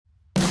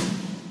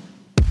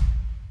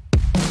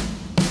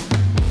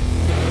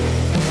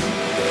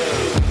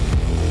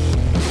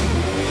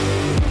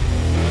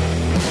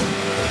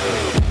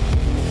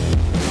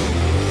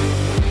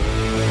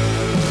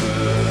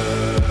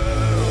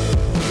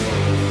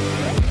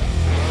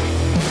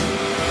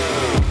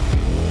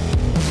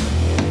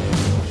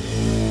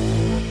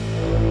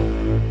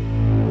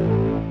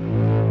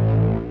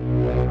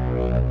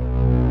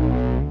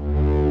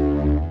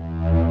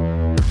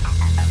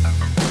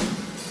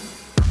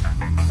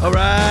All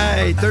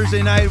right,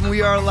 Thursday night, and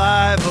we are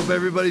live. Hope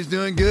everybody's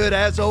doing good.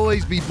 As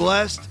always, be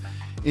blessed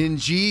in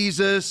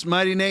Jesus'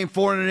 mighty name.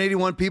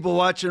 481 people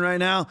watching right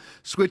now.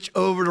 Switch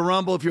over to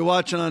Rumble. If you're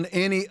watching on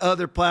any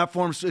other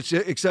platform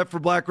except for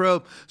Black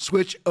Robe,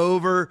 switch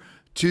over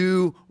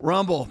to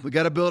Rumble. We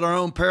got to build our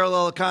own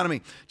parallel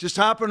economy. Just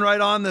hopping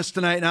right on this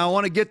tonight. Now, I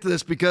want to get to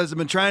this because I've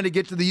been trying to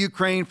get to the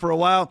Ukraine for a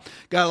while.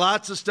 Got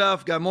lots of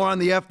stuff. Got more on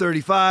the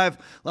F-35.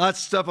 Lots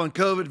of stuff on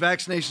COVID,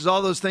 vaccinations,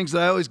 all those things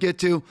that I always get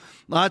to.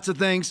 Lots of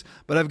things.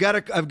 But I've got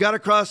to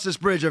cross this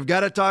bridge. I've got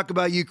to talk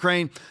about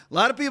Ukraine. A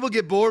lot of people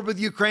get bored with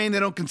Ukraine.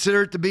 They don't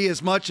consider it to be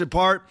as much a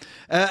part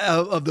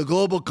of the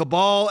global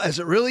cabal as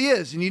it really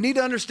is. And you need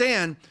to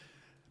understand,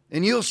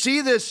 and you'll see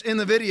this in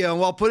the video,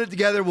 and we'll put it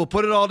together. We'll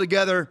put it all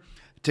together,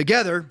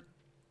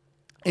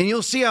 and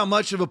you'll see how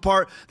much of a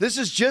part, this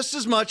is just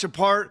as much a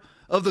part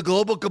of the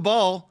global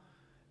cabal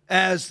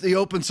as the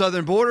open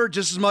southern border,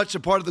 just as much a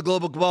part of the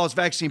global cabal as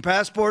vaccine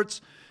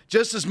passports,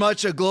 just as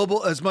much a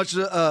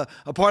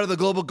part of the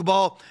global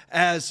cabal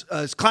as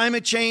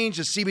climate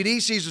change, as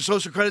CBDCs, or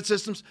social credit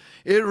systems.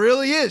 It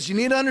really is. You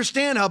need to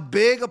understand how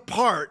big a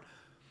part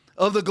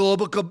of the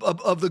global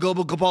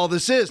cabal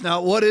this is.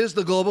 Now, what is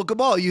the global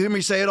cabal? You hear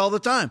me say it all the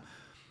time.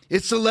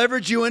 It's to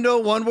leverage you into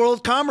a one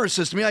world commerce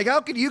system. You're like, how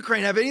could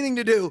Ukraine have anything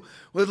to do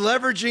with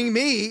leveraging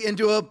me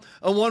into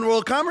a one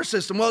world commerce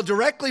system? Well,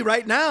 directly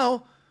right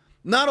now,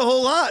 not a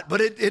whole lot, but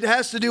it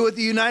has to do with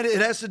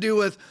it has to do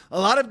with a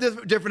lot of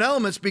different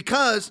elements,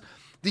 because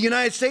the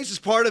United States is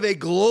part of a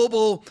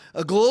global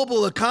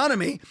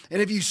economy. And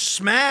if you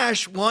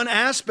smash one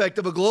aspect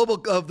of the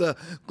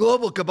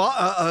global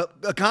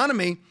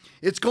economy,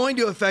 it's going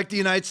to affect the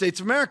United States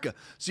of America.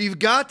 So you've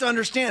got to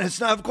understand, it's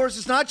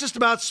not just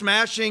about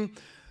smashing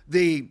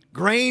the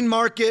grain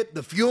market,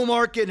 the fuel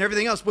market, and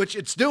everything else, which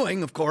it's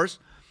doing, of course.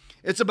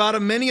 It's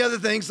about many other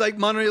things like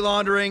money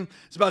laundering.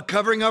 It's about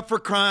covering up for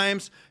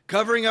crimes,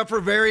 covering up for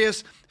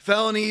various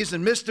felonies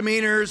and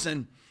misdemeanors,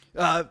 and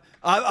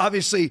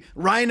obviously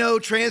Rhino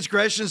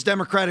transgressions,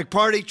 Democratic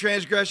Party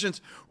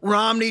transgressions,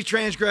 Romney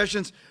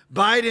transgressions,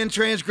 Biden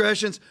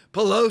transgressions,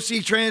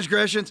 Pelosi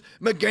transgressions,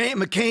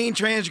 McCain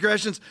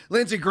transgressions,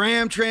 Lindsey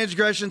Graham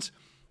transgressions,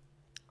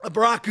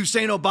 Barack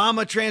Hussein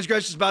Obama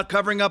transgressions, about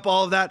covering up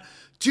all of that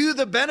to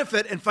the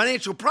benefit and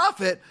financial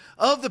profit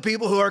of the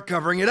people who are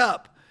covering it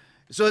up.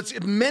 So it's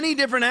many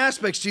different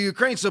aspects to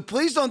Ukraine. So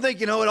please don't think,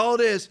 what all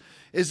it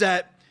is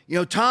that,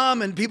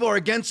 Tom and people are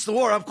against the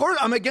war. Of course,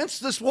 I'm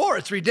against this war.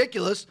 It's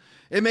ridiculous.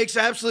 It makes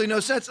absolutely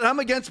no sense. And I'm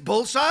against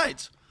both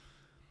sides.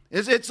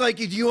 It's like,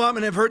 if you want,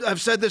 and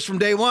I've said this from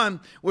day one,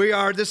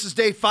 this is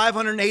day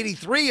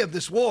 583 of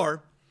this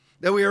war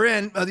that we are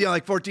in,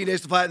 like 14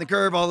 days to flatten the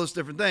curve, all those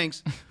different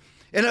things.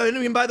 And I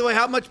mean, by the way,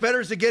 how much better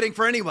is it getting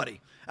for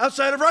anybody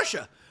outside of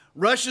Russia?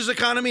 Russia's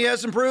economy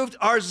has improved.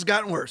 Ours has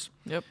gotten worse.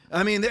 Yep.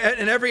 I mean,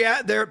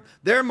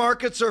 their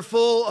markets are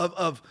full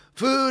of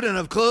food and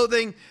of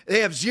clothing. They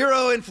have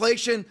zero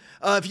inflation.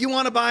 If you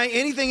want to buy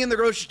anything in the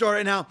grocery store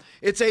right now,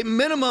 it's a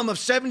minimum of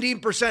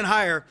 17%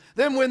 higher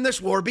than when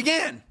this war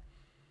began.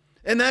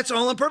 And that's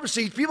all on purpose.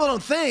 See, people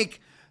don't think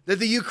that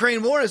the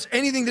Ukraine war has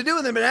anything to do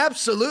with them. It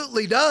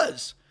absolutely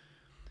does.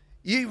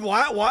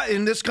 Why?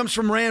 And this comes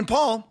from Rand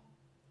Paul.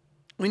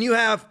 When you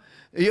have,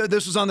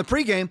 this was on the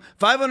pregame,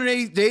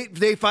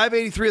 day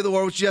 583 of the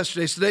war, which is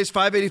yesterday, so today's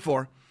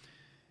 584.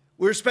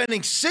 We're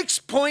spending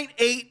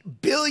 $6.8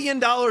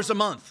 billion a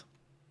month.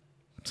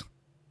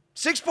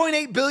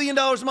 $6.8 billion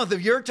a month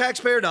of your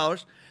taxpayer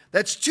dollars.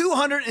 That's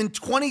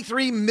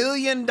 $223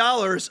 million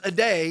a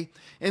day.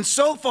 And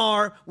so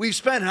far, we've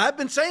spent, and I've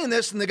been saying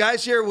this, and the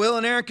guys here, Will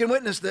and Aaron, can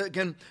witness that,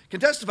 can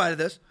testify to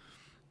this.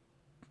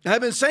 I've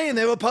been saying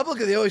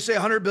publicly, they always say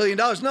 $100 billion.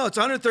 No, it's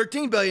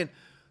 $113 billion.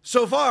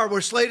 So far,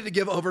 we're slated to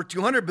give over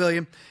 $200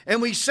 billion,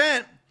 and we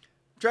sent,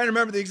 trying to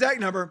remember the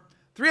exact number,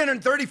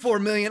 $334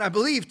 million, I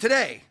believe,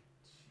 today.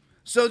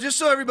 So just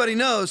so everybody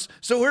knows,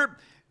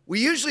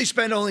 we usually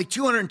spend only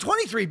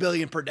 $223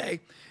 billion per day,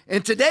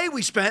 and today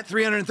we spent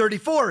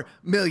 $334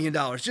 million,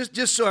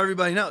 just so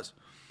everybody knows.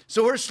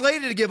 So we're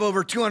slated to give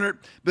over $200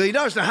 billion.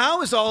 Now,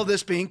 how is all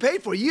this being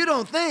paid for? You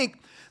don't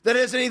think that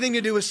has anything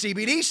to do with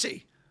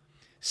CBDC.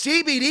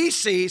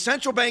 CBDC,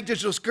 central bank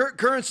digital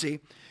currency,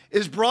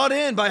 is brought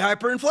in by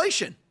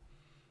hyperinflation.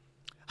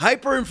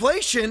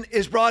 Hyperinflation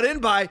is brought in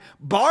by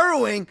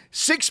borrowing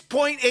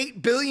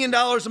 $6.8 billion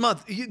a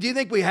month. Do you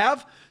think we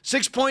have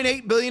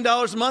 $6.8 billion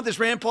a month, as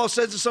Rand Paul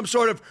says, in some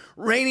sort of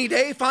rainy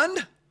day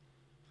fund?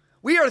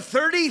 We are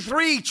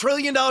 $33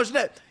 trillion in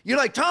debt. You're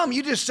like, Tom,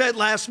 you just said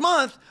last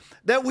month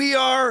that we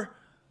are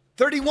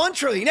 $31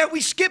 trillion. Yeah,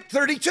 we skipped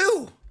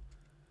 32.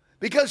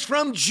 Because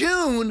from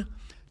June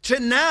to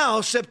now,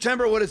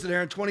 September, what is it,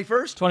 Aaron,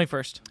 21st?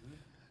 21st.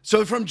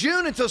 So from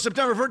June until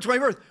September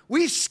 21st,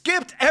 we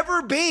skipped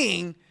ever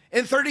being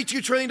in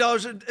 $32 trillion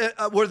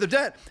worth of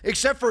debt,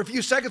 except for a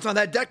few seconds on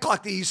that debt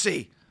clock that you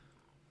see.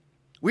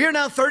 We are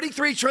now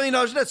 $33 trillion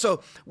in debt.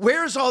 So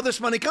where's all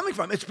this money coming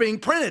from? It's being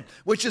printed,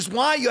 which is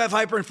why you have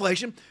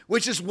hyperinflation,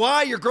 which is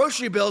why your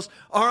grocery bills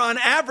are on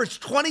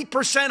average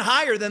 20%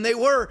 higher than they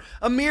were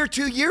a mere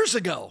 2 years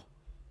ago.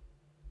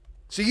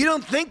 So you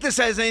don't think this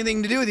has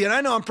anything to do with you. And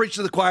I know I'm preaching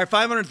to the choir,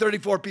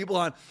 534 people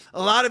on.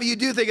 A lot of you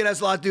do think it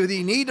has a lot to do with you.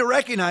 You need to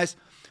recognize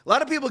a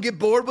lot of people get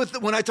bored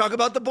with when I talk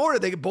about the border.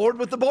 They get bored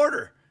with the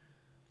border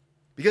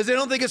because they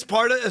don't think it's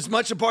as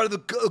much a part of the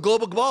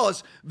global cabal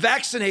as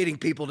vaccinating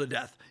people to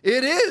death.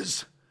 It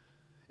is.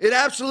 It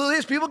absolutely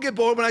is. People get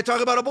bored when I talk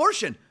about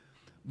abortion.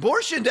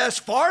 Abortion deaths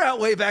far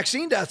outweigh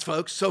vaccine deaths,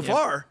 folks, so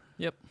far.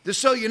 Yep. Just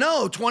so you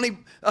know,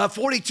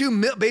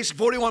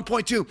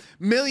 41.2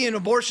 million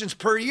abortions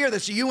per year.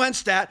 That's a UN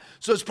stat.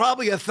 So it's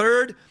probably a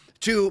third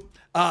to,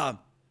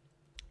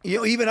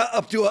 even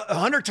up to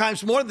 100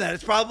 times more than that.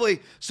 It's probably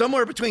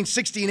somewhere between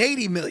 60 and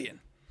 80 million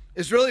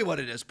is really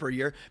what it is per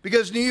year.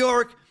 Because New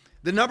York,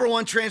 the number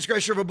one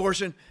transgressor of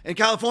abortion, and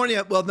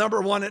California, well, number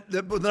one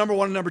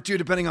and number two,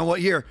 depending on what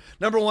year.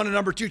 Number one and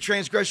number two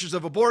transgressors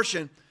of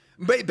abortion.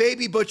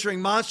 Baby butchering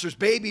monsters,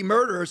 baby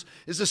murderers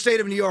is the state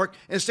of New York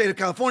and the state of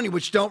California,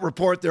 which don't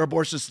report their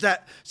abortion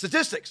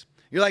statistics.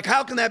 You're like,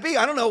 how can that be?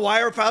 I don't know. Why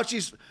are all of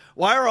Fauci's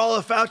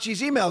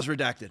emails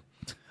redacted?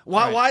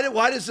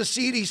 Why does the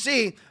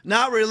CDC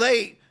not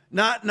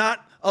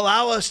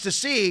allow us to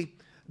see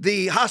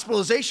the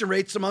hospitalization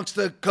rates amongst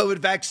the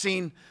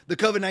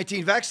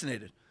COVID-19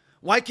 vaccinated?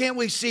 Why can't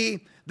we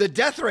see the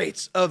death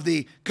rates of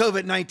the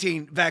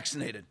COVID-19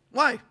 vaccinated?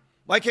 Why?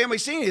 Why can't we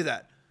see any of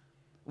that?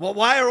 Well,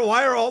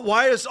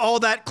 why is all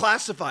that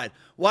classified?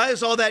 Why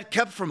is all that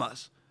kept from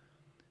us?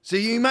 So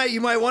you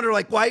might wonder,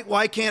 like,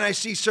 why can't I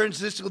see certain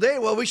statistical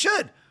data? Well, we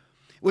should,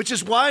 which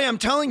is why I'm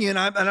telling you, and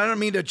I don't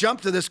mean to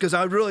jump to this because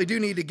I really do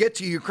need to get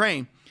to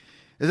Ukraine,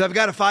 is I've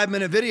got a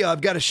 5-minute video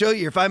I've got to show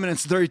you, or 5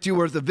 minutes and 32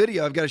 worth of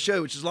video I've got to show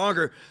you, which is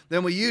longer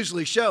than we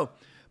usually show.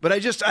 But I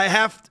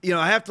have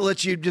to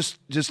let you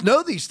just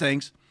know these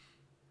things.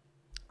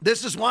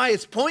 This is why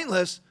it's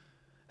pointless.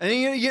 And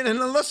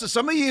listen,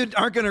 some of you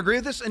aren't going to agree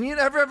with this, and you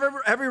have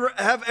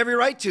every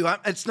right to.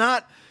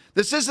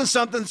 This isn't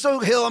something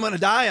hill I'm going to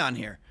die on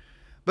here.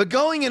 But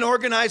going and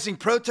organizing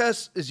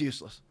protests is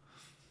useless.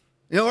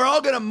 We're all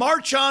going to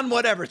march on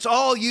whatever. It's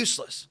all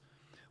useless.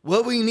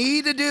 What we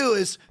need to do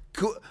is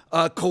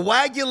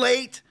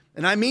coagulate,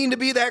 and I mean to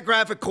be that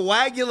graphic,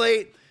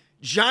 coagulate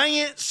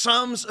giant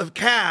sums of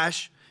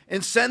cash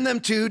and send them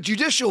to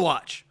Judicial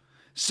Watch.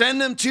 Send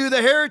them to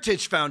the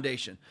Heritage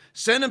Foundation.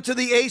 Send them to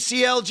the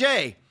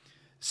ACLJ.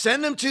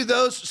 Send them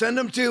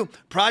to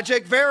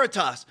Project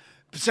Veritas.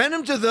 Send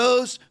them to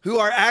those who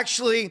are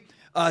actually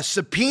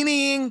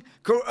subpoenaing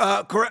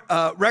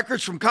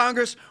records from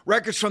Congress,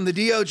 records from the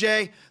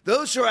DOJ,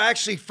 those who are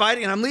actually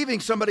fighting. And I'm leaving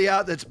somebody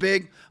out that's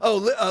big.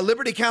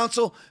 Liberty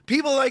Counsel,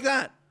 people like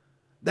that.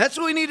 That's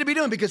what we need to be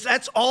doing because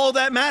that's all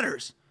that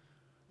matters.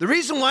 The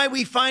reason why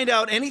we find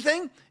out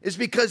anything is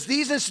because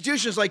these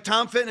institutions like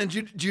Tom Fitton and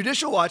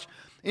Judicial Watch,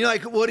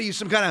 like, what are you,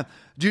 some kind of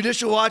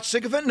Judicial Watch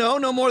sycophant?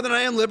 No more than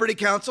I am Liberty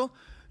Counsel.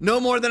 No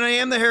more than I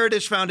am the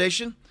Heritage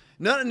Foundation.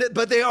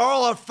 But they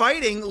all are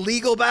fighting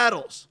legal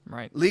battles.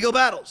 Right. Legal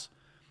battles.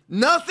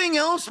 Nothing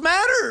else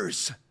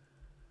matters.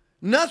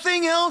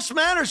 Nothing else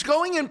matters.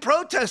 Going and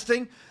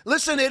protesting,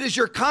 listen, it is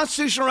your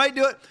constitutional right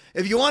to do it.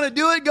 If you want to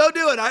do it, go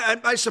do it.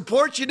 I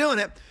support you doing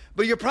it.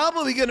 But you're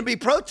probably going to be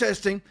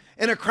protesting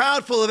in a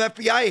crowd full of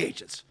FBI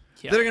agents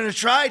that are going to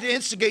try to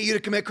instigate you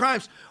to commit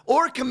crimes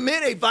or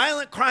commit a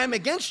violent crime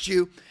against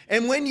you.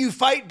 And when you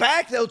fight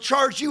back, they'll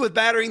charge you with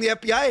battering the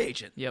FBI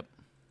agent. Yep.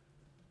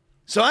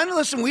 So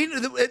listen, we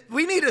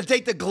need to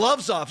take the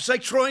gloves off. It's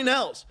like Troy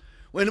Nels.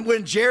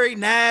 When Jerry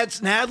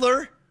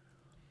Nadler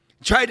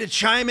tried to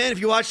chime in, if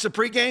you watch the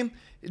pregame,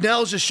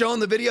 Nels is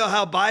showing the video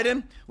how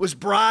Biden was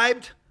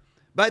bribed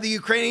by the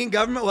Ukrainian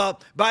government.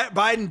 Well,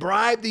 Biden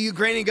bribed the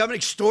Ukrainian government,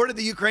 extorted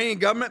the Ukrainian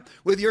government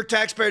with your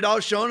taxpayer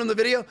dollars, showing him the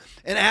video,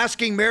 and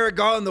asking Merrick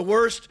Garland, the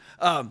worst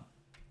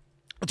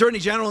Attorney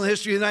General in the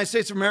history of the United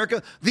States of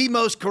America, the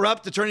most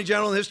corrupt Attorney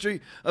General in the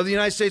history of the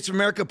United States of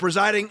America,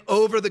 presiding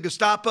over the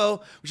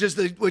Gestapo,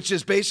 which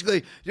is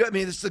basically,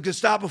 it's the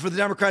Gestapo for the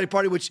Democratic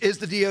Party, which is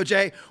the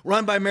DOJ,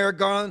 run by Merrick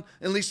Garland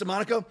and Lisa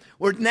Monaco,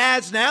 where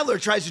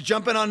Nadler tries to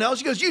jump in on Nels.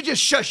 He goes, you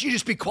just shush, you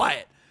just be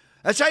quiet.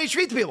 That's how you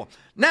treat the people.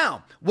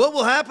 Now, what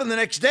will happen the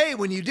next day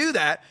when you do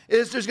that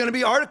is there's going to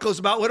be articles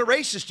about what a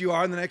racist you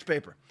are in the next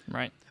paper.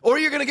 Right. Or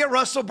you're going to get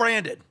Russell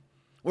branded,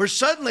 where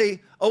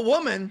suddenly a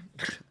woman...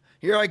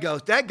 Here I go.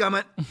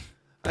 Dadgummit.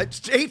 It's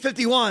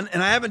 8:51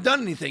 and I haven't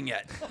done anything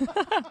yet.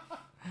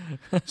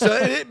 So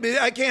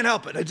I can't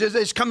help it. It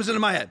just comes into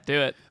my head. Do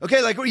it.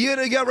 Okay, like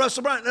you got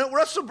Russell Brand. No,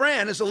 Russell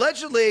Brand is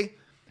allegedly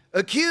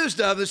accused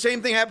of the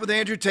same thing happened with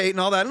Andrew Tate and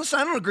all that. And listen,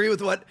 I don't agree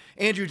with what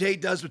Andrew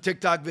Tate does with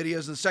TikTok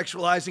videos and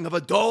sexualizing of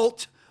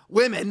adult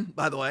women,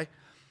 by the way.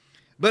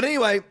 But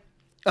anyway,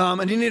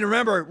 and you need to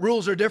remember,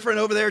 rules are different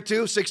over there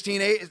too.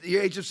 The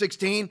age of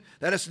 16.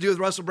 That has to do with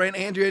Russell Brand,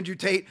 Andrew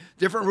Tate.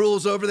 Different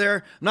rules over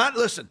there.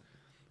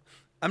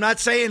 I'm not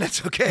saying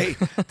it's okay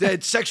to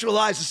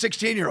sexualize a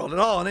 16-year-old at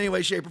all in any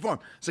way, shape, or form.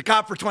 It's a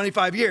cop for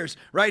 25 years.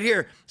 Right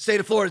here, state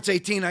of Florida, it's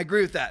 18. I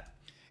agree with that.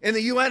 And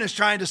the UN is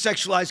trying to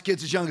sexualize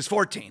kids as young as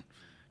 14.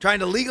 Trying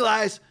to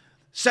legalize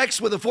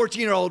sex with a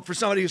 14-year-old for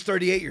somebody who's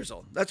 38 years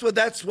old. That's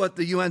what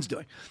the UN's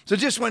doing. So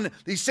just when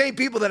these same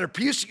people that are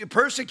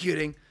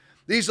persecuting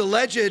these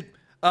alleged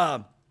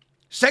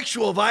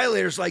sexual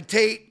violators like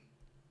Tate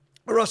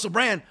or Russell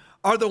Brand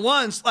are the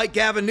ones like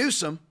Gavin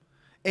Newsom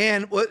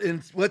and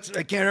what's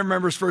I can't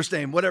remember his first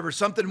name, whatever,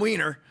 something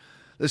Weiner,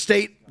 the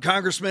state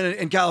congressman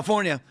in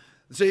California.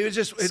 So he was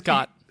just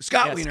Scott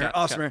Weiner,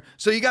 awesome.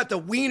 So you got the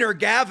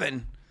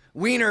Gavin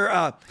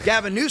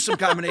Newsom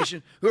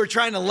combination who are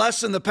trying to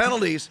lessen the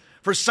penalties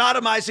for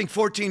sodomizing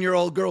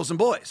 14-year-old girls and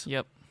boys.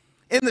 Yep.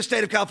 In the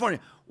state of California,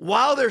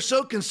 while they're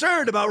so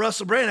concerned about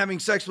Russell Brand having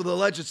sex with an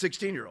alleged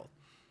 16-year-old,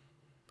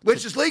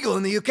 which is legal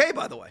in the UK,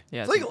 by the way.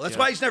 Yeah, it's legal. That's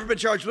why he's never been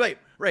charged with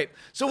rape.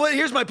 So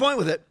here's my point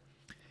with it,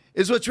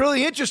 is what's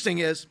really interesting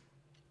is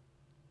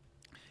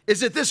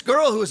that this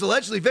girl who was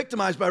allegedly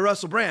victimized by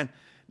Russell Brand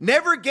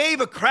never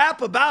gave a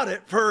crap about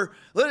it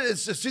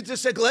it's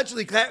just said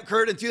allegedly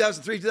occurred in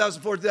 2003,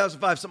 2004,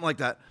 2005, something like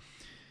that.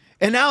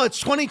 And now it's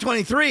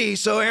 2023,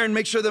 so Aaron,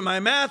 make sure that my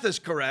math is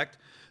correct.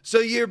 So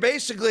you're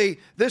basically,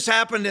 this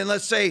happened in,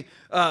 let's say,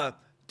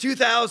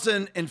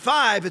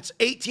 2005. It's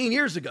 18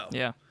 years ago.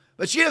 Yeah.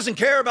 But she doesn't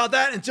care about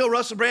that until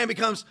Russell Brand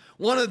becomes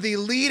one of the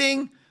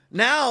leading.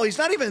 Now he's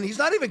not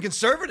even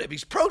conservative.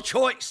 He's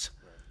pro-choice.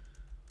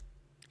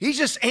 He's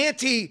just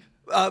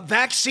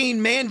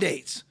anti-vaccine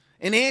mandates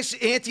and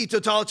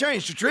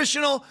anti-totalitarian.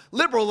 Traditional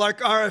liberal like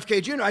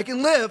RFK Jr. I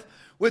can live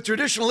with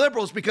traditional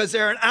liberals because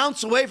they're an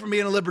ounce away from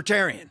being a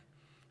libertarian.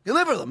 You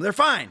live with them. They're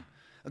fine.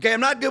 Okay,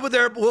 I'm not good with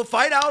we'll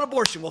fight out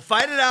abortion. We'll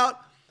fight it out.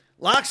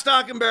 Lock,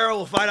 stock, and barrel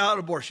will fight out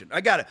abortion.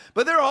 I got it.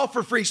 But they're all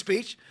for free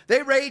speech.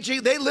 They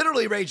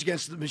literally rage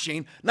against the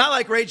machine. Not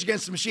like Rage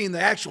Against the Machine,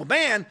 the actual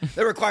band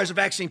that requires a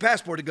vaccine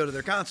passport to go to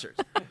their concerts.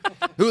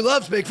 Who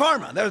loves Big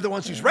Pharma. They're the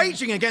ones who's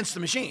raging against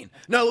the machine.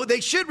 No, they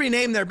should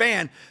rename their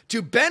band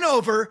to bend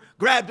over,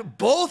 grabbed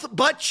both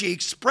butt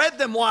cheeks, spread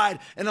them wide,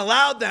 and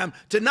allowed them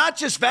to not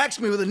just vax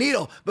me with a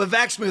needle, but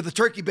vax me with a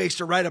turkey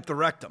baster right up the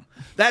rectum.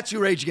 That's who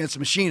Rage Against the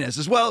Machine is,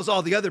 as well as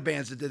all the other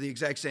bands that did the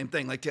exact same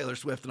thing, like Taylor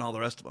Swift and all the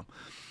rest of them.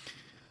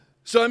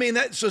 So, I mean,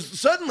 so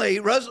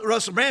suddenly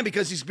Russell Brand,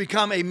 because he's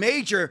become a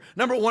major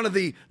one of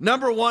the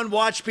number one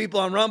watched people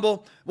on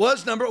Rumble,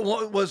 was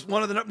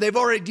one of the, they've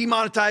already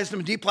demonetized him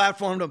and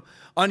deplatformed him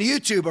on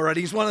YouTube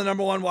already. He's one of the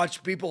number one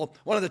watched people,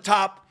 one of the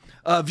top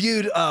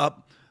viewed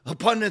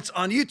pundits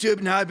on YouTube.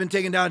 Now I've been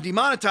taken down and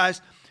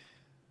demonetized.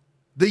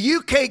 The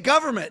UK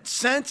government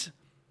sent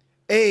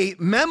a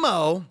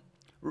memo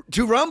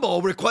to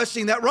Rumble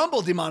requesting that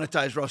Rumble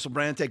demonetize Russell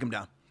Brand, take him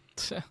down.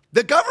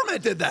 The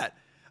government did that.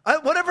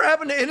 Whatever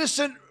happened to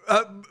innocent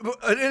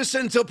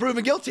until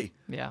proven guilty?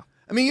 Yeah.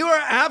 I mean, you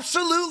are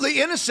absolutely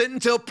innocent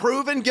until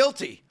proven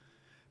guilty.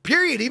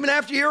 Period. Even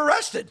after you're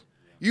arrested.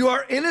 You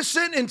are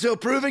innocent until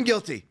proven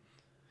guilty.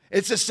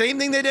 It's the same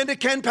thing they did to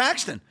Ken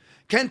Paxton.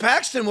 Ken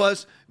Paxton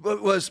was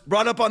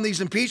brought up on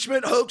these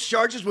impeachment hoax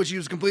charges, which he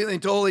was completely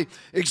and totally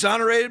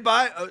exonerated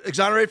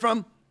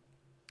from.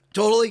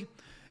 Totally.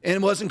 And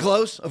it wasn't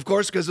close, of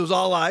course, because it was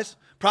all lies.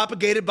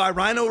 Propagated by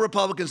rhino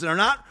Republicans that are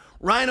not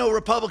rhino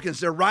Republicans.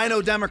 They're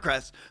rhino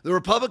Democrats. The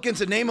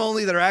Republicans in name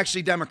only that are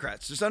actually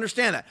Democrats. Just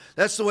understand that.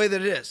 That's the way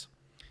that it is.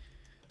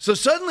 So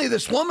suddenly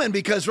this woman,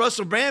 because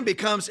Russell Brand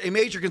becomes a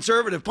major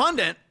conservative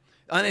pundit,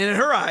 and in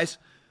her eyes,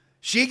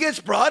 she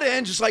gets brought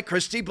in just like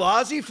Christy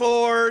Blasey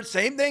Ford.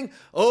 Same thing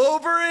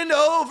over and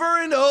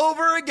over and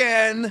over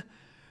again.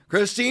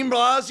 Christine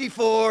Blasey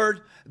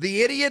Ford,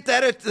 the idiot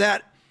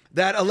that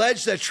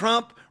alleged that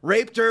Trump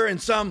raped her in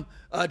some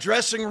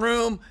dressing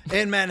room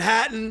in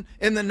Manhattan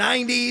in the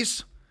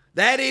 90s.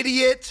 That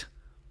idiot,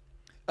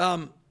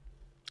 Anita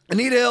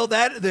Hill,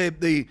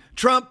 the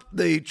Trump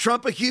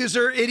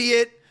accuser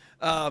idiot,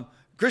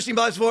 Christine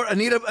Blasey Ford,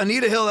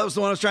 Anita Hill, that was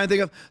the one I was trying to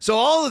think of. So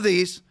all of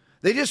these,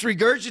 they just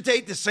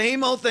regurgitate the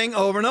same old thing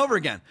over and over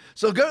again.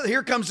 So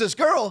here comes this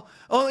girl.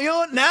 Oh, you know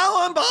what?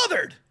 Now I'm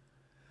bothered.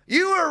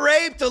 You were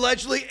raped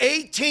allegedly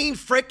 18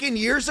 freaking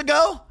years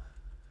ago,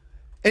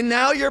 and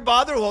now you're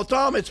bothered. Well,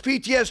 Tom, it's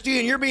PTSD,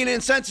 and you're being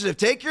insensitive.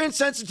 Take your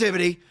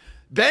insensitivity.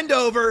 Bend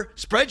over,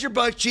 spread your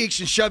butt cheeks,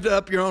 and shove it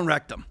up your own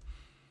rectum.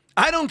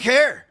 I don't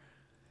care.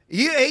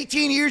 You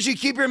 18 years, you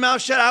keep your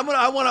mouth shut.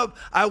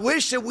 I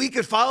wish that we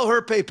could follow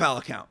her PayPal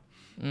account.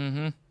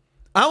 Mm-hmm.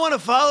 I want to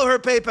follow her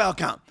PayPal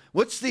account.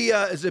 What's the?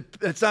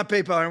 It's not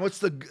PayPal. It's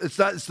the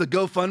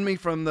GoFundMe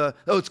from the.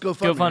 Oh, it's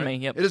GoFundMe. GoFundMe.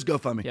 Right? Yep. It is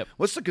GoFundMe. Yep.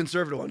 What's the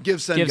conservative one?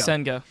 Give, Send, Go. Give,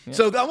 Send, Go. Yep.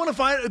 So I want to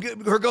find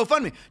her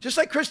GoFundMe, just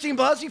like Christine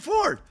Blasey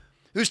Ford,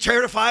 who's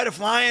terrified of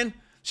flying.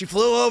 She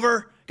flew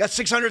over, got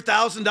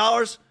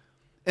 $600,000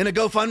 in a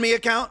GoFundMe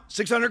account,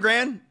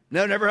 $600,000.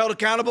 No, never held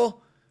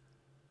accountable.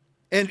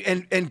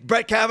 And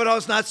Brett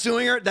Kavanaugh's not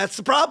suing her. That's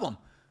the problem.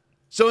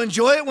 So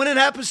enjoy it when it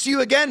happens to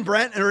you again,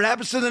 Brent, and it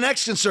happens to the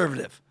next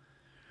conservative.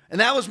 And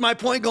that was my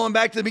point going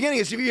back to the beginning.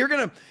 Is if you're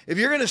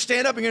gonna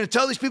stand up and you're gonna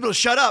tell these people to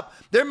shut up,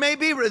 there may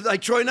be,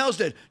 like Troy Nels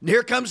did.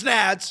 Here comes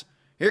Nads.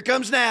 Here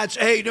comes Nads.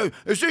 Hey, no,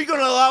 so you're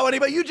gonna allow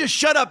anybody? You just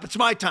shut up. It's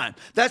my time.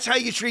 That's how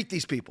you treat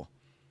these people.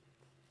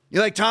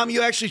 You're like, Tom,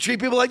 you actually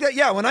treat people like that?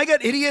 Yeah, when I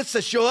get idiots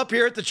that show up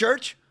here at the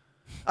church,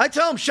 I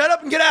tell them, shut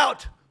up and get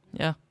out.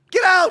 Yeah.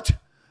 Get out.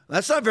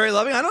 That's not very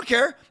loving. I don't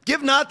care.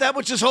 Give not that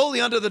which is holy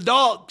unto the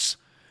dogs.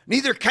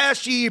 Neither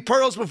cast ye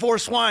pearls before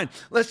swine,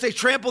 lest they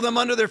trample them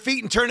under their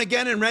feet and turn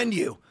again and rend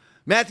you.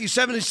 Matthew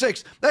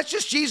 7:6. That's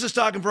just Jesus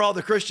talking for all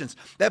the Christians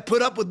that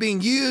put up with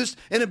being used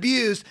and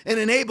abused and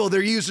enable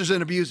their users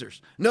and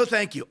abusers. No,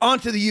 thank you. On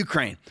to the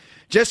Ukraine.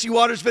 Jesse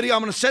Waters' video.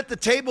 I'm going to set the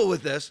table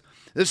with this.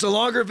 This is a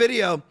longer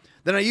video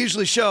than I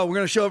usually show. We're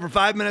going to show over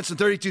 5 minutes and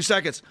 32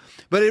 seconds.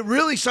 But it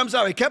really sums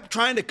up. I kept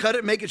trying to cut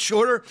it, make it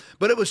shorter,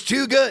 but it was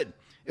too good.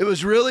 It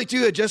was really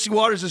too good. Jesse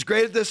Waters is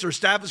great at this. Her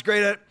staff is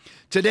great at it.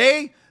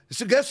 Today,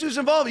 so guess who's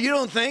involved? You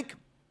don't think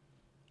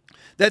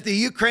that the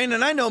Ukraine,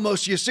 and I know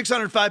most of you,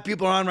 605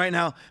 people are on right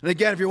now. And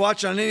again, if you're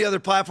watching on any other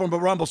platform but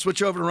Rumble,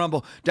 switch over to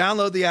Rumble.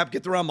 Download the app,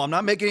 get the Rumble. I'm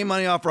not making any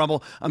money off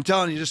Rumble. I'm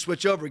telling you, just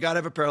switch over. You got to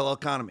have a parallel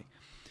economy.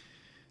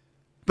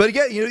 But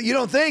again, you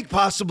don't think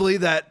possibly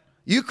that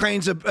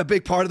Ukraine's a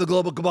big part of the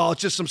global cabal.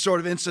 It's just some sort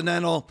of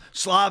incidental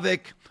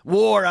Slavic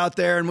war out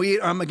there, and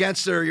I'm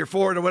against it or you're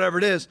for it or whatever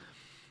it is.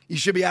 You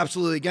should be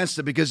absolutely against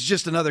it because it's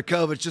just another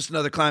COVID. It's just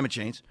another climate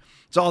change.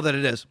 It's all that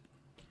it is.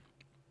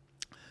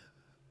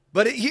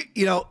 But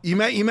you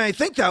may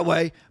think that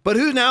way, but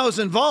who now is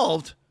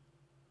involved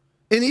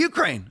in the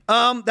Ukraine?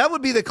 That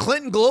would be the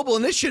Clinton Global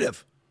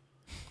Initiative.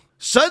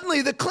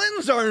 Suddenly, the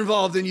Clintons are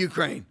involved in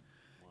Ukraine,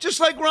 just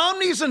like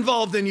Romney's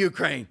involved in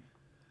Ukraine,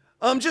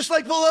 just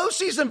like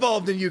Pelosi's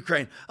involved in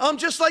Ukraine,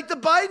 just like the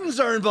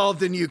Bidens are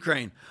involved in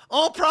Ukraine,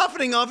 all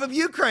profiting off of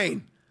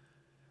Ukraine.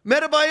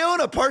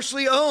 Metabiota,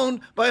 partially owned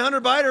by Hunter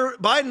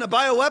Biden, a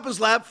bioweapons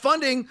lab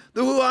funding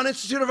the Wuhan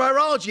Institute of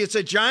Virology. It's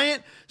a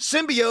giant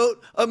symbiote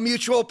of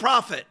mutual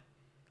profit.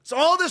 It's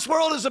all this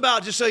world is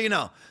about, just so you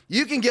know.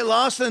 You can get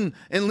lost in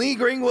Lee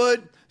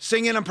Greenwood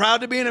singing, I'm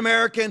proud to be an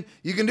American.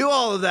 You can do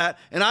all of that.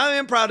 And I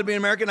am proud to be an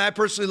American. I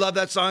personally love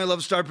that song. I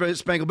love Star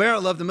Spangled Banner. I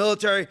love the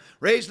military,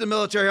 raised in the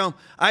military home.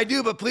 I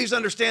do, but please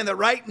understand that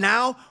right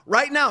now,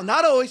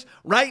 not always,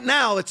 right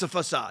now, it's a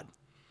facade.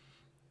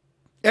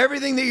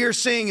 Everything that you're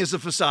seeing is a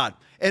facade.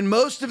 And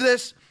most of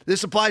this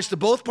applies to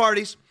both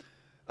parties.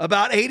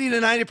 About 80 to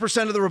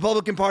 90% of the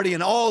Republican Party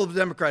and all of the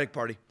Democratic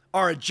Party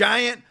are a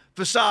giant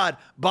facade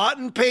bought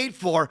and paid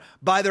for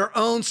by their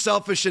own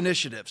selfish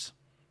initiatives.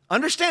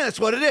 Understand that's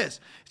what it is.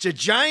 It's a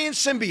giant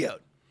symbiote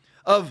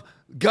of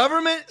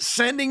government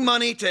sending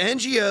money to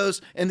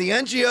NGOs, and the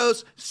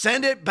NGOs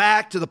send it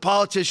back to the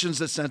politicians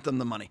that sent them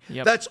the money.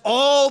 Yep. That's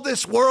all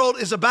this world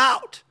is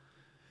about.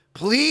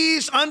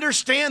 Please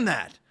understand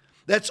that.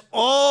 That's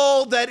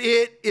all that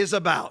it is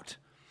about.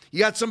 You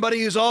got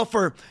somebody who's all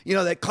for,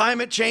 that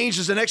climate change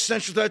is an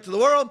existential threat to the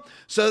world.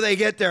 So they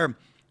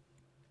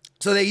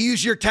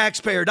use your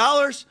taxpayer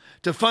dollars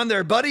to fund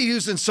their buddy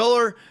who's in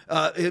solar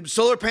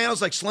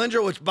panels like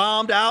Solyndra, which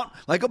bombed out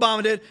like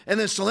Obama did. And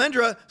then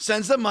Solyndra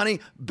sends the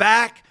money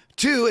back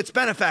to its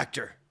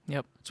benefactor.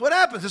 Yep. That's what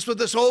happens. That's what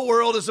this whole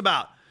world is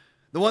about.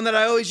 The one that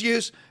I always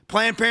use,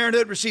 Planned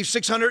Parenthood receives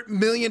 $600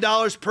 million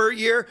per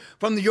year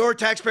from your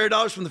taxpayer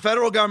dollars from the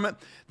federal government.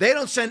 They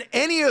don't send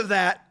any of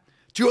that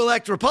to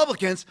elect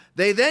Republicans.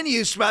 They then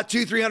use about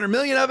 $200-300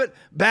 million of it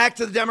back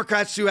to the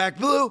Democrats who act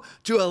blue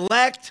to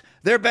elect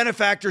their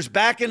benefactors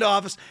back into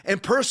office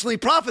and personally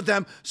profit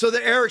them so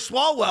that Eric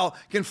Swalwell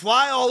can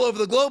fly all over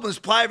the globe in his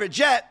private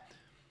jet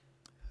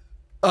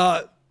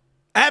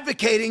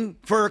advocating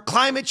for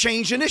climate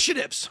change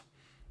initiatives.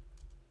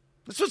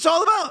 That's what it's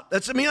all about.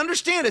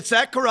 Understand it's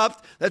that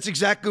corrupt. That's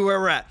exactly where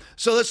we're at.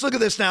 So let's look at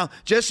this now.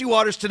 Jesse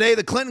Waters, today,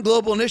 the Clinton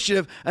Global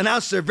Initiative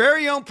announced their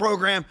very own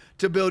program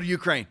to build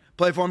Ukraine.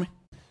 Play for me.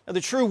 Now,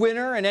 the true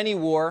winner in any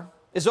war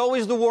is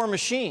always the war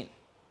machine.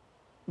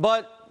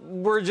 But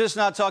we're just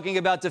not talking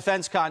about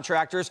defense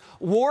contractors.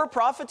 War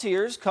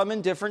profiteers come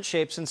in different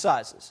shapes and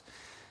sizes.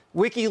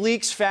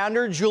 WikiLeaks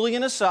founder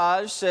Julian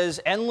Assange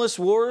says endless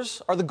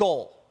wars are the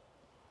goal.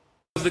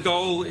 The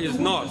goal is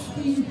not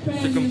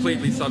to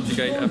completely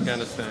subjugate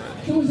Afghanistan.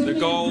 The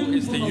goal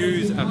is to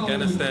use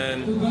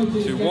Afghanistan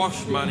to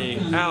wash money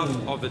out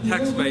of the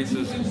tax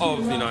bases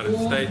of the United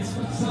States,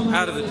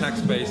 out of the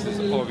tax bases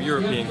of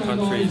European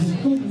countries,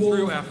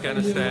 through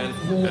Afghanistan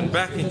and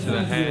back into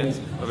the hands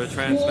of a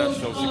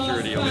transnational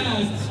security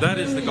elite. That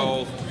is the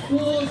goal,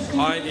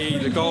 i.e.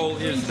 the goal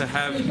is to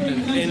have an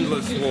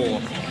endless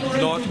war,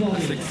 not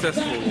a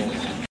successful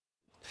war.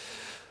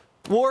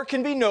 War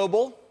can be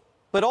noble,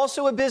 but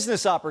also a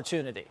business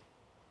opportunity.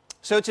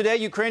 So today,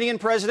 Ukrainian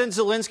President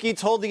Zelensky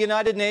told the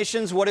United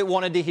Nations what it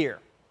wanted to hear.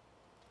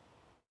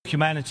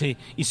 Humanity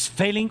is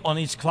failing on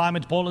its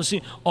climate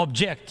policy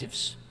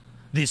objectives.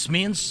 This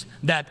means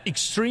that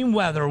extreme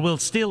weather will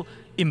still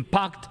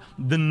impact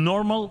the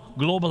normal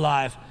global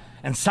life,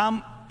 and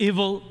some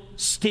evil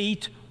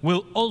state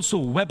will also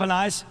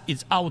weaponize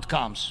its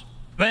outcomes.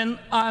 When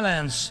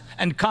islands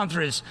and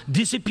countries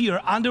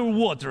disappear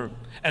underwater,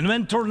 and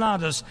when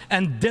tornadoes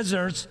and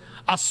deserts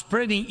are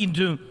spreading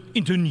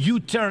into new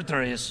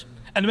territories,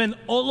 and when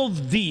all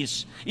of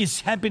this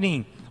is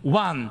happening,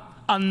 one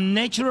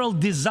unnatural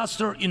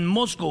disaster in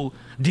Moscow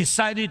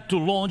decided to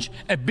launch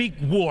a big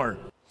war.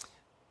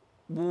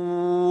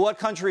 What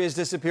country is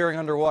disappearing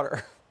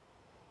underwater?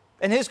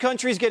 And his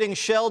country's getting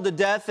shelled to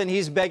death and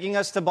he's begging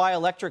us to buy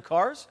electric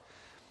cars?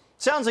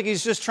 Sounds like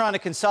he's just trying to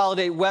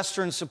consolidate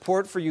Western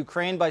support for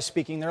Ukraine by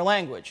speaking their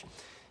language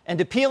and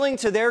appealing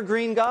to their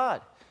green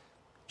god.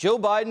 Joe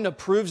Biden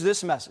approves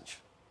this message.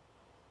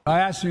 I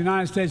ask the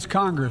United States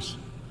Congress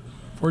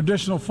for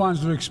additional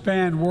funds to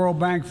expand World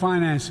Bank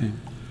financing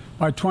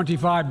by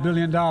 $25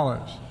 billion.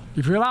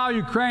 If you allow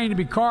Ukraine to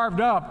be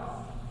carved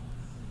up,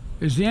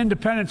 is the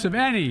independence of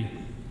any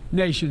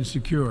nation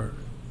secure?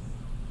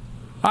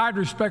 I'd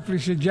respectfully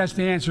suggest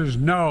the answer is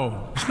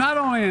no. It's not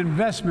only an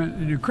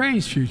investment in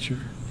Ukraine's future,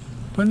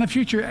 but in the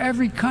future of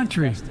every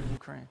country.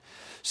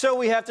 So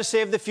we have to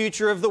save the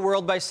future of the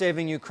world by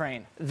saving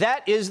Ukraine.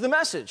 That is the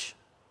message.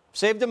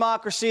 Save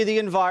democracy, the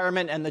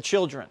environment, and the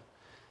children.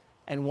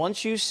 And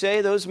once you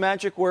say those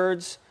magic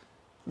words,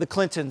 the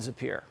Clintons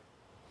appear.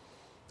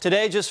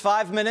 Today, just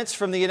 5 minutes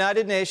from the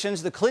United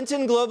Nations, the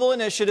Clinton Global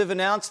Initiative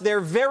announced their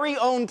very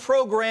own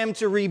program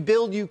to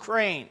rebuild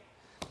Ukraine.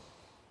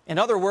 In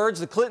other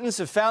words, the Clintons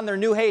have found their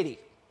new Haiti.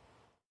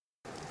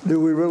 Do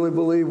we really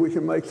believe we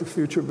can make the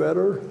future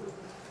better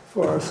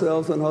for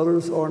ourselves and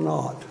others or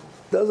not?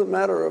 Doesn't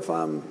matter if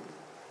I'm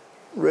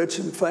rich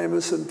and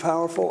famous and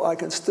powerful, I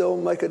can still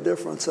make a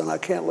difference, and I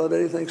can't let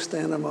anything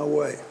stand in my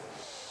way.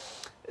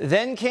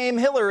 Then came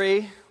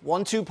Hillary,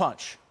 1-2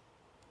 punch.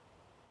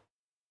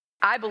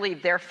 I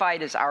believe their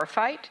fight is our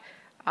fight,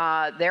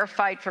 their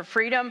fight for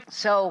freedom.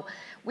 So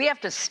we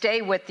have to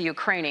stay with the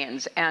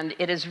Ukrainians, and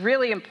it is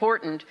really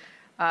important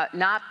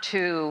not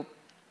to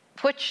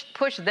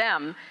push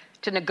them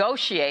to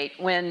negotiate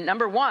when,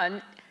 number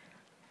one,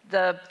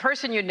 the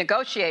person you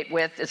negotiate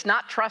with is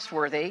not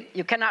trustworthy.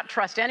 You cannot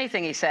trust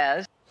anything he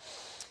says.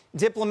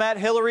 Diplomat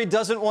Hillary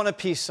doesn't want a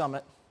peace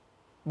summit.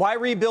 Why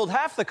rebuild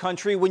half the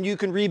country when you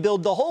can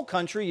rebuild the whole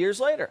country years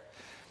later?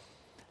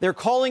 They're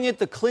calling it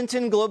the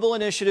Clinton Global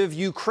Initiative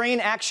Ukraine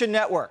Action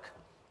Network,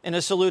 in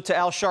a salute to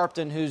Al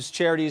Sharpton, whose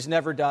charities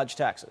never dodge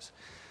taxes.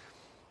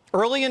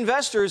 Early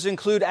investors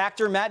include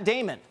actor Matt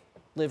Damon,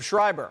 Liv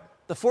Schreiber,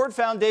 the Ford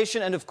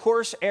Foundation, and of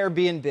course,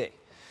 Airbnb.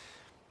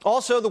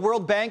 Also, the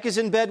World Bank is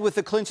in bed with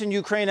the Clinton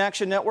Ukraine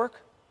Action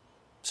Network.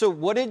 So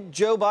what did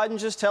Joe Biden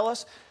just tell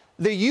us?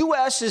 The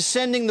U.S. is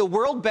sending the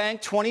World Bank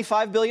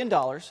 $25 billion,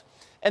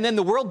 and then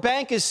the World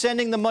Bank is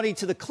sending the money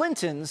to the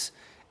Clintons,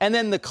 and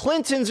then the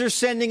Clintons are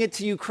sending it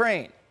to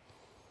Ukraine.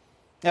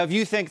 Now, if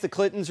you think the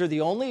Clintons are the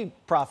only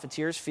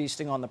profiteers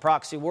feasting on the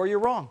proxy war, you're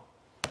wrong.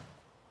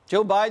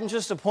 Joe Biden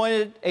just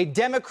appointed a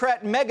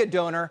Democrat mega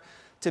donor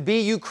to be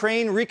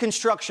Ukraine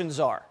reconstruction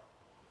czar.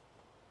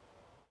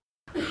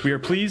 We are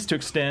pleased to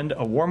extend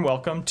a warm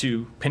welcome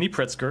to Penny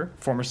Pritzker,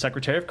 former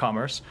Secretary of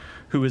Commerce,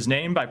 who was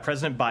named by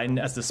President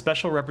Biden as the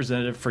special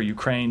representative for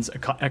Ukraine's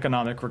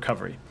economic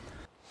recovery.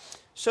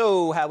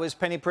 So how is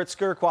Penny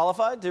Pritzker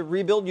qualified to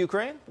rebuild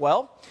Ukraine?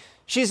 Well,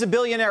 she's a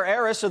billionaire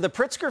heiress of the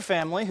Pritzker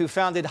family who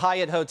founded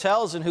Hyatt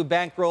Hotels and who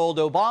bankrolled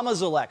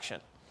Obama's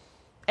election.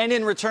 And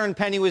in return,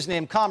 Penny was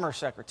named Commerce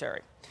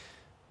Secretary,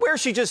 where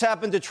she just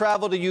happened to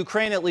travel to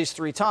Ukraine at least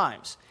 3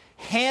 times,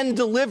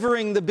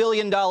 hand-delivering the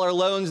billion-dollar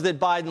loans that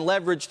Biden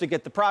leveraged to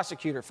get the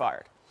prosecutor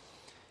fired.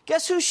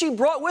 Guess who she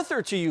brought with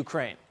her to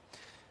Ukraine?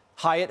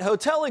 Hyatt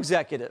Hotel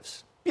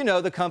executives. You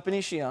know, the company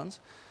she owns.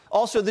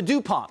 Also the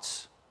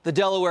DuPonts, the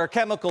Delaware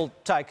chemical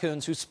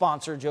tycoons who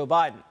sponsor Joe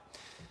Biden.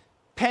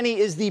 Penny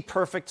is the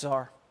perfect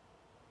czar.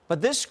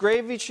 But this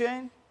gravy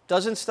train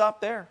doesn't stop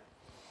there.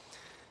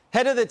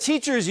 Head of the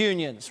teachers'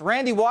 unions,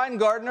 Randy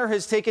Weingartner,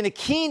 has taken a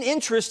keen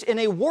interest in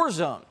a war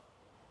zone.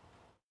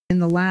 In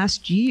the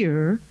last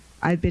year,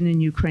 I've been in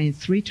Ukraine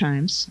 3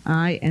 times,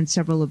 I and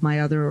several of my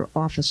other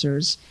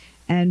officers,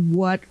 and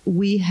what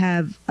we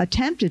have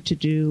attempted to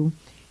do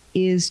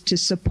is to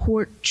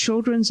support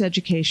children's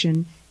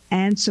education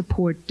and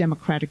support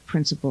democratic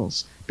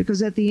principles.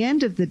 Because at the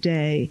end of the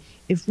day,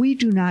 if we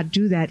do not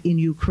do that in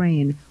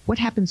Ukraine, what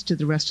happens to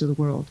the rest of the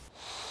world?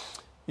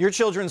 Your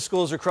children's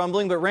schools are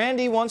crumbling, but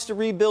Randy wants to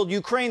rebuild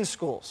Ukraine's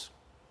schools.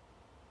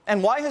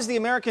 And why has the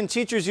American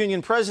Teachers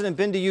Union president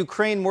been to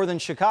Ukraine more than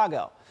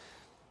Chicago?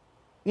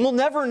 We'll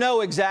never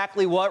know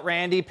exactly what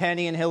Randy,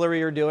 Penny, and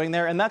Hillary are doing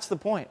there, and that's the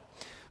point.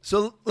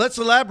 So let's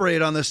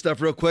elaborate on this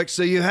stuff real quick.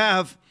 So you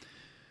have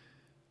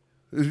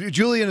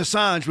Julian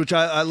Assange, which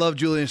I love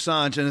Julian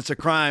Assange, and it's a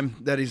crime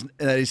that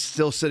he's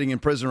still sitting in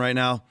prison right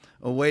now,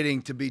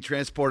 waiting to be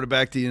transported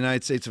back to the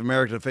United States of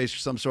America to face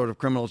some sort of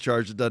criminal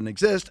charge that doesn't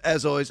exist,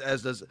 as always,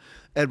 as does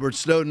Edward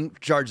Snowden,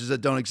 charges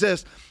that don't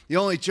exist. The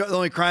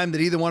only crime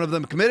that either one of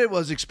them committed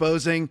was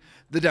exposing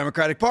the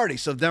Democratic Party.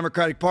 So if the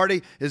Democratic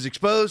Party is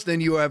exposed,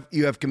 then you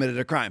have committed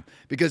a crime,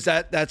 because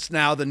that's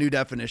now the new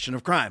definition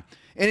of crime.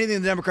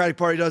 Anything the Democratic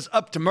Party does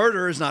up to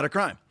murder is not a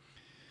crime.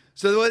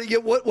 So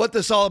what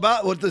this is all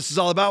about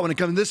when it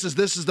comes, this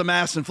is the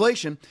mass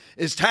inflation,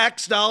 is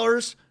tax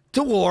dollars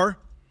to war.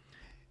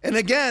 And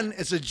again,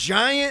 it's a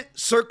giant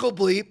circle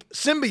bleep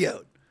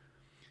symbiote.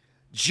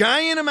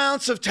 Giant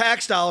amounts of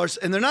tax dollars,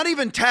 and they're not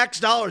even tax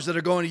dollars that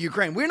are going to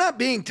Ukraine. We're not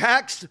being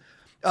taxed.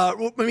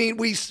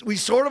 We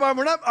sort of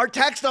are. Our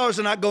tax dollars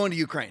are not going to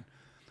Ukraine.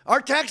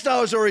 Our tax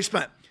dollars are already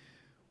spent.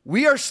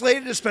 We are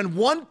slated to spend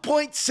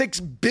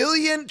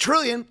 $1.6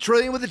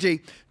 trillion with a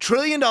T,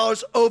 trillion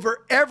dollars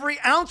over every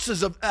ounce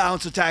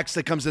of tax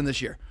that comes in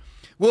this year.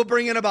 We'll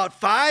bring in about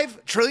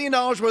 $5 trillion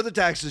worth of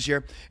tax this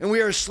year, and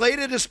we are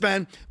slated to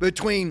spend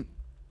between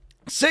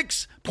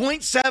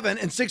 $6.7 and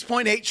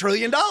 $6.8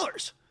 trillion.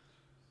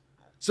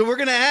 So we're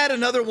going to add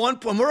another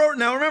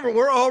now remember,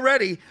 we're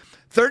already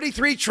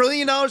 $33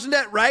 trillion in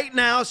debt right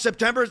now,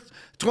 September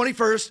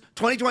 21st,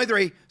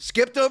 2023,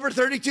 skipped over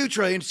 32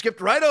 trillion,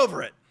 skipped right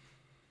over it.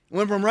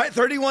 Went from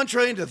 31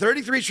 trillion to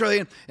 33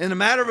 trillion in a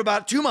matter of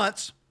about 2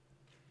 months.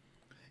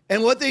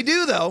 And what they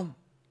do, though,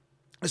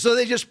 is so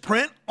they just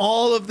print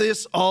all of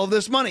this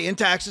money in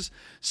taxes,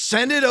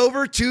 send it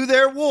over to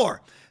their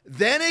war.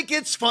 Then it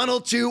gets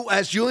funneled to,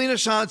 as Julian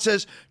Assange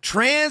says,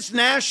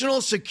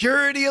 transnational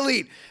security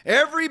elite.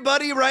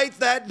 Everybody write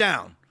that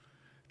down.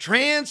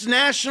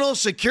 Transnational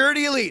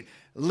security elite.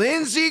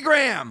 Lindsey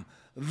Graham,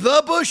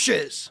 the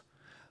Bushes,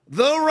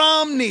 the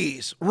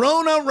Romneys,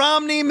 Rona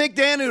Romney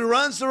McDaniel, who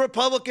runs the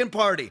Republican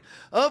Party.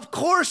 Of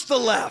course, the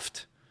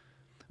left.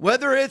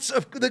 Whether it's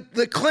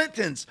the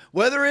Clintons,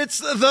 whether it's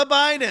the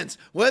Bidens,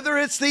 whether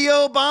it's the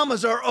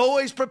Obamas, are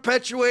always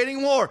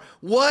perpetuating war.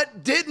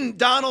 What didn't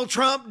Donald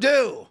Trump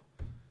do?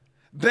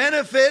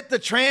 Benefit the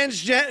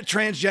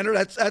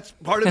transgender, that's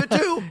part of it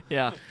too.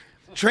 Yeah.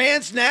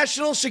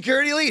 Transnational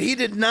security elite. He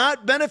did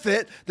not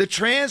benefit the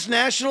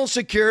transnational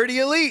security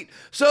elite.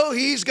 So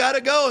he's got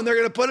to go, and they're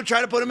going to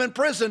try to put him in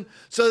prison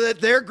so that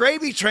their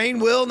gravy train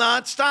will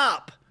not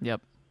stop.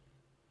 Yep.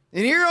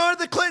 And here are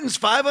the Clintons,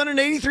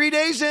 583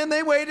 days in,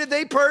 they waited,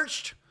 they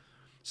perched,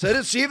 said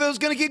to see if it was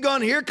going to keep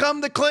going. Here come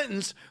the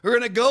Clintons, who are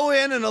going to go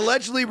in and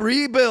allegedly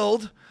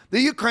rebuild the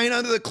Ukraine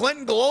under the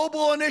Clinton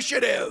Global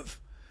Initiative.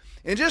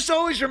 And just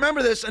always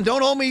remember this, and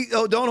don't hold me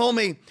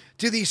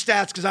to these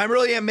stats, because I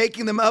really am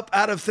making them up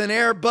out of thin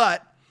air,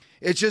 but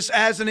it's just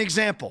as an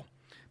example.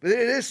 But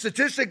it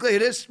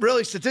is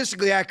really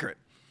statistically accurate.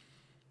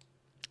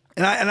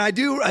 And I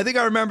think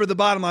I remember the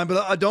bottom line,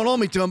 but don't hold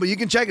me to them, but you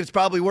can check it. It's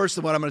probably worse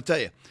than what I'm going to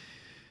tell you.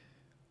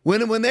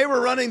 When they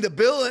were running the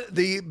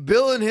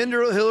Bill and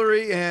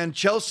Hillary and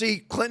Chelsea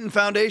Clinton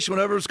Foundation,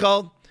 whatever it was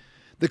called,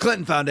 the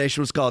Clinton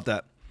Foundation, let's call it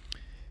that.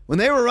 When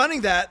they were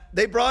running that,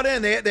 they brought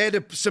in, they had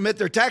to submit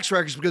their tax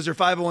records because they're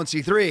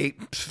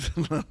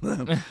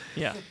 501c3.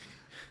 Yeah.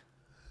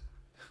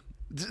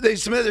 They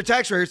submitted their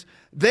tax records.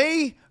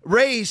 They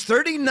raised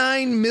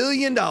 $39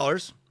 million.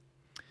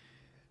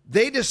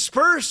 They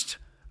dispersed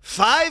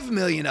 $5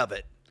 million of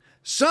it.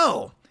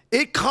 So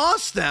it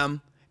cost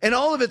them, and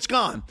all of it's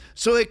gone.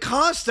 So it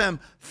cost them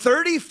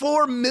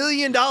 $34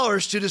 million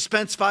to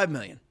dispense $5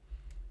 million.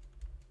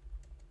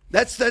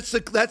 That's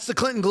the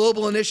Clinton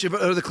Global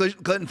Initiative, or the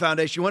Clinton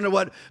Foundation. You wonder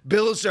what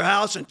builds their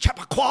house in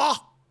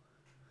Chappaqua?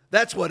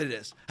 That's what it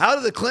is. How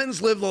do the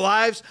Clintons live the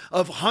lives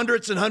of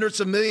hundreds and hundreds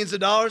of millions of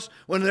dollars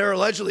when they're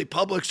allegedly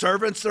public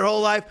servants their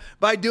whole life?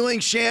 By doing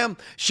sham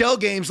shell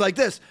games like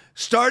this,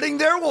 starting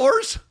their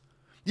wars.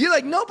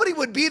 Nobody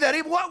would be that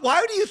evil.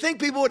 Why do you think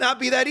people would not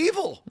be that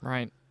evil?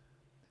 Right.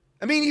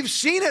 I mean, you've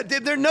seen it.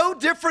 They're no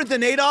different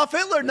than Adolf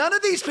Hitler. None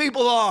of these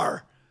people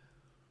are.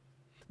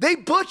 They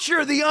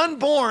butcher the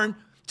unborn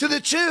to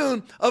the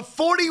tune of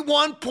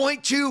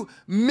 41.2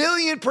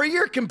 million per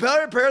year.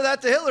 Compare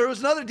that to Hitler, who was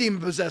another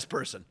demon-possessed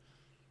person.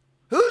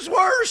 Who's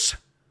worse?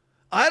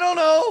 I don't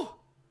know.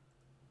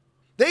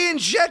 They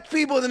inject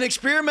people with an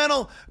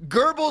experimental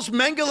Goebbels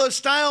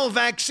Mengele-style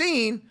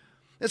vaccine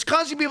that's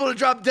causing people to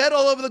drop dead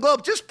all over the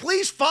globe. Just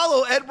please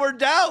follow Edward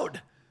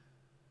Dowd.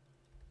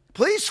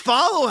 Please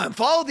follow him.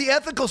 Follow the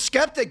ethical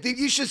skeptic.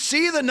 You should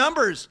see the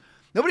numbers.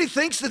 Nobody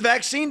thinks the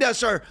vaccine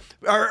deaths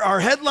are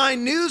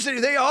headline news.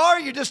 They are.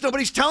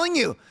 Nobody's telling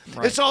you.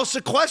 Right. It's all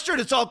sequestered.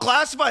 It's all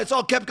classified. It's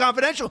all kept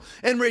confidential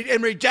and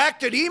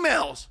redacted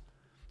emails.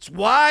 It's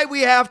why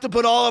we have to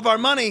put all of our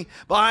money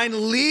behind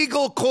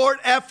legal court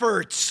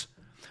efforts.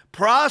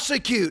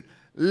 Prosecute,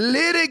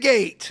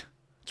 litigate.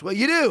 That's what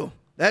you do.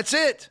 That's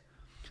it.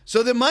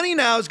 So the money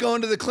now is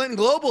going to the Clinton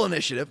Global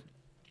Initiative.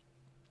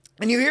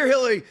 And you hear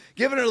Hillary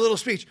giving her a little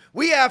speech.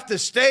 We have to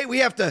stay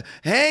with the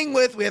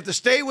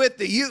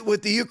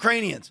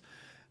Ukrainians.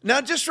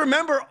 Now just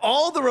remember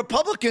all the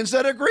Republicans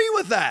that agree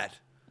with that.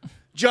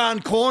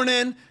 John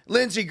Cornyn,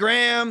 Lindsey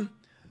Graham,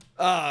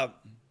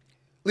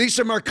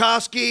 Lisa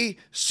Murkowski,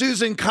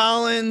 Susan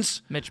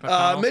Collins, Mitch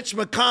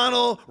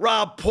McConnell,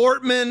 Rob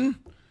Portman,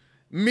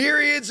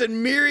 myriads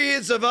and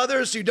myriads of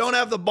others who don't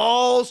have the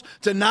balls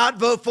to not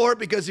vote for it,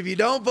 because if you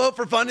don't vote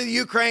for funding the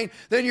Ukraine,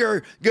 then you're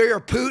a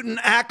Putin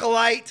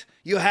acolyte.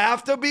 You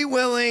have to be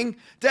willing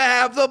to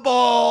have the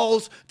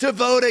balls to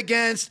vote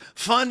against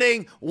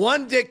funding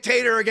one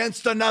dictator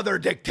against another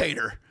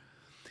dictator.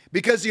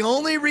 Because the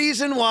only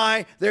reason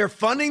why they're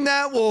funding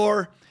that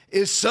war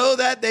is so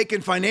that they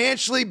can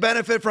financially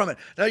benefit from it.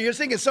 Now you're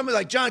thinking somebody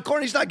like John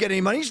Cornyn, he's not getting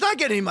any money. He's not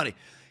getting any money.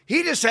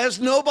 He just has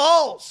no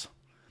balls.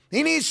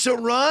 He needs to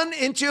run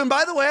into, and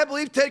by the way, I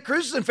believe Ted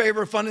Cruz is in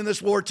favor of funding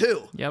this war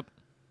too. Yep.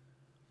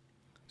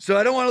 So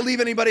I don't want to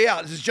leave anybody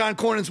out. This is John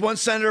Cornyn's one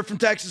senator from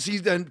Texas,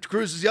 and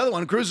Cruz is the other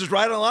one. Cruz is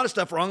right on a lot of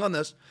stuff wrong on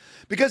this,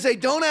 because they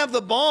don't have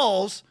the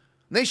balls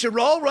And they should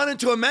all run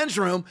into a men's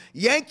room,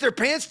 yank their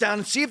pants down,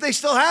 and see if they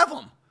still have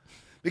them.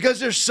 Because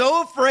they're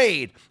so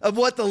afraid of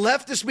what the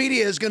leftist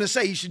media is going to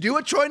say. You should do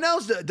what Troy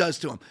Nels does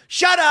to them.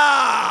 Shut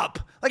up!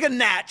 Like a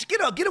gnat.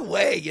 Get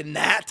away, you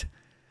gnat.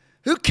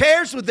 Who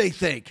cares what they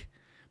think?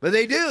 But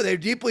they do. They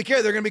deeply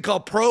care. They're going to be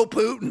called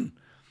pro-Putin.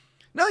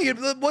 No,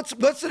 what's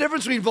the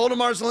difference between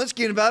Volodymyr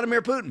Zelensky and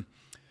Vladimir Putin?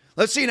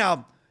 Let's see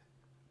now.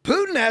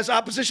 Putin has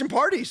opposition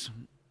parties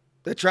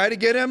that try to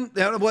get him,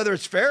 whether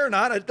it's fair or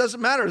not, it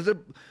doesn't matter.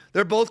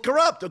 They're both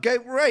corrupt, okay?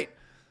 Right.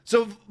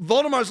 So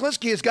Volodymyr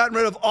Zelensky has gotten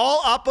rid of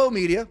all Oppo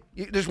media.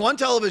 There's one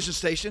television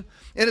station,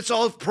 and it's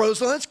all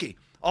pro-Zelensky.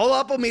 All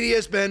Oppo media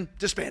has been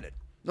disbanded.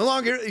 No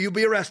longer you'll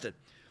be arrested.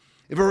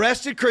 They've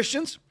arrested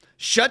Christians,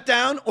 shut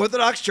down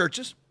Orthodox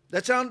churches.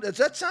 Does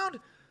that sound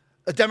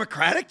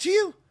democratic to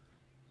you?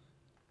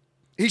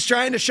 He's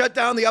trying to shut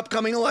down the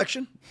upcoming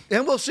election,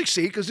 and will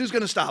succeed because who's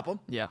going to stop him?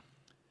 Yeah.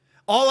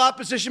 All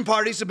opposition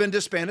parties have been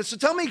disbanded. So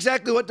tell me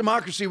exactly what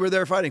democracy we're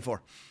there fighting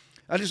for.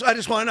 I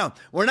just want to know.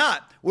 We're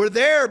not. We're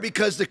there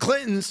because the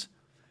Clintons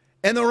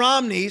and the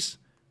Romneys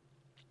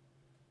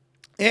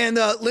and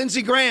the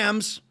Lindsey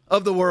Grahams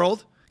of the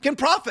world can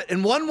profit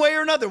in one way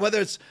or another, whether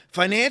it's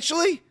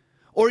financially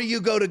or you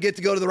get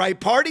to go to the right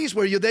parties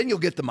where you'll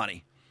get the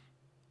money.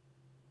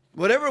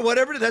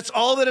 Whatever, that's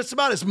all that it's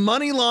about is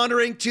money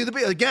laundering to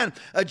the, again,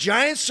 a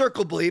giant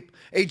circle bleep,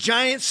 a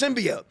giant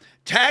symbiote.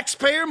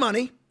 Taxpayer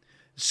money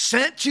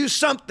sent to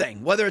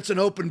something, whether it's an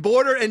open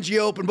border, NGO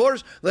open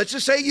borders, let's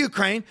just say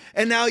Ukraine,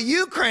 and now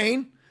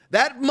Ukraine,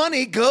 that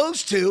money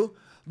goes to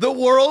the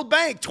World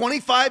Bank,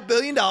 $25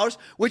 billion,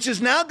 which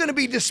is now going to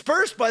be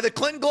dispersed by the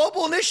Clinton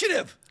Global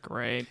Initiative.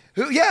 Great.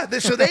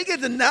 So they get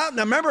to now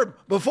remember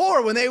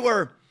before when they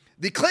were,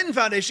 the Clinton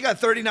Foundation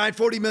got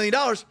 $40 million.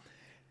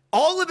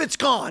 All of it's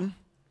gone.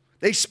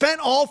 They spent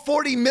all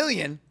 $40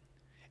 million,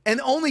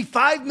 and only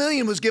 $5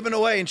 million was given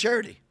away in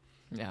charity.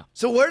 Yeah.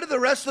 So where did the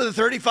rest of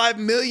the $35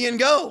 million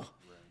go?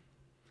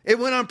 It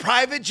went on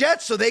private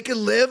jets so they could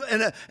live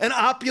in an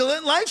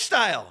opulent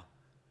lifestyle.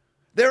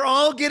 They're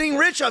all getting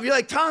rich off. You're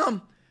like,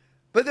 Tom,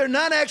 but they're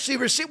not actually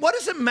receiving. What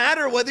does it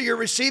matter whether you're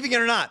receiving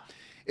it or not?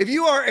 If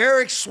you are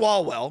Eric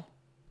Swalwell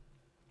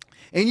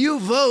and you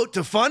vote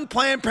to fund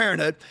Planned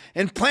Parenthood,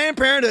 and Planned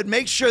Parenthood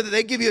makes sure that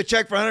they give you a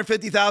check for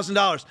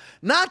 $150,000,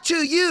 not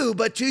to you,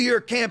 but to your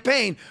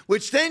campaign,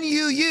 which then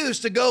you use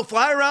to go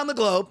fly around the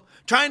globe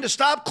trying to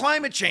stop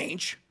climate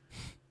change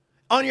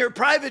on your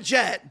private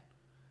jet,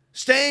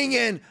 staying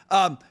in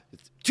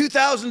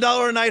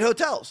 $2,000 a night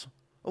hotels.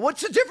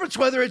 What's the difference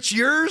whether it's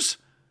yours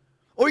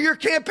or your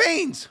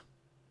campaign's?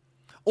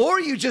 Or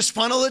you just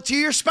funnel it to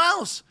your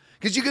spouse,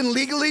 because you can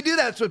legally do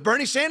that. That's what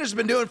Bernie Sanders has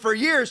been doing for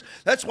years.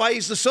 That's why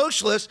he's the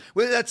socialist.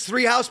 That's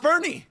Three-House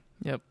Bernie.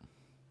 Yep.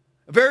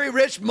 A very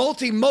rich,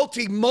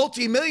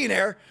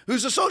 multi-millionaire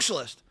who's a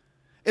socialist.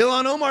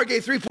 Ilhan Omar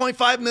gave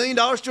 $3.5 million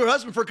to her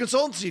husband for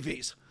consultancy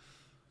fees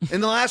in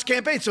the last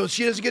campaign. So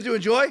she doesn't get to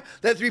enjoy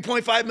that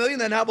 $3.5 million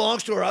that now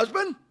belongs to her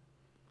husband?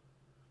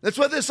 That's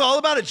what this is all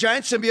about, a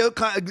giant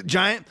symbiote,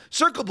 giant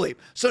circle bleep.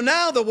 So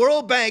now the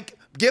World Bank,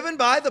 given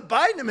by the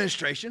Biden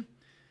administration,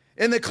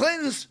 and the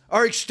Clintons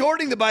are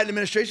extorting the Biden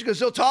administration because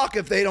they'll talk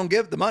if they don't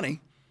give the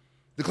money.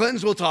 The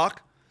Clintons will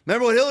talk.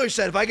 Remember what Hillary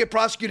said, if I get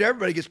prosecuted,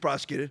 everybody gets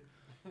prosecuted.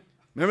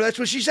 Remember, that's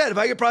what she said. If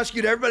I get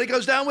prosecuted, everybody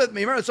goes down with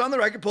me. Remember, it's on the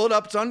record. Pull it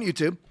up. It's on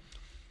YouTube.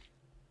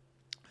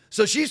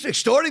 So she's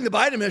extorting the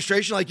Biden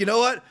administration like, you know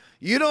what?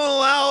 You don't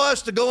allow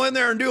us to go in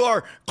there and do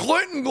our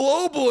Clinton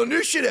Global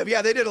Initiative.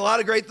 Yeah, they did a lot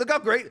of great. Look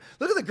at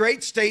the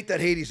great state that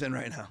Haiti's in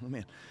right now.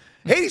 Man,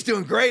 Haiti's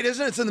doing great,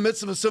 isn't it? It's in the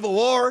midst of a civil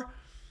war.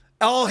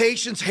 All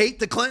Haitians hate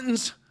the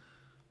Clintons.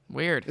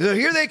 Weird. So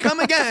here they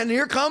come again.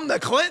 Here come the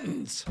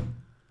Clintons.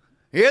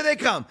 Here they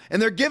come. And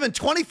they're giving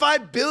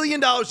 $25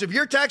 billion of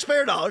your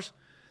taxpayer dollars.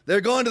 They're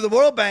going to the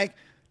World Bank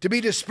to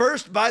be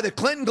dispersed by the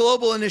Clinton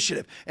Global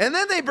Initiative. And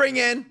then they bring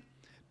in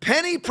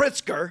Penny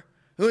Pritzker,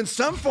 who in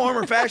some form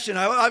or fashion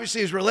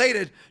obviously is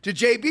related to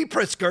J.B.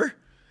 Pritzker,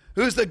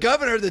 who's the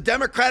governor of the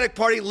Democratic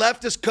Party,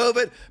 leftist,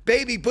 COVID,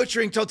 baby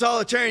butchering,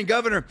 totalitarian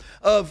governor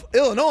of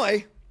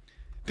Illinois.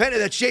 Penny,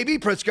 that's J.B.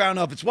 Pritzker. I don't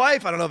know if it's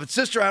wife. I don't know if it's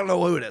sister. I don't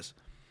know who it is.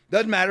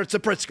 Doesn't matter. It's a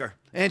Pritzker.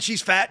 And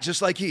she's fat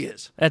just like he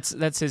is.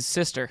 That's his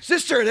sister.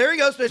 Sister. There he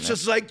goes. It's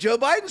just like Joe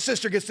Biden's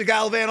sister gets to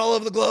gallivant all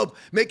over the globe,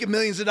 making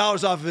millions of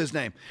dollars off of his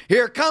name.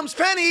 Here comes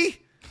Penny.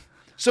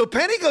 So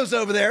Penny goes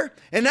over there,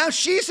 and now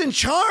she's in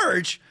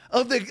charge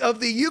of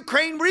the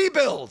Ukraine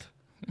rebuild.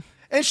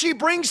 And she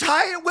brings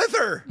Hyatt with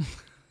her.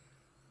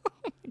 Oh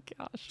my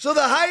gosh. So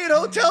the Hyatt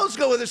hotels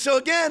go with her. So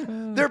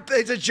again,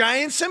 it's a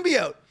giant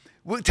symbiote.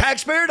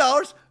 Taxpayer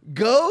dollars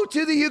go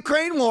to the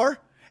Ukraine war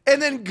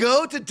and then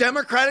go to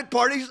Democratic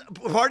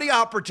Party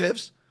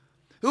operatives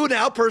who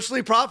now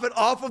personally profit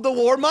off of the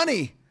war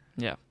money.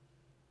 Yeah.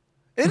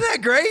 Isn't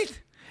that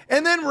great?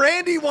 And then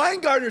Randy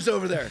Weingartner's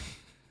over there.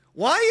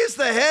 Why is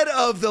the head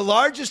of the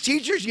largest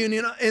teachers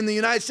union in the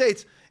United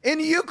States in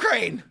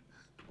Ukraine?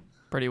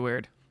 Pretty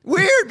weird.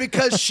 Weird,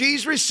 because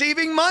she's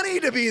receiving money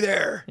to be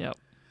there. Yep.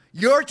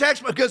 Your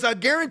tax, because I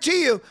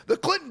guarantee you the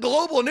Clinton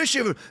Global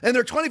Initiative and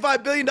their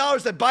 $25 billion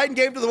that Biden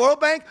gave to the World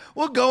Bank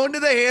will go into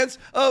the hands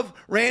of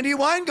Randy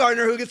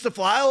Weingartner, who gets to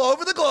fly all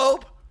over the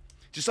globe,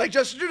 just like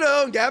Justin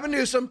Trudeau and Gavin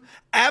Newsom,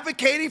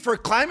 advocating for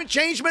climate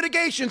change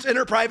mitigations in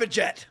her private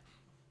jet.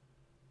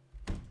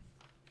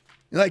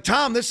 You're like,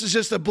 Tom, this is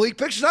just a bleak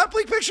picture. It's not a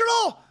bleak picture at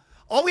all.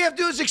 All we have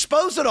to do is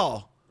expose it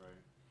all. Right.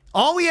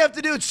 All we have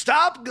to do is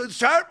start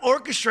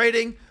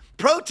orchestrating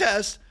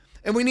protests,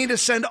 and we need to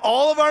send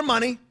all of our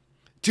money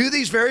to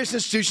these various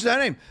institutions I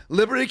named: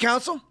 Liberty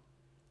Counsel,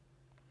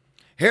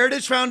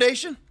 Heritage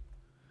Foundation,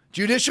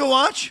 Judicial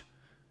Watch,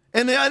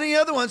 and any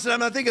other ones that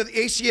I'm not thinking of.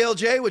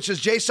 ACLJ, which is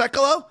Jay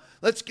Sekulow.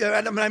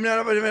 I'm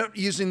not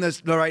using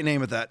the right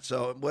name of that,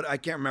 so I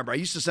can't remember. I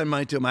used to send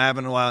money to them. I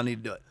haven't in a while. I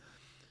need to do it.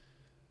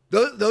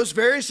 Those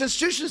various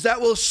institutions that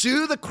will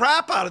sue the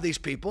crap out of these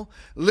people,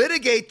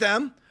 litigate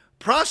them,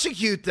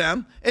 prosecute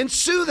them, and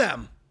sue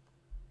them.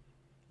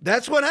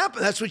 That's what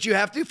happened. That's what you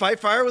have to do. Fight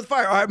fire with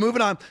fire. All right,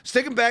 moving on.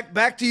 Sticking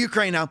back to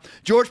Ukraine now.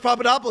 George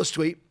Papadopoulos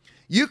tweet.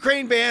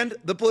 Ukraine banned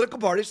the political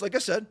parties, like I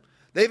said.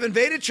 They've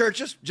invaded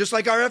churches, just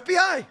like our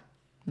FBI.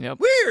 Yep.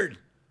 Weird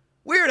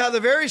how the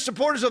various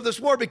supporters of this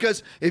war,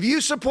 because if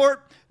you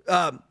support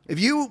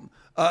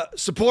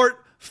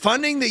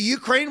funding the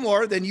Ukraine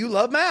war, then you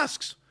love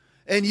masks.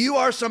 And you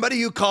are somebody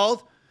who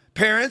called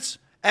parents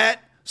at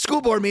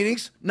school board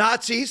meetings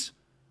Nazis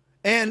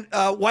and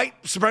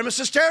white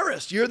supremacist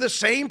terrorists. You're the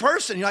same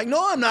person. You're like,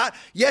 no, I'm not.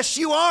 Yes,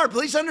 you are.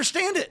 Please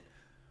understand it.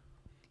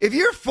 If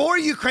you're for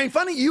Ukraine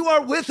funding, you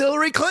are with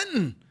Hillary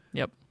Clinton.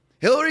 Yep.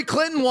 Hillary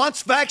Clinton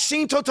wants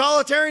vaccine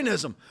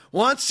totalitarianism,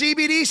 wants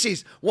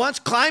CBDCs, wants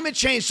climate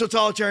change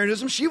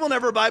totalitarianism. She will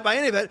never abide by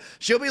any of it.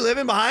 She'll be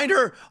living behind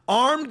her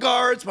armed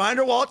guards, behind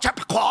her wall,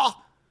 Chappaqua,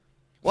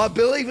 while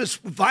Billy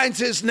finds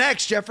his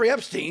next Jeffrey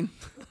Epstein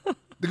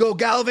to go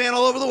gallivant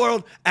all over the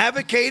world,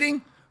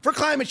 advocating for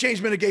climate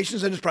change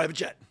mitigations in his private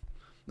jet.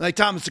 Like,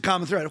 Tom, it's a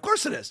common thread. Of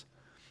course it is.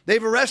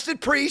 They've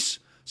arrested priests.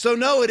 So,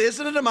 no, it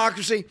isn't a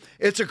democracy.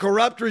 It's a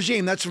corrupt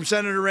regime. That's from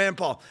Senator Rand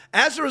Paul.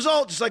 As a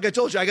result, just like I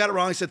told you, I got it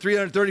wrong. I said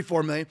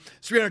 $334 million.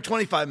 It's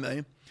 $325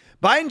 million.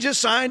 Biden just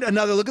signed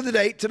another, look at the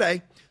date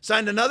today,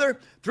 signed another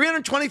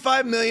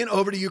 $325 million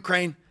over to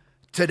Ukraine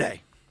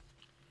today.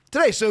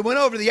 So it went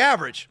over the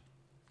average.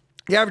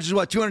 The average is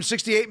what,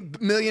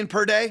 $268 million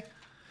per day?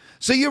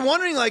 So you're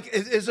wondering, like,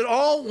 is it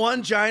all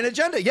one giant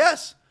agenda?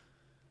 Yes.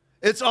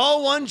 It's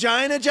all one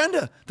giant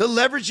agenda to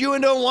leverage you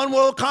into a one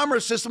world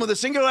commerce system with a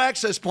singular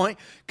access point,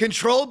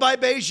 controlled by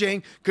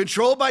Beijing,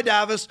 controlled by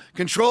Davos,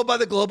 controlled by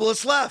the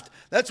globalist left.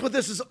 That's what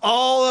this is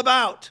all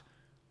about.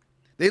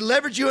 They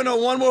leverage you into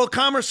a one world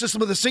commerce system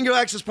with a singular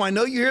access point. I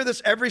know you hear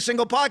this every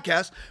single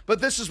podcast,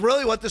 but this is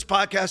really what this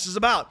podcast is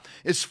about.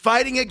 It's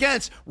fighting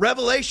against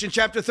Revelation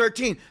chapter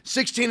 13,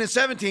 16, and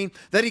 17,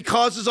 that he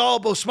causes all,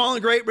 both small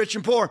and great, rich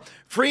and poor,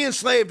 free and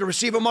slave, to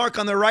receive a mark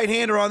on their right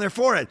hand or on their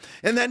forehead,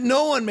 and that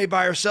no one may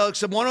buy or sell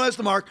except one who has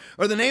the mark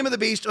or the name of the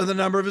beast or the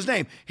number of his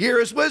name. Here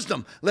is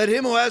wisdom. Let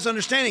him who has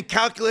understanding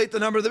calculate the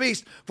number of the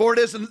beast, for it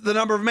is the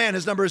number of man.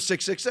 His number is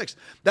 666.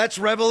 That's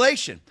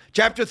Revelation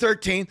chapter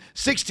 13,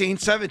 16,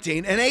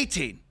 17, and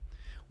 18.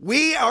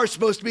 We are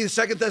supposed to be the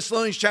 2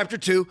 Thessalonians chapter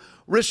 2,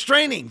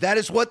 restraining. That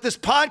is what this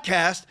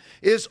podcast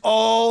is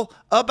all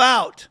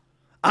about.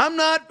 I'm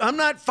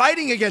not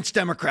fighting against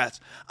Democrats.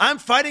 I'm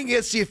fighting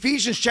against the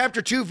Ephesians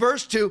chapter 2,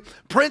 verse 2,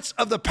 prince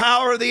of the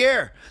power of the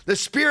air, the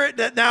spirit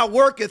that now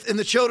worketh in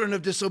the children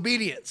of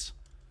disobedience.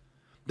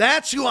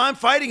 That's who I'm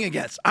fighting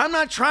against. I'm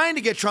not trying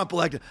to get Trump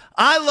elected.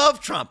 I love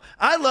Trump.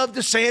 I love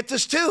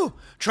DeSantis too.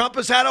 Trump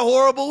has had a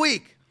horrible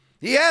week.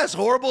 He has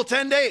horrible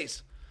 10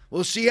 days.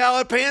 We'll see how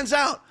it pans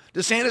out.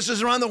 DeSantis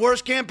has run the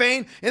worst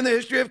campaign in the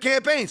history of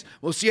campaigns.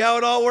 We'll see how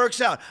it all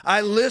works out. I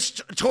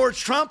list towards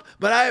Trump,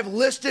 but I have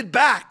listed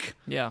back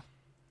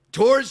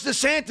towards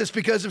DeSantis,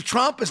 because if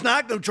Trump is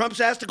not, Trump's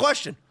asked a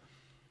question.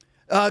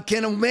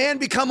 Can a man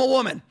become a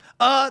woman?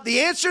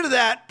 The answer to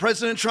that,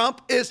 President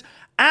Trump, is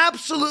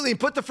absolutely,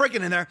 put the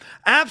frickin' in there,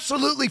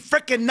 absolutely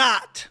frickin'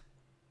 not.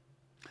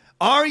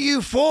 Are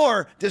you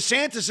for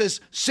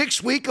DeSantis's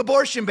 6-week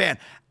abortion ban?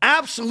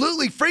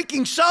 Absolutely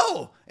freaking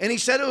so. And he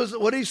said it was,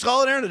 what did he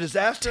call it, Aaron? A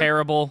disaster?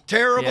 Terrible.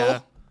 Yeah.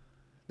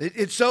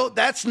 It's so,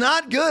 that's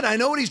not good. I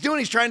know what he's doing.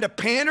 He's trying to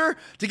pander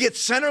to get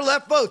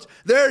center-left votes.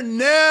 They're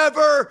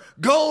never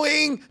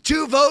going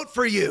to vote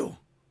for you.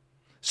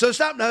 So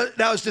stop. Now,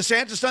 has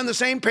DeSantis done the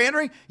same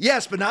pandering?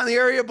 Yes, but not in the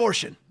area of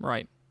abortion.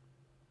 Right.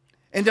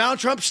 And Donald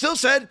Trump still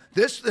said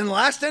this in the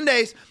last 10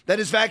 days, that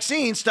his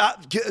vaccine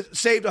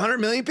saved 100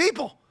 million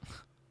people.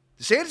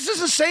 DeSantis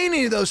isn't saying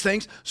any of those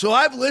things, so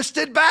I've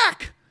listed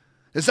back.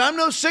 Because I'm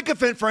no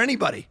sycophant for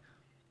anybody.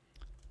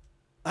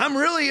 In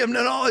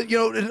all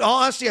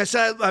honesty, I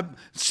said I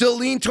still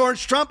lean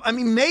towards Trump. I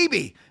mean,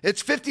 maybe.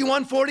 It's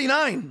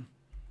 51-49.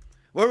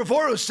 Where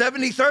before it was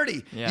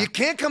 70-30. Yeah. You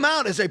can't come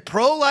out as a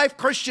pro-life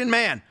Christian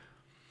man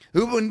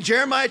who, when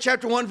Jeremiah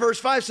chapter 1, verse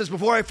 5 says,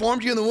 before I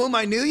formed you in the womb,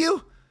 I knew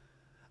you.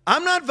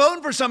 I'm not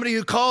voting for somebody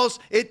who calls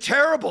it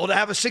terrible to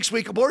have a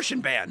 6-week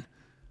abortion ban.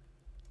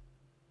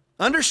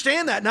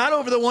 Understand that, not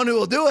over the one who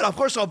will do it. Of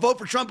course, I'll vote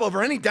for Trump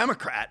over any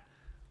Democrat.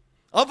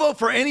 I'll vote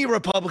for any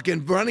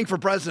Republican running for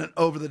president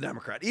over the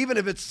Democrat, even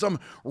if it's some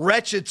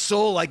wretched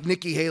soul like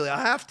Nikki Haley.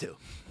 I have to.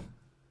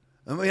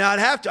 I mean, I'd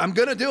have to. I'm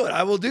going to do it.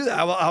 I will do that.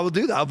 I will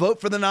do that. I'll vote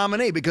for the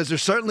nominee because they're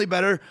certainly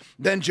better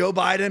than Joe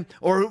Biden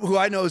or who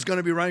I know is going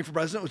to be running for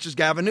president, which is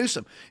Gavin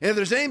Newsom. And if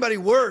there's anybody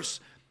worse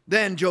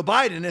than Joe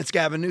Biden, it's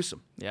Gavin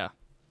Newsom. Yeah.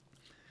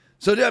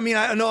 So, I mean,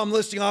 I know I'm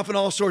listing off on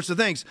all sorts of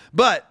things,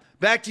 but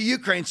back to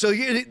Ukraine. So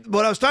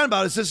what I was talking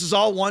about is this is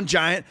all one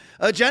giant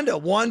agenda,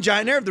 one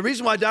giant narrative. The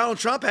reason why Donald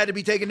Trump had to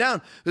be taken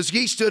down was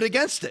he stood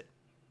against it.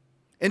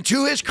 And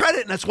to his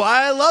credit, and that's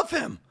why I love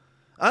him.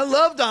 I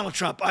love Donald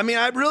Trump. I mean,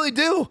 I really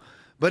do.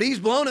 But he's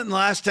blown it in the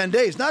last 10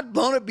 days. Not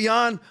blown it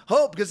beyond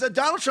hope, because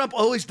Donald Trump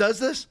always does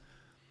this.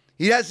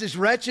 He has these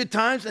wretched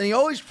times, and he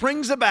always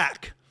brings it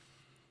back.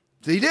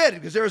 So he did,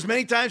 because there was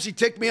many times he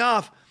ticked me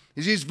off.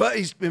 He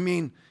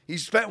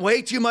spent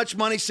way too much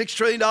money. $6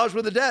 trillion worth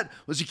of debt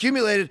was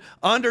accumulated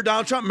under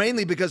Donald Trump,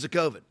 mainly because of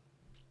COVID.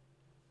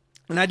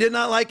 And I did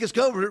not like his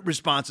COVID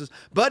responses,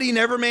 but he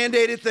never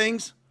mandated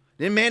things,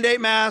 didn't mandate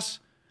masks,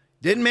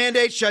 didn't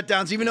mandate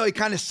shutdowns, even though he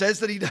kind of says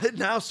that he did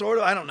now, sort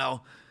of. I don't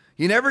know.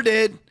 He never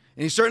did.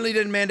 And he certainly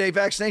didn't mandate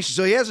vaccination.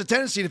 So he has a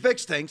tendency to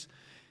fix things.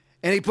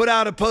 And he put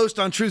out a post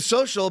on Truth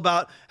Social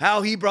about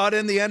how he brought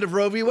in the end of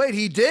Roe v. Wade.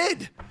 He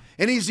did.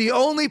 And he's the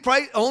only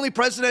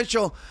president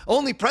to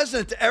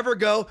ever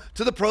go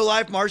to the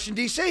pro-life march in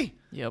D.C.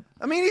 Yep.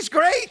 I mean, he's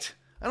great.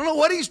 I don't know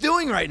what he's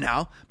doing right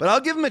now, but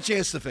I'll give him a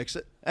chance to fix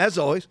it, as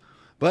always.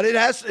 But it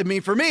has, I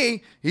mean, for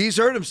me, he's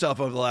hurt himself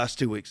over the last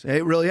 2 weeks.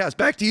 It really has.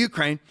 Back to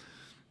Ukraine.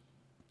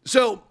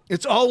 So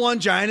it's all one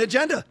giant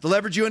agenda to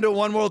leverage you into a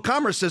one world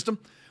commerce system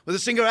with a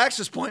single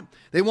access point.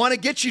 They want to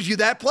get you to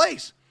that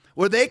place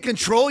where they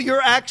control your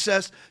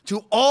access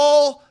to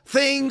all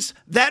things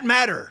that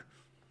matter.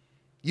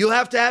 You'll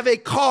have to have a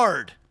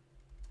card.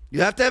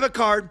 You have to have a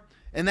card,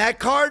 and that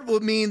card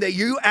will mean that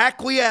you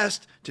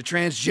acquiesced to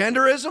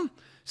transgenderism,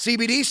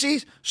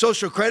 CBDCs,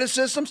 social credit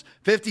systems,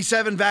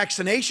 57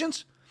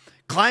 vaccinations,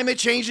 climate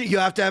change. You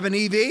have to have an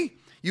EV.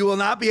 You will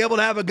not be able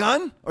to have a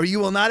gun, or you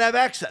will not have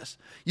access.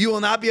 You will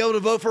not be able to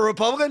vote for a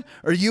Republican,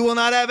 or you will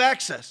not have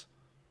access.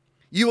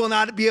 You will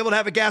not be able to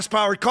have a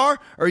gas-powered car,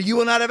 or you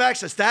will not have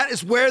access. That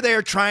is where they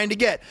are trying to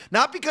get.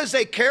 Not because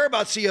they care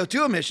about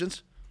CO2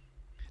 emissions,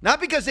 not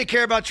because they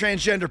care about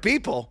transgender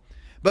people,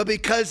 but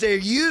because they're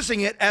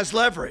using it as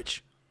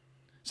leverage.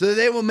 So that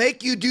they will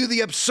make you do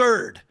the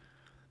absurd,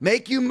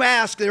 make you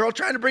mask. They're all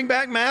trying to bring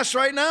back masks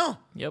right now.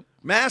 Yep.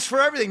 Masks for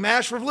everything,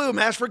 masks for flu,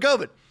 masks for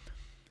COVID.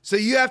 So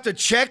you have to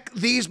check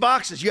these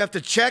boxes. You have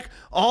to check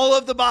all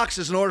of the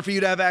boxes in order for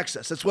you to have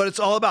access. That's what it's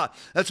all about.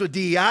 That's what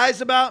DEI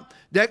is about,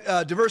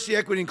 diversity,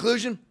 equity,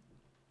 inclusion.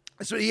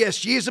 That's what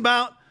ESG is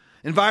about,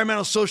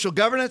 environmental social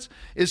governance,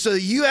 is so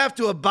that you have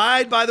to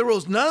abide by the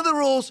rules. None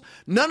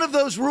of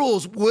those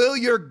rules will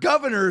your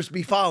governors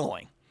be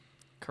following.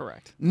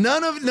 Correct.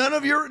 None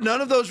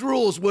of those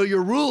rules will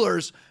your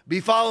rulers be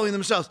following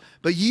themselves.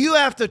 But you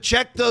have to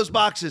check those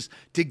boxes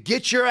to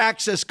get your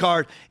access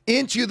card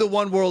into the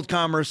one world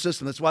commerce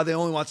system. That's why they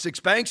only want 6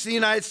 banks in the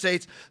United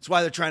States. That's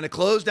why they're trying to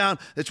close down.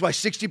 That's why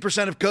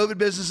 60% of COVID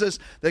businesses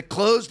that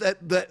closed,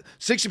 that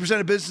 60%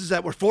 of businesses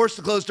that were forced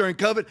to close during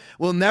COVID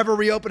will never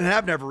reopen and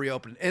have never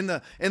reopened in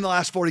the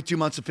last 42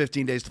 months and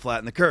 15 days to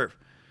flatten the curve.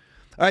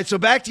 All right, so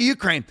back to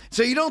Ukraine.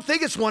 So you don't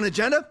think it's one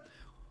agenda?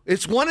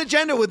 It's one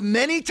agenda with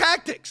many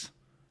tactics.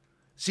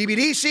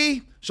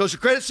 CBDC, social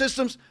credit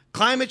systems,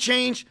 climate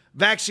change,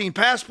 vaccine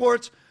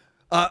passports,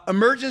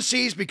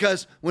 emergencies,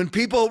 because when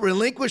people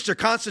relinquish their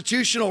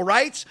constitutional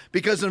rights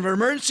because of an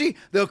emergency,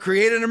 they'll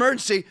create an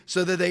emergency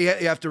so that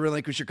you have to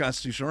relinquish your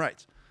constitutional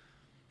rights.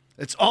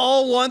 It's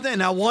all one thing.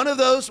 Now, one of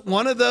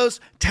those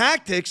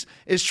tactics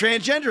is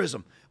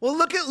transgenderism. Well,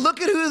 look at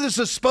who this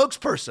is a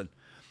spokesperson.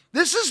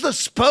 This is the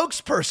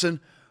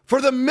spokesperson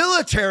for the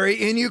military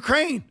in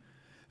Ukraine,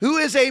 who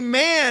is a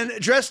man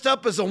dressed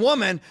up as a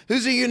woman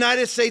who's a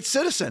United States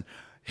citizen.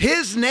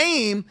 His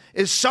name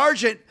is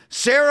Sergeant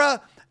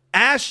Sarah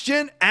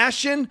Ashton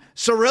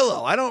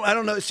Cirillo. I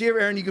don't know. See if,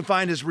 Aaron, you can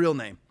find his real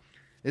name,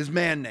 his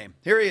man name.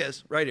 Here he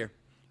is, right here.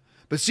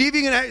 But see if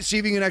you can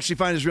actually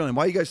find his real name.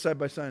 Why are you guys side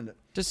by side?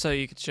 Just so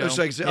you could show.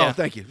 Oh,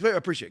 thank you. I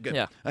appreciate it. Good.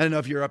 Yeah. I don't know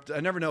if you're up to, I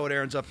never know what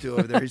Aaron's up to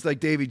over there. He's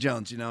like Davy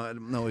Jones, I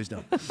don't know what he's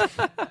doing.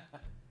 I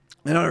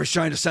don't know if he's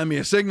trying to send me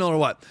a signal or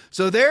what.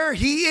 So there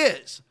he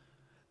is.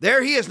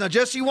 There he is. Now,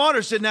 Jesse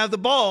Waters didn't have the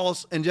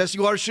balls, and Jesse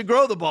Waters should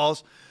grow the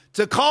balls,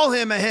 to call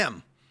him a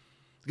him.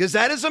 Because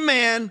that is a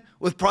man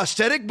with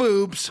prosthetic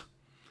boobs.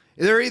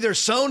 They're either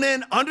sewn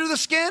in under the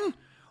skin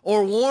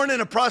or worn in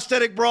a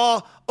prosthetic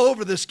bra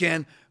over the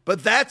skin,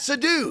 but that's a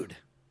dude.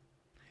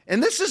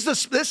 And this is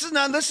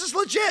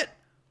legit.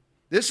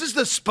 This is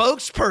the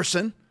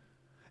spokesperson.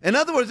 In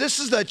other words, this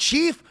is the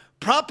chief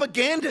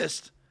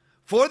propagandist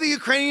for the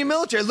Ukrainian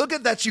military. Look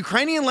at that's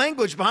Ukrainian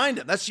language behind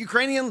him. That's the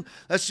Ukrainian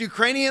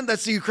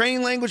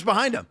language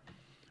behind him.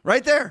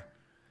 Right there.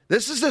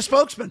 This is the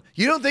spokesman.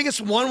 You don't think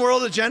it's one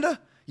world agenda?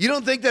 You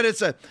don't think that it's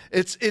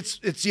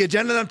the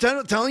agenda that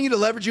I'm telling you to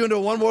leverage you into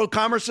a one world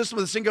commerce system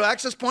with a single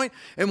access point?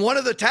 And one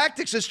of the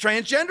tactics is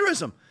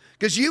transgenderism,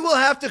 because you will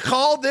have to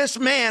call this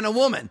man a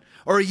woman,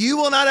 or you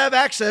will not have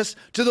access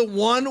to the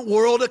one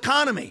world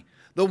economy,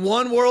 the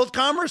one world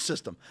commerce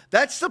system.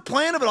 That's the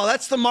plan of it all.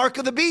 That's the mark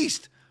of the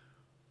beast.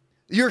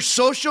 Your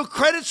social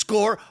credit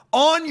score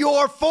on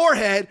your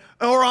forehead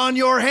or on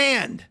your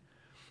hand.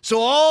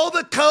 So all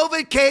the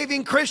COVID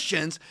caving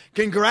Christians,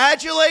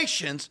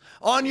 congratulations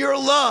on your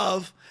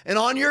love and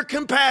on your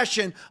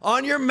compassion,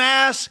 on your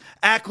mass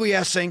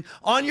acquiescing,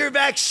 on your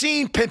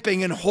vaccine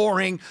pimping and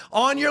whoring,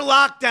 on your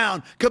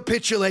lockdown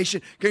capitulation.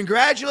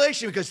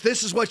 Congratulations, because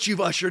this is what you've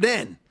ushered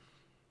in.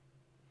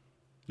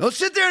 Don't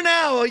sit there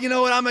now, oh, you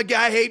know what,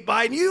 I hate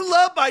Biden. You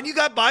love Biden. You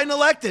got Biden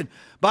elected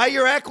by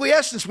your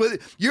acquiescence.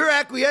 Your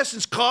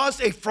acquiescence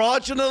caused a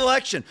fraudulent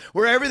election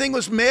where everything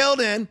was mailed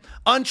in,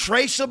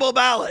 untraceable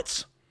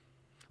ballots.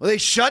 Well, they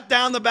shut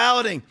down the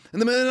balloting. In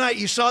the middle of the night,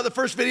 you saw the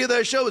first video that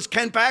I showed was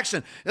Ken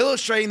Paxton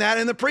illustrating that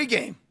in the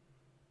pregame.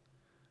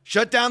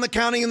 Shut down the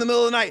counting in the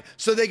middle of the night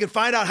so they could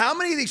find out how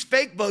many of these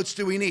fake votes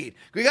do we need.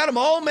 We got them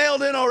all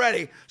mailed in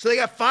already. So they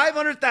got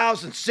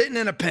 500,000 sitting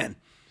in a pen.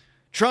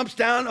 Trump's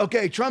down.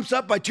 Okay, Trump's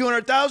up by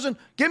 200,000.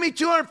 Give me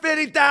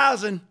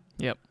 250,000.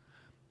 Yep.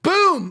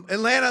 Boom.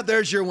 Atlanta,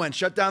 there's your win.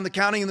 Shut down the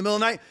counting in the middle of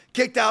the night.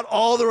 Kicked out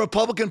all the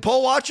Republican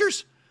poll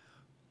watchers.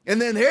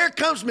 And then here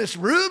comes Miss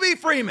Ruby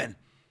Freeman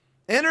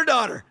and her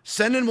daughter,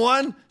 sending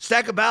one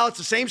stack of ballots,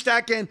 the same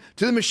stack in,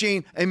 to the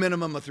machine a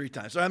minimum of 3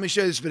 times. So let me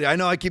show you this video. I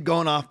know I keep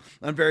going off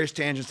on various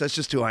tangents. That's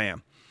just who I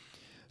am.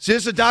 So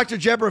this is a Dr.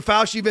 Deborah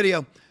Fauci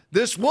video.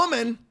 This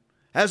woman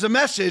has a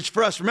message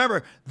for us.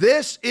 Remember,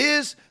 this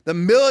is the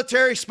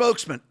military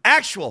spokesman.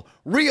 Actual,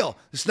 real.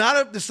 It's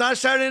not a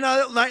Saturday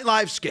Night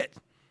Live skit.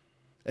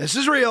 This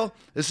is real.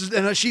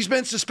 And she's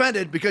been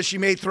suspended because she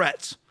made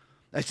threats.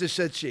 I just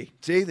said she.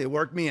 See, they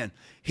worked me in.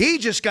 He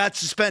just got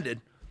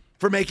suspended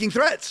for making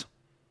threats.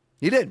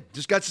 He did.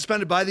 Just got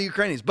suspended by the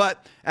Ukrainians.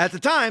 But at the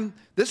time,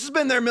 this has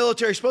been their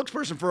military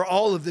spokesperson for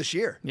all of this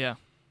year. Yeah.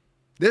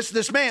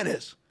 This man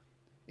is.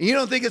 And you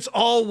don't think it's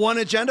all one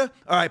agenda?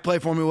 All right, play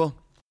for me, Will.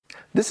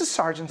 This is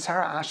Sergeant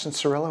Sarah Ashton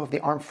Cirillo of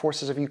the Armed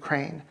Forces of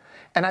Ukraine,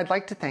 and I'd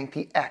like to thank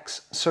the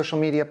X social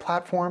media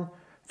platform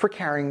for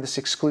carrying this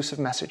exclusive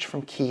message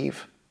from Kyiv.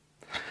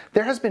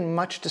 There has been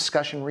much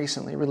discussion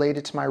recently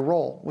related to my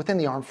role within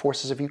the Armed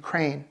Forces of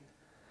Ukraine.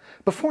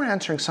 Before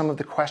answering some of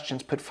the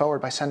questions put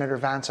forward by Senator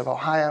Vance of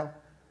Ohio,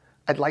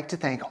 I'd like to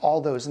thank all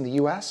those in the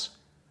U.S.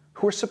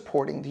 who are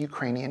supporting the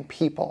Ukrainian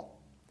people.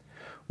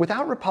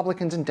 Without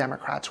Republicans and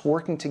Democrats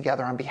working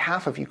together on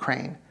behalf of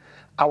Ukraine,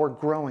 our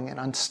growing and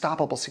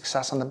unstoppable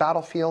success on the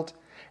battlefield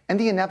and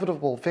the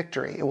inevitable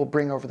victory it will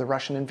bring over the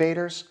Russian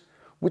invaders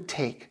would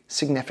take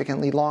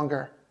significantly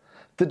longer.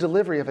 The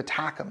delivery of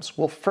ATACMS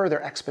will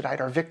further expedite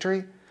our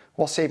victory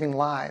while saving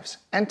lives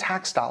and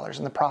tax dollars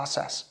in the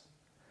process.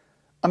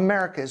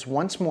 America is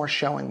once more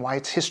showing why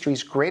it's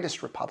history's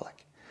greatest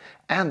republic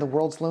and the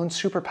world's lone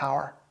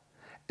superpower,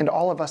 and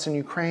all of us in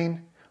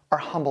Ukraine are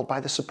humbled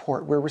by the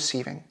support we're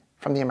receiving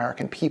from the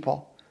American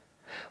people.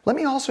 Let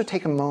me also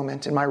take a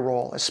moment in my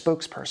role as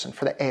spokesperson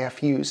for the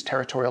AFU's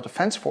Territorial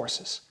Defense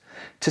Forces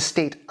to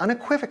state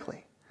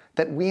unequivocally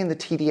that we in the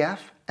TDF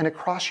and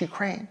across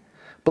Ukraine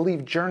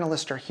believe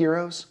journalists are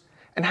heroes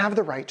and have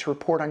the right to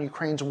report on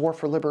Ukraine's war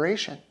for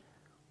liberation.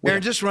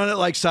 Aaron, just run it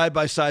like side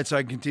by side so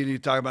I can continue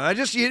to talk about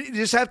it. You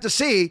just have to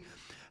see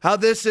how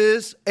this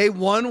is a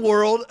one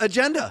world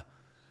agenda.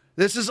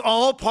 This is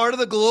all part of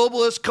the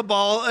globalist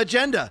cabal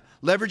agenda,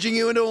 leveraging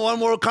you into a one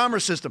world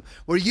commerce system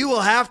where you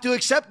will have to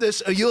accept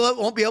this or you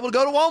won't be able to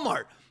go to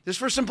Walmart. Just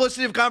for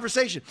simplicity of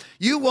conversation.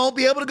 You won't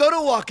be able to go to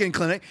a walk-in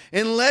clinic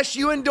unless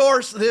you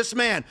endorse this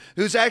man,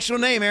 whose actual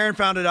name, Aaron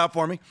found it out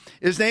for me.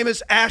 His name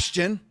is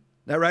Ashton. Is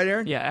that right,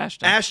 Aaron? Yeah,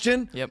 Ashton.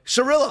 Ashton Yep.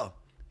 Cirillo.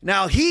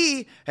 Now,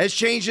 he has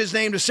changed his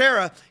name to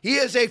Sarah. He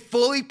is a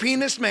fully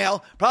penis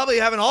male, probably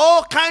having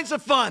all kinds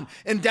of fun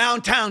in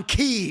downtown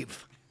Kyiv.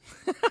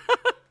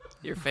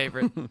 Your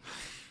favorite.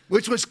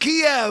 Which was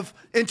Kiev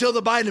until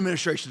the Biden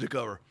administration took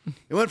over.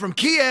 It went from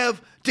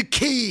Kiev to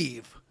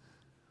Kyiv.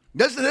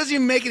 Doesn't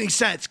even make any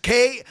sense.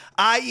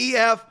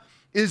 K-I-E-F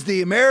is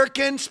the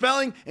American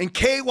spelling, and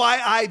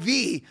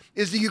K-Y-I-V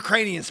is the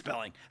Ukrainian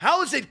spelling.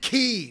 How is it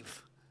Kyiv?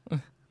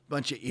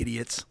 Bunch of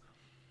idiots.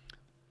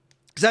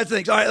 Because that's the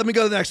thing. All right, let me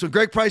go to the next one.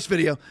 Greg Price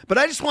video. But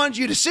I just wanted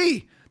you to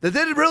see that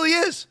it really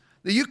is.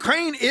 The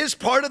Ukraine is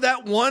part of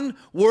that one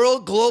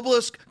world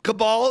globalist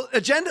cabal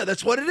agenda.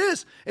 That's what it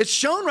is. It's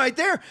shown right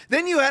there.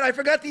 Then you had, I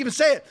forgot to even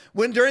say it,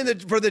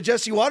 for the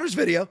Jesse Waters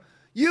video,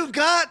 you've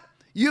got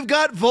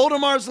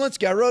Volodymyr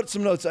Zelensky. I wrote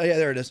some notes. Oh, yeah,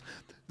 there it is.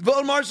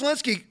 Volodymyr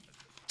Zelensky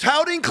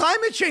touting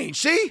climate change.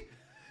 See?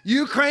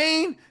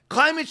 Ukraine,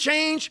 climate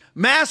change,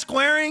 mask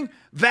wearing,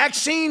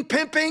 vaccine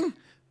pimping,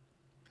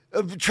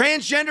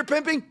 transgender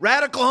pimping,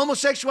 radical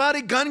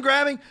homosexuality, gun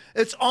grabbing.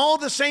 It's all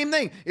the same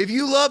thing. If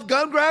you love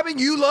gun grabbing,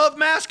 you love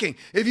masking.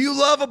 If you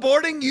love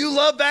aborting, you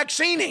love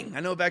vaccinating. I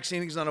know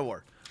vaccinating is not a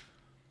word.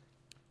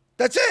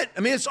 That's it.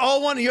 I mean, it's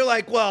all one. And you're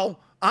like, well,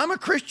 I'm a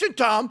Christian,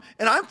 Tom,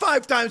 and I'm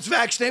 5 times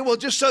vaccinated. Well,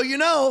 just so you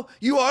know,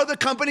 you are the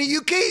company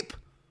you keep.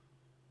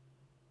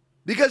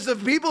 Because the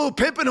people who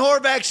pimp and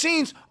whore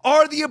vaccines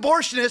are the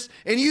abortionists,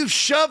 and you've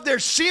shoved their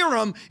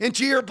serum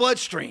into your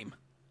bloodstream.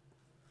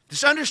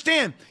 Just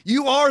understand,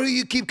 you are who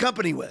you keep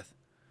company with.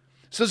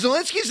 So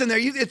Zelensky's in there.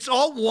 It's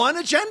all one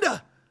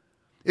agenda.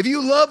 If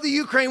you love the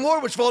Ukraine war,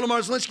 which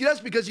Volodymyr Zelensky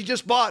does because he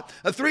just bought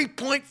a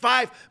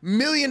 $3.5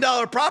 million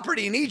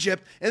property in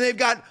Egypt, and they've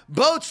got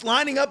boats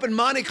lining up in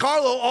Monte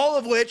Carlo, all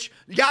of which,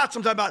 yachts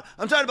I'm talking about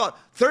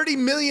 $30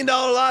 million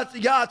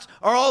yachts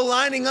are all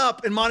lining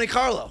up in Monte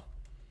Carlo.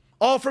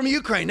 All from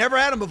Ukraine. Never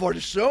had them before.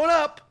 Just showing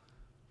up.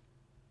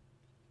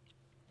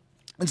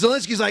 And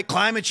Zelensky's like,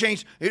 climate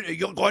change,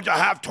 you're going to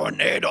have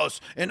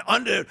tornadoes, and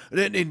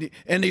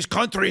these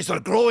countries are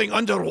growing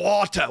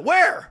underwater.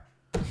 Where?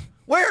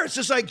 It's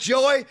just like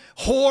Joy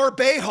Hor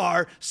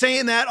Behar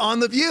saying that on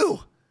The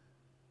View.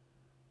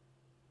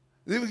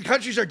 The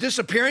countries are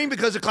disappearing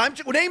because of climate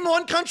change. Well, name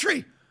one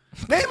country.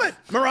 Name it.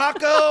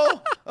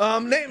 Morocco.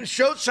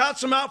 Shout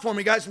some out for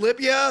me, guys.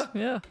 Libya.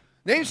 Yeah.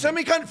 Name so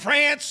many countries.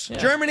 France. Yeah.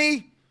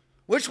 Germany.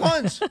 Which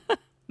ones?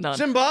 None.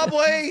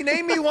 Zimbabwe.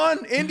 Name me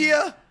one.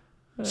 India.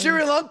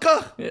 Sri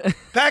Lanka. Yeah.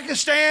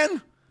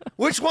 Pakistan.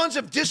 Which ones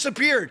have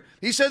disappeared?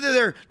 He said that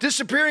they're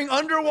disappearing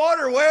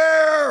underwater.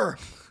 Where?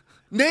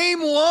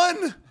 Name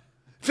one.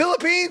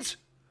 Philippines.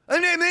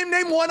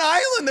 Name one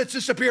island that's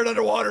disappeared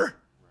underwater.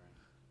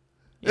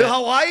 Yeah.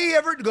 Hawaii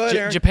ever? Go ahead,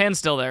 Aaron. Japan's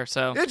still there,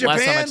 so yeah, Japan.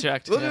 Last time I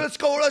checked. Let's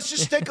go. Let's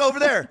just stick over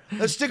there.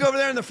 Let's stick over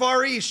there in the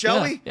Far East,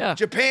 shall we? Yeah.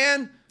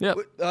 Japan. Yep.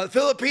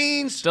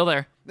 Philippines. Still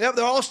there. Yep,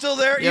 they're all still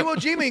there. Yep. Iwo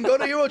Jima. You can go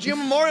to Iwo Jima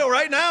Memorial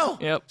right now.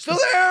 Yep. Still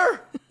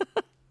there.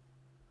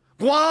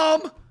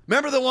 Guam.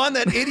 Remember the one,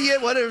 that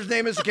idiot, whatever his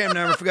name is, I can't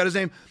remember, I forgot his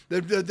name.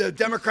 The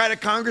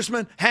Democratic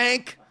congressman,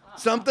 Hank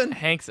something.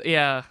 Hank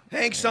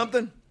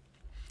something.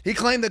 He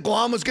claimed that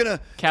Guam was going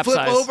to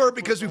flip over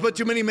because we put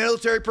too many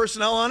military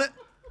personnel on it.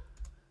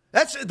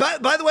 That's,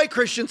 by the way,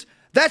 Christians,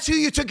 that's who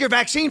you took your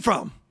vaccine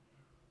from.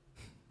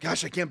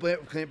 Gosh, I can't believe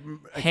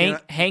it.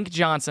 Hank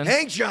Johnson.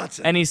 Hank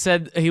Johnson. And he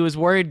said he was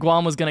worried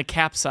Guam was going to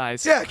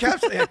capsize. Yeah,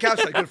 capsize.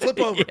 Going to flip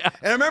over. Yeah.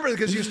 And I remember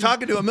because he was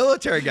talking to a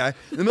military guy.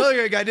 The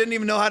military guy didn't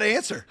even know how to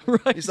answer.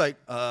 Right. He's like,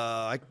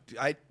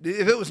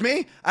 if it was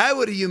me, I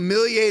would have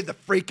humiliated the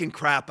freaking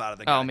crap out of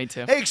the guy. Oh, me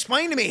too. Hey,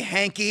 explain to me,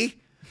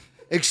 Hanky.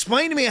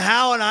 Explain to me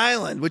how an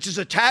island, which is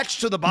attached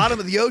to the bottom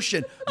of the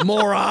ocean,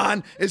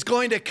 moron, is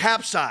going to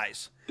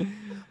capsize.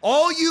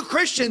 All you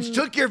Christians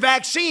took your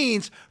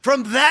vaccines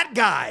from that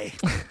guy.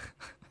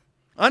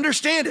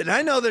 Understand it.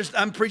 I know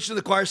I'm preaching to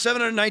the choir.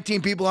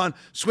 719 people on.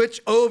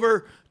 Switch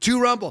over to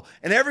Rumble.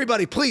 And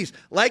everybody, please,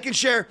 like and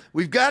share.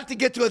 We've got to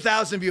get to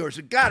 1,000 viewers.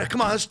 We've got it.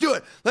 Come on, let's do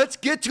it. Let's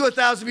get to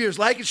 1,000 viewers.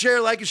 Like and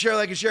share, like and share,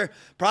 like and share.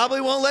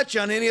 Probably won't let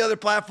you on any other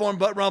platform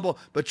but Rumble.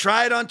 But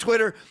try it on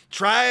Twitter.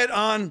 Try it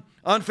on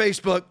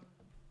Facebook.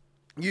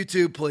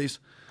 YouTube, please.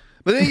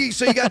 But then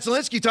so you got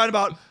Zelensky talking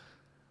about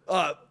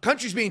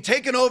countries being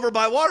taken over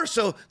by water.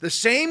 So the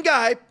same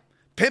guy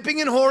pimping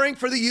and whoring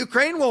for the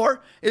Ukraine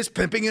war is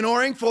pimping and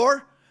whoring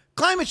for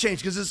climate change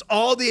because it's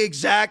all the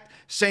exact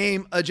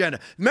same agenda.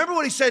 Remember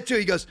what he said too?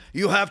 He goes,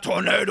 you have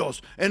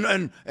tornadoes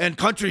and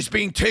countries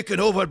being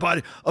taken over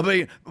by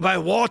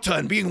water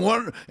and being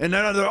one, and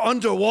then they're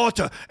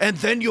underwater, and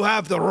then you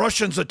have the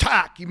Russians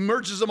attack. He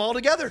merges them all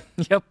together.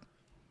 Yep.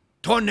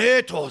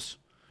 Tornadoes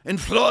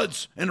and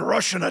floods and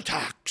Russian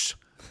attacks.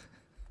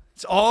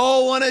 It's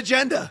all one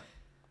agenda.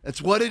 That's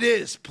what it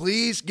is.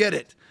 Please get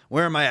it.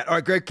 Where am I at? All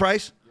right, Greg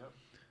Price. Yep.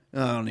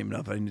 I don't even know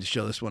if I need to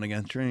show this one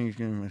again.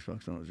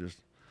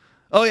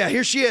 Oh, yeah,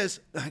 here she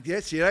is. Yeah,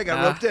 see, I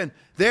got roped in.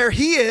 There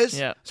he is.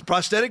 Yeah. It's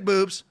prosthetic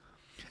boobs.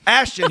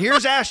 Ashton.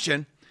 Here's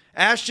Ashton.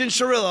 Ashton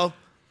Cirillo,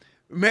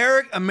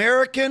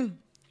 American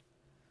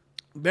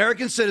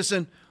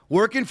citizen,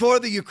 working for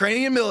the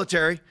Ukrainian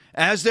military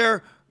as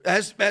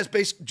Joseph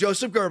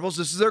Goebbels.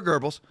 This is their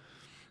Goebbels.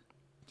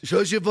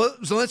 Shows you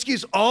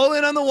Zelensky's all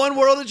in on the one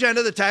world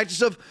agenda, the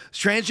tactics of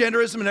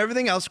transgenderism and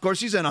everything else. Of course,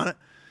 he's in on it.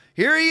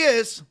 Here he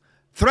is,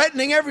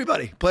 threatening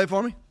everybody. Play it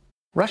for me.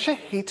 Russia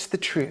hates the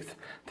truth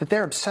that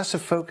their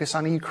obsessive focus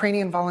on a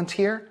Ukrainian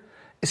volunteer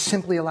is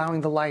simply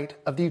allowing the light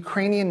of the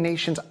Ukrainian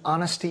nation's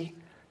honesty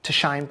to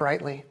shine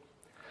brightly.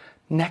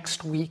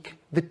 Next week,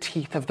 the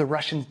teeth of the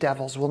Russian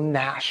devils will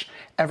gnash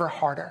ever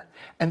harder,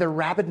 and their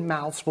rabid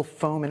mouths will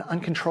foam in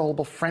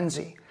uncontrollable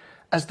frenzy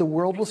as the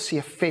world will see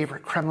a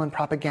favorite Kremlin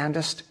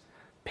propagandist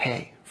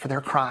pay for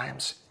their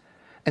crimes.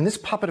 And this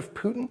puppet of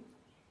Putin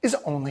is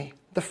only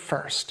the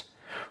first.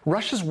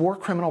 Russia's war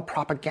criminal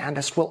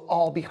propagandists will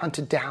all be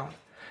hunted down,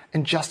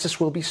 and justice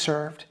will be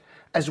served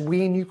as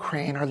we in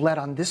Ukraine are led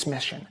on this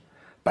mission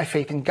by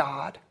faith in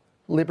God,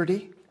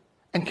 liberty,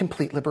 and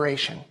complete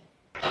liberation.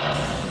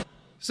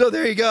 So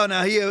there you go.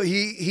 Now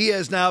he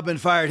has now been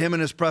fired. Him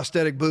and his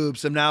prosthetic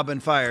boobs have now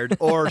been fired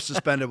or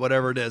suspended,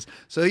 whatever it is.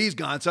 So he's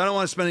gone. So I don't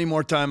want to spend any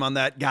more time on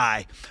that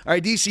guy. All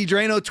right, DC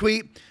Drano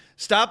tweet,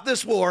 stop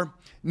this war.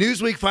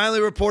 Newsweek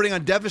finally reporting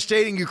on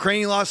devastating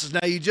Ukrainian losses.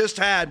 Now you just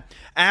had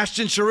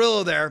Ashton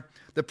Cirillo there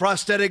the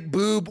prosthetic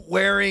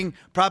boob-wearing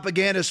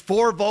propagandist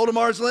for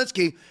Volodymyr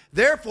Zelensky.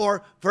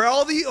 Therefore, for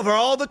all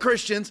the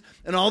Christians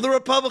and all the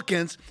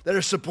Republicans that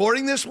are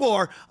supporting this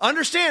war,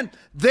 understand,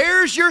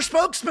 there's your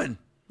spokesman.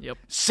 Yep.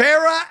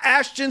 Sarah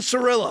Ashton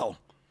Cirillo.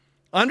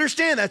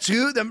 Understand, that's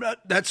who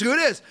it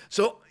is.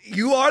 So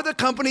you are the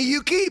company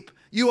you keep.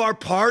 You are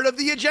part of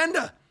the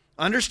agenda.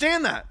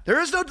 Understand that. There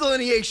is no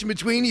delineation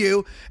between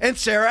you and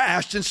Sarah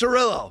Ashton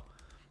Cirillo.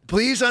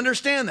 Please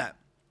understand that.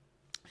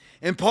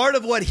 And part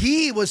of what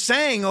he was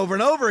saying over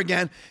and over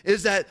again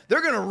is that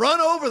they're going to run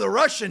over the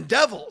Russian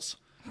devils.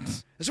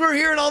 As we're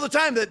hearing all the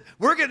time, that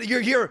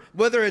you're here,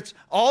 whether it's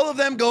all of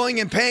them going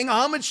and paying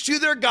homage to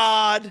their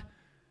God,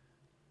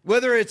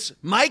 whether it's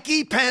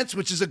Mikey Pence,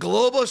 which is a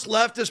globalist,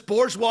 leftist,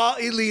 bourgeois,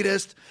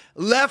 elitist,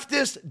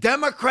 leftist,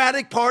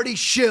 Democratic Party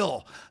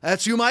shill.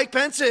 That's who Mike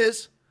Pence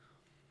is.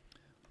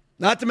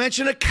 Not to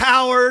mention a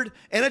coward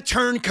and a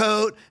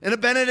turncoat and a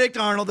Benedict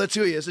Arnold. That's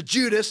who he is. A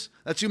Judas.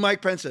 That's who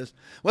Mike Pence is.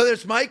 Whether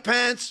it's Mike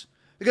Pence,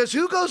 because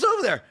who goes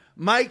over there?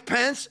 Mike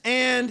Pence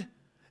and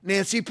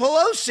Nancy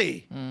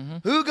Pelosi. Mm-hmm.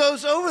 Who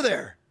goes over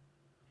there?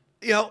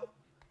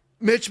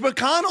 Mitch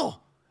McConnell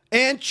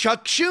and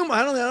Chuck Schumer.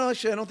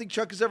 I don't think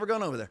Chuck has ever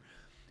gone over there.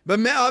 But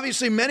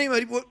obviously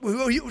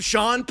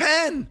Sean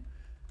Penn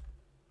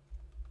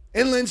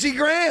and Lindsey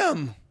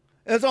Graham.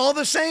 It's all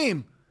the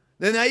same.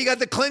 Then now you got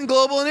the Clinton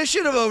Global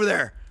Initiative over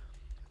there,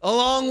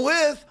 along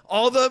with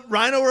all the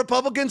Rhino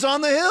Republicans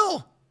on the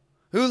Hill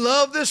who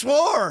love this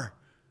war,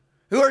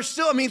 who are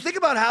still, think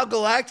about how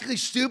galactically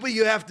stupid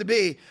you have to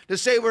be to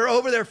say we're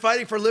over there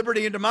fighting for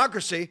liberty and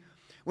democracy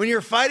when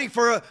you're fighting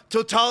for a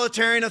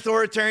totalitarian,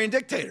 authoritarian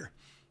dictator.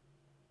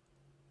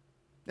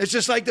 It's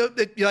just like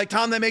like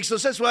Tom, that makes no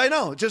sense. Well, I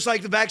know. Just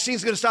like the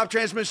vaccine's going to stop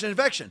transmission and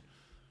infection.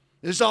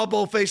 This is all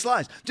bold-faced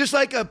lies. Just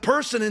like a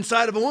person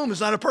inside of a womb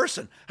is not a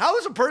person. How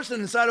is a person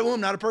inside a womb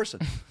not a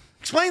person?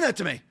 Explain that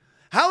to me.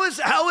 How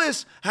is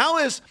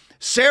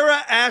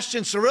Sarah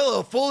Ashton Cirillo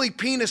a fully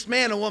penis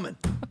man a woman?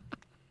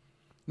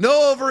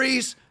 No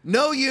ovaries,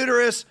 no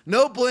uterus,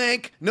 no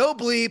blink, no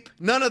bleep,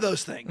 none of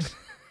those things.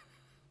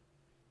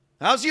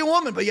 How's he a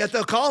woman? But yet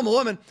they'll call him a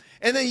woman.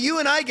 And then you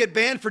and I get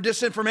banned for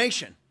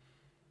disinformation.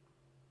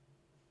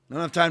 I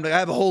don't have time to. I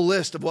have a whole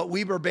list of what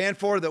we were banned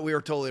for that we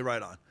were totally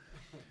right on.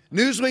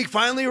 Newsweek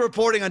finally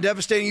reporting on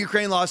devastating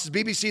Ukraine losses.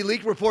 BBC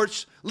leaked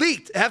reports,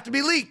 have to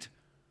be leaked,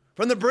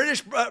 from the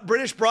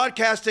British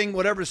Broadcasting,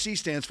 whatever C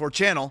stands for,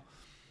 channel.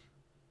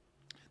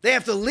 They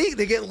have to leak.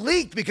 They get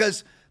leaked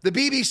because the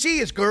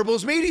BBC is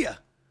Goebbels media.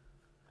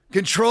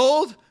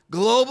 Controlled,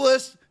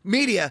 globalist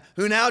media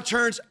who now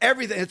turns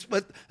everything.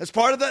 That's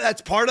part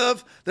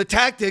of the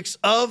tactics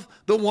of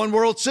the one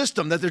world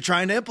system that they're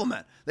trying to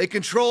implement. They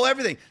control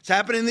everything. It's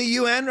happening in the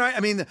UN, right?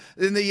 In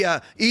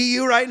the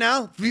EU right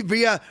now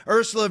via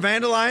Ursula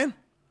von der Leyen. And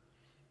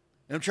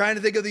I'm trying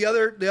to think of the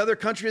other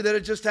country that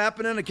it just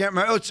happened in. I can't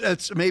remember.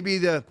 It's maybe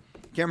can't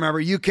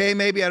remember. UK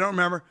maybe, I don't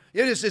remember.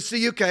 It's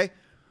the UK,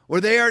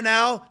 where they are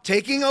now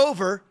taking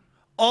over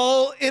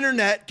all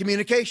internet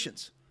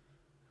communications,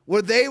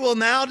 where they will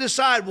now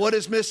decide what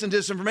is mis and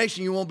disinformation.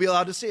 You won't be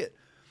allowed to see it.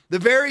 The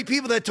very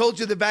people that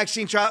told you the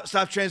vaccine stops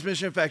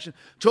transmission infection,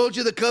 told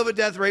you the COVID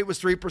death rate was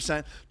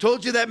 3%,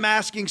 told you that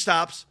masking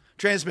stops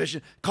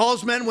transmission,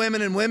 calls men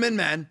women and women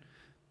men,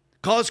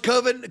 calls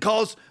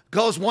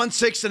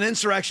 1/6 an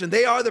insurrection.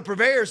 They are the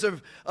purveyors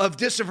of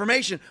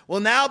disinformation, will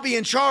now be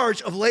in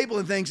charge of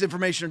labeling things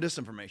information or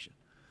disinformation.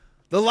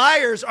 The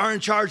liars are in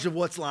charge of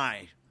what's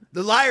lying.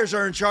 The liars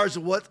are in charge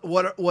of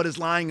what is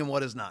lying and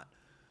what is not.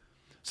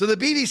 So the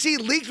BBC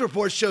leaked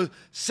reports show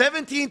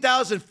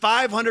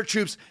 17,500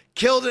 troops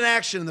killed in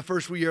action in the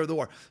first year of the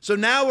war. So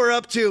now we're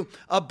up to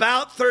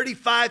about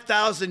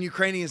 35,000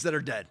 Ukrainians that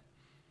are dead.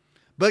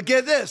 But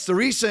get this, the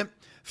recent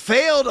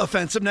failed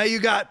offensive, now you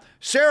got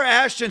Sarah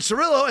Ashton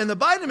Cirillo and the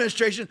Biden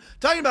administration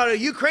talking about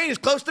Ukraine is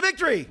close to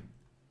victory.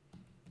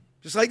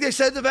 Just like they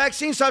said the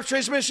vaccine stops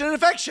transmission and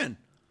infection.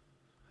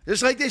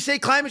 Just like they say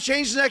climate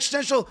change is an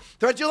existential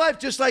threat to your life.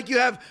 Just like you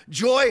have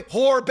Joy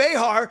Hor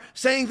Behar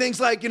saying things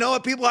like,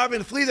 people are having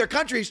to flee their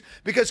countries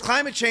because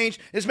climate change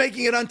is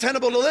making it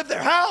untenable to live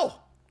there.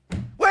 How?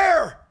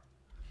 Where?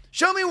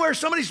 Show me where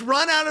somebody's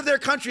run out of their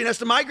country and has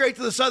to migrate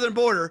to the southern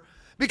border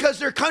because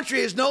their country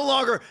is no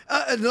longer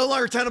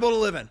tenable to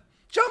live in.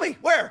 Show me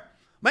where.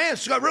 Man,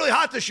 it's got really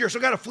hot this year, so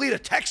I got to flee to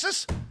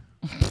Texas.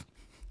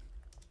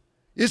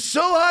 It's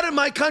so hot in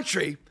my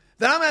country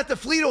that I'm going to have to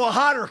flee to a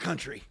hotter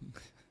country.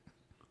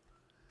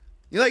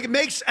 It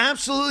makes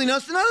absolutely no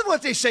sense. None of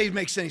what they say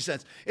makes any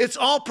sense. It's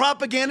all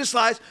propagandist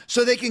lies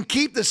so they can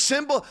keep the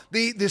symbol,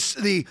 the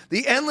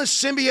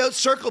endless symbiote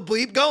circle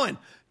bleep going.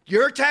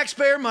 Your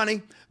taxpayer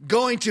money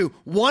going to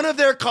one of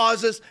their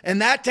causes,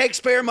 and that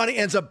taxpayer money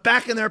ends up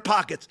back in their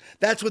pockets.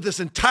 That's what this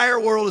entire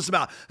world is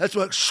about. That's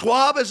what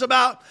Schwab is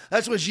about.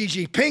 That's what Xi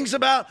Jinping's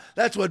about.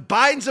 That's what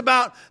Biden's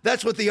about.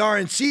 That's what the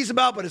RNC's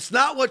about, but it's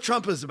not what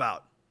Trump is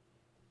about.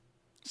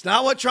 It's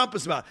not what Trump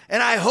is about.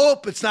 And I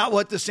hope it's not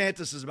what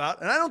DeSantis is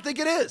about. And I don't think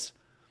it is.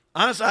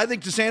 Honestly, I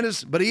think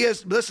DeSantis, but he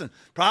is. Listen,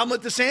 problem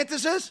with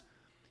DeSantis is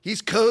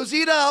he's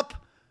cozied up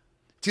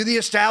to the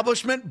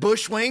establishment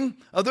Bush wing,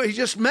 although he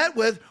just met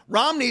with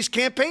Romney's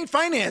campaign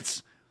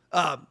finance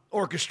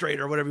orchestrator,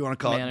 or whatever you want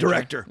to call it,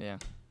 director. Yeah.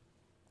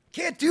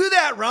 Can't do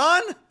that,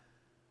 Ron.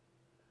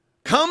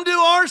 Come to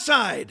our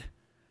side.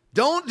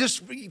 Don't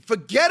just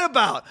forget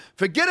about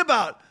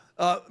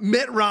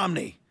Mitt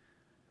Romney.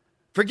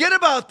 Forget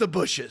about the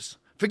Bushes.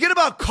 Forget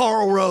about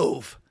Karl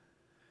Rove.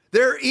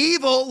 They're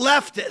evil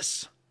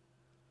leftists.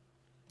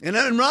 And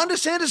Ron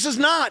DeSantis is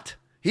not.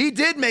 He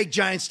did make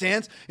giant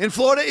stands, and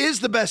Florida is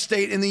the best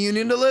state in the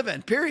union to live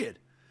in, period.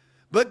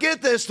 But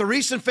get this, the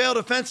recent failed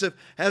offensive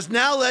has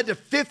now led to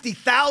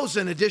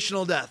 50,000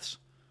 additional deaths.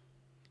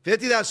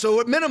 50,000. So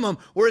at minimum,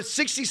 we're at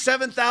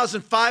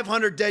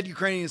 67,500 dead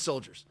Ukrainian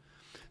soldiers.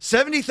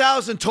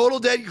 70,000 total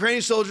dead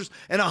Ukrainian soldiers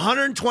and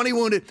 120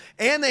 wounded.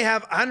 And they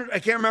have, I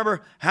can't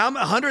remember,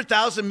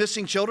 100,000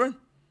 missing children?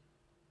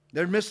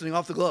 They're missing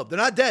off the globe. They're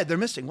not dead. They're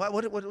missing.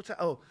 What's that?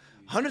 Oh,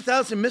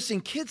 100,000 missing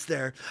kids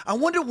there. I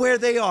wonder where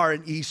they are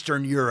in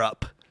Eastern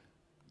Europe.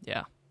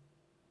 Yeah.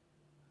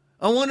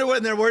 I wonder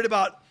what they're worried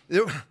about.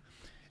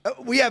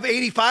 We have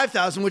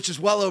 85,000, which is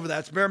well over that.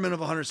 It's bare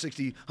minimum of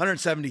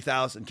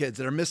 170,000 kids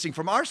that are missing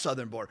from our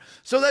southern border.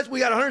 So we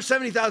got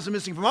 170,000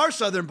 missing from our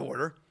southern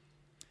border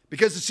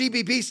because the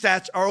CBP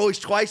stats are always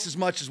twice as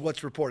much as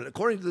what's reported,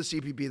 according to the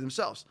CBP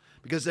themselves.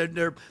 Because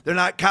they're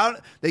not count.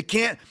 They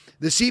can't.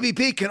 The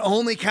CBP can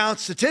only count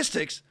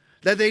statistics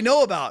that they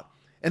know about.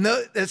 And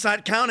it's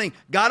not counting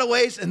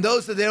gotaways and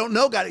those that they don't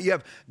know got it. You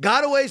have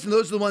gotaways, and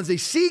those are the ones they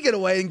see get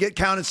away and get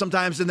counted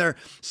sometimes in their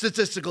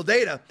statistical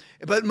data.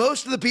 But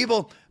most of the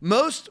people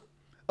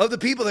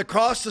that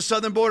cross the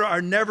southern border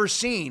are never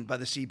seen by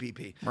the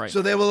CBP. Right.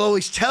 So they will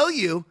always tell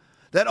you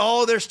that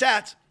all their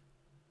stats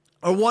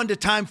are 1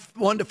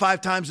 to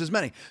 5 times as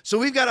many. So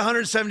we've got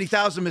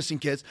 170,000 missing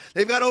kids.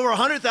 They've got over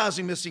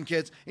 100,000 missing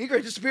kids.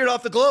 Ukraine disappeared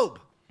off the globe.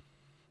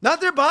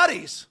 Not their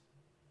bodies.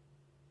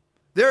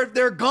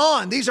 They're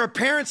gone. These are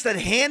parents that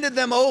handed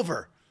them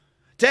over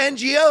to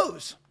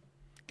NGOs.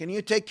 Can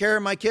you take care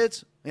of my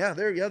kids? Yeah,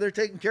 they're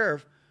taken care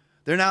of.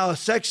 They're now a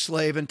sex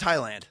slave in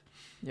Thailand.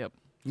 Yep.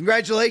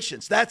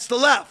 Congratulations. That's the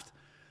left.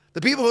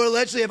 The people who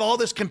allegedly have all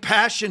this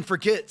compassion for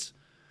kids.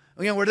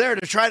 We're there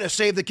to try to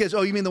save the kids.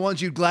 Oh, you mean the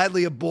ones you'd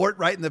gladly abort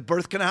right in the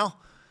birth canal?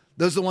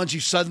 Those are the ones you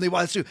suddenly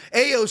want to do.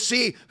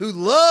 AOC, who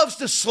loves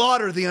to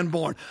slaughter the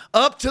unborn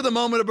up to the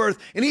moment of birth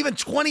and even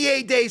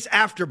 28 days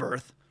after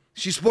birth.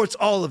 She supports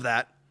all of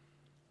that.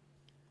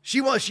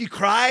 She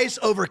cries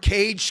over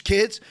caged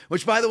kids,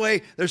 which, by the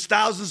way, there's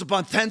thousands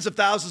upon tens of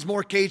thousands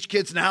more caged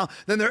kids now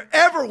than there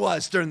ever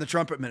was during the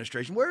Trump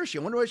administration. Where is she?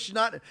 I wonder why she's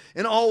not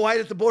in all white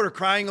at the border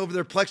crying over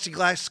their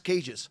plexiglass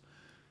cages.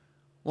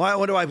 Why? I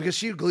wonder why. Because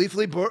she'd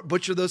gleefully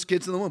butcher those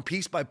kids in the womb,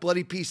 piece by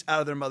bloody piece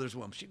out of their mother's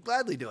womb. She'd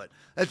gladly do it.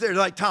 They're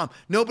like, Tom,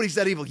 nobody's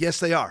that evil. Yes,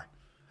 they are.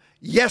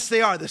 Yes,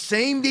 they are. The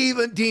same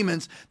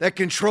demons that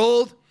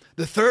controlled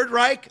the Third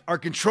Reich are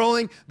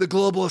controlling the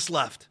globalist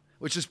left,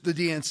 which is the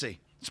DNC.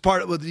 The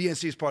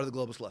DNC is part of the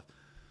globalist left.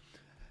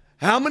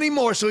 How many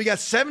more? So we got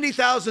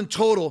 70,000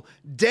 total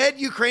dead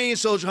Ukrainian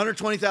soldiers,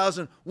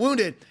 120,000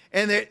 wounded,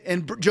 and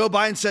Joe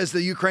Biden says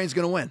that Ukraine's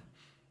going to win.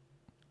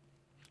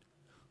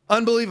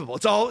 Unbelievable.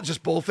 It's all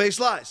just bull-faced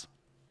lies.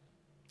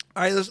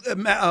 All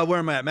right, where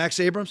am I at? Max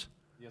Abrams?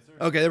 Yes, sir.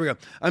 Okay, there we go.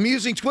 I'm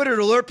using Twitter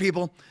to alert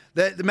people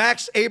that the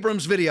Max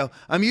Abrams video,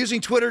 I'm using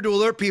Twitter to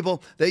alert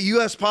people that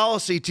U.S.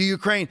 policy to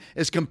Ukraine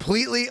is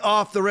completely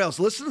off the rails.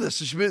 Listen to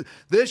this.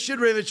 This should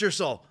rivet your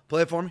soul.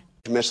 Play it for me.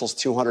 Missiles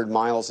 200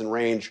 miles in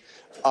range.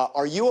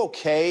 Are you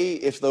okay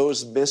if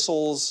those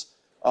missiles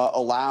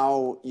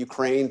allow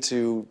Ukraine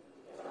to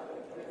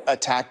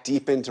attack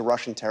deep into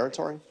Russian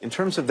territory? In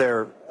terms of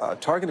their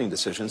targeting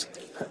decisions,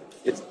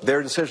 it's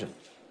their decision,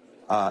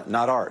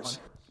 not ours.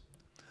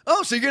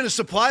 Oh, so you're going to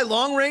supply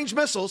long-range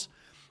missiles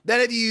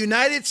that have the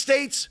United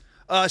States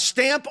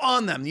stamp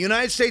on them, the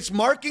United States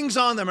markings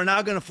on them are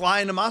now going to fly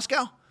into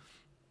Moscow?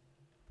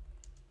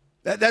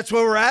 That's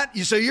where we're at?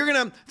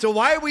 So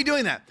why are we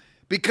doing that?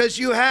 Because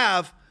you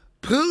have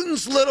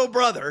Putin's little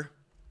brother,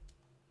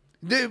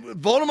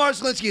 Volodymyr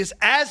Zelensky, is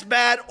as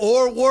bad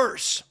or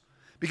worse.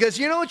 Because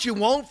you know what you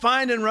won't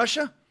find in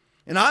Russia?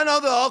 And I know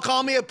they'll all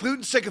call me a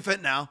Putin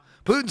sycophant now,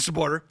 Putin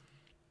supporter.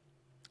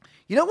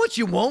 You know what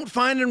you won't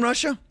find in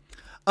Russia?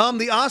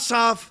 The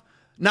Azov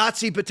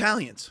Nazi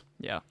battalions.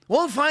 Yeah.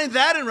 Won't find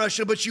that in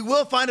Russia, but you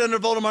will find it under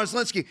Volodymyr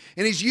Zelensky,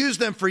 and he's used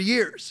them for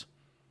years.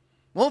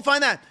 Won't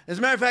find that. As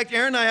a matter of fact,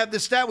 Aaron and I have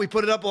this stat, we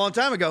put it up a long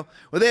time ago,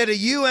 where they had a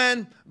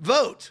UN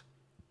vote,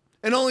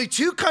 and only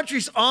 2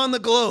 countries on the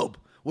globe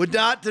would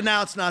not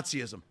denounce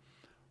Nazism.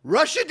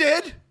 Russia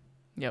did.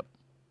 Yep.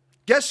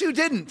 Guess who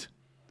didn't?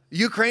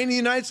 Ukraine and the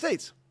United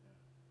States.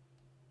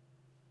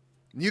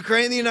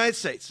 Ukraine and the United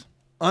States.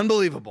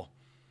 Unbelievable.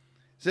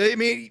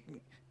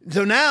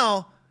 So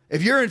now,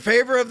 if you're in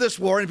favor of this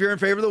war, and if you're in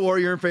favor of the war,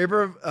 you're in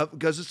favor of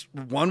because it's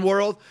one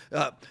world,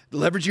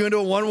 leverage you into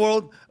a one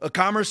world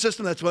commerce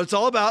system. That's what it's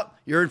all about.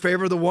 You're in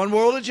favor of the one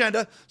world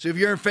agenda. So if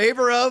you're in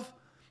favor of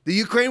the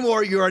Ukraine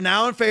war, you are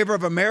now in favor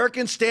of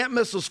American Stamp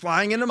missiles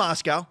flying into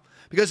Moscow,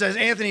 Because as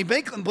Anthony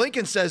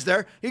Blinken says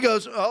there, he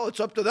goes, oh, it's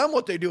up to them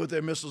what they do with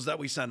their missiles that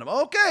we send them.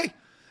 Okay,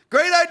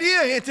 great idea,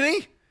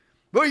 Anthony.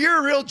 But you're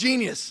a real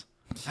genius.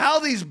 How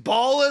these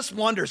ballless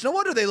wonders. No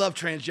wonder they love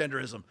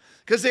transgenderism.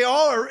 Because they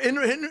all are,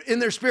 in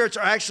their spirits,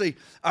 are actually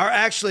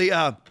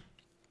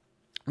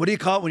what do you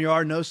call it when you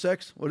are no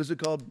sex? What is it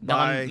called?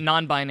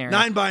 Non-binary.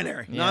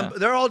 Non-binary. Yeah.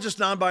 They're all just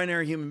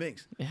non-binary human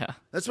beings. Yeah.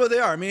 That's what they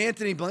are. I mean,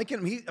 Anthony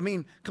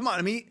Blinken, come on.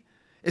 I mean,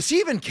 is he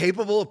even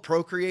capable of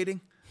procreating?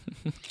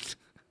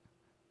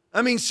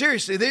 I mean,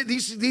 seriously,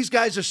 these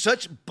guys are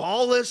such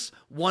ballless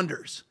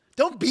wonders.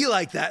 Don't be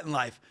like that in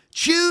life.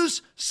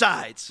 Choose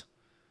sides.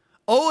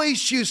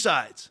 Always choose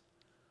sides.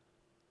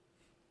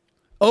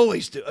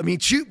 Always do. I mean,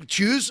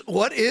 choose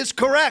what is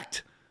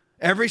correct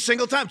every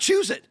single time.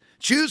 Choose it.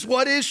 Choose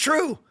what is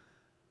true.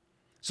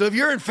 So if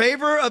you're in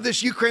favor of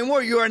this Ukraine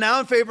war, you are now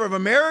in favor of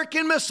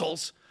American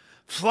missiles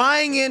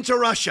flying into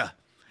Russia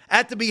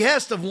at the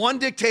behest of one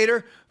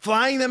dictator,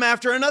 flying them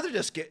after another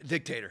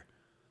dictator,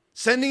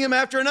 sending them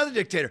after another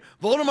dictator.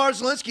 Volodymyr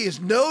Zelensky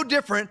is no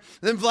different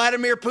than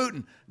Vladimir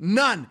Putin.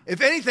 None. If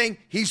anything,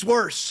 he's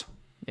worse.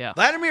 Yeah.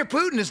 Vladimir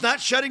Putin is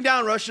not shutting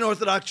down Russian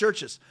Orthodox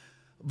churches.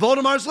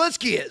 Volodymyr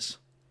Zelensky is.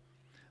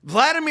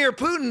 Vladimir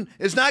Putin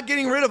is not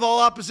getting rid of all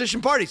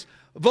opposition parties.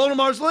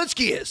 Volodymyr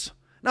Zelensky is.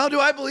 Now, do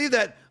I believe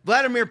that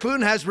Vladimir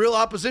Putin has real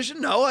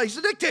opposition? No, he's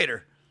a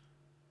dictator.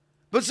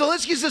 But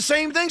Zelensky's the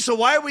same thing. So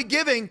why are we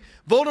giving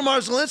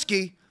Volodymyr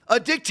Zelensky, a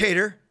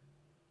dictator,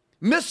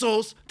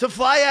 missiles to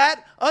fly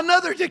at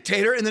another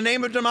dictator in the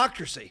name of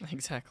democracy?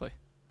 Exactly.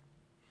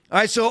 All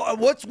right, so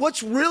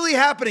what's really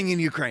happening in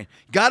Ukraine?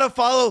 Got to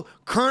follow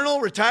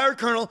retired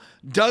Colonel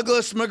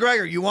Douglas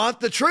McGregor. You want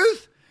the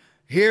truth?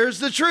 Here's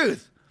the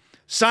truth.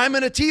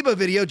 Simon Atiba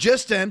video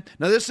just in.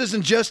 Now, this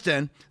isn't just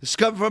in. This is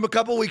coming from a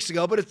couple weeks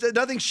ago, but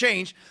nothing's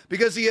changed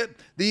because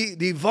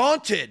the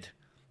vaunted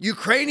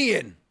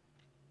Ukrainian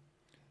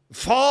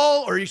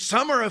fall or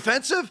summer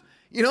offensive,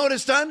 you know what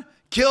it's done?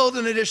 Killed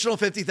an additional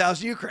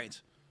 50,000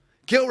 Ukrainians.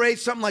 Kill rate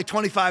something like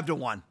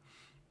 25-1.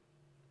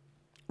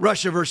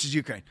 Russia versus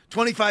Ukraine.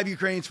 25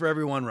 Ukrainians for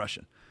every one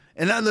Russian.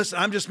 And listen,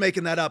 I'm just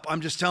making that up.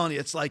 I'm just telling you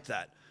it's like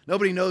that.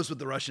 Nobody knows what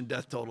the Russian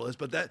death total is,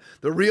 but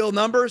the real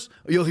numbers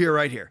you'll hear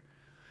right here.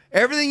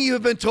 Everything you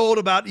have been told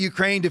about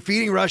Ukraine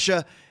defeating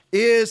Russia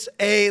is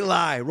a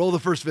lie. Roll the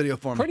first video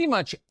for me. Pretty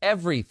much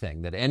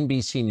everything that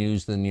NBC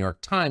News and the New York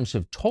Times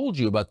have told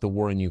you about the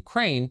war in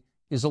Ukraine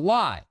is a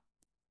lie.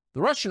 The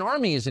Russian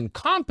army is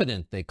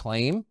incompetent, they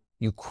claim.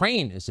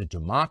 Ukraine is a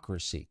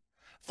democracy.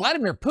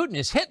 Vladimir Putin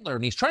is Hitler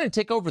and he's trying to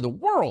take over the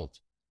world.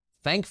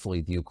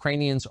 Thankfully, the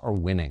Ukrainians are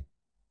winning.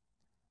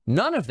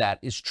 None of that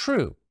is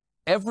true.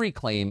 Every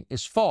claim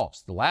is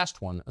false, the last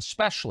one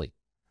especially.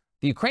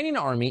 The Ukrainian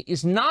army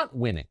is not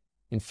winning.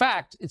 In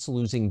fact, it's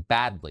losing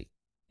badly.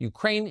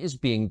 Ukraine is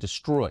being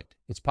destroyed.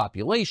 Its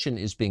population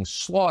is being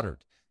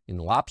slaughtered in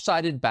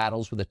lopsided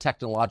battles with a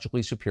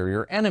technologically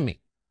superior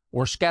enemy,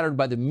 or scattered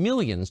by the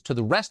millions to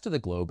the rest of the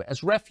globe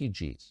as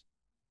refugees.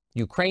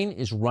 Ukraine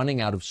is running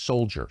out of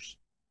soldiers.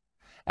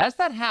 As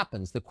that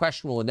happens, the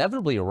question will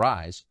inevitably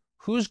arise,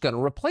 who's going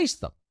to replace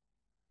them?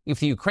 If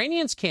the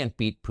Ukrainians can't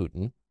beat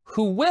Putin,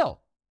 who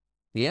will?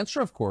 The answer,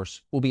 of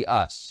course, will be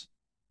us.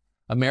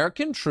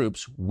 American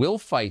troops will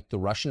fight the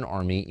Russian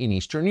army in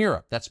Eastern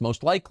Europe. That's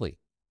most likely.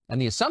 And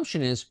the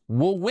assumption is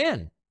we'll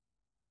win.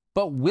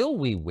 But will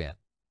we win?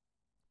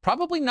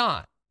 Probably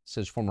not,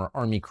 says former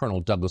Army Colonel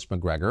Douglas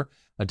McGregor,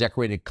 a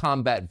decorated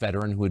combat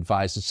veteran who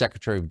advised the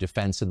Secretary of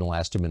Defense in the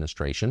last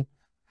administration.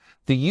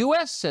 The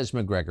U.S., says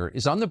McGregor,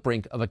 is on the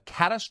brink of a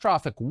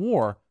catastrophic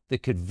war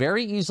that could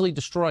very easily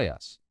destroy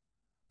us.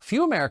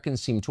 Few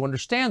Americans seem to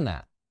understand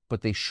that,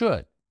 but they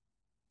should.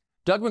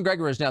 Doug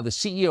McGregor is now the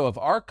CEO of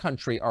Our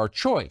Country, Our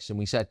Choice, and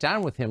we sat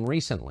down with him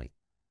recently.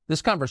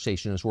 This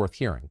conversation is worth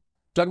hearing.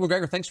 Doug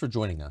McGregor, thanks for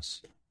joining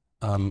us.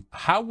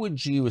 How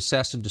would you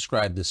assess and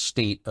describe the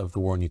state of the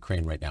war in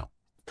Ukraine right now?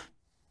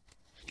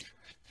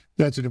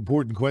 That's an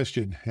important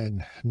question,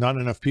 and not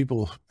enough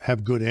people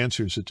have good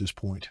answers at this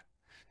point.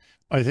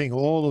 I think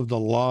all of the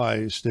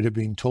lies that have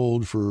been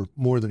told for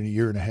more than a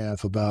year and a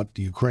half about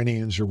the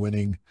Ukrainians are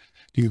winning,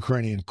 the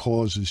Ukrainian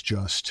cause is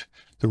just,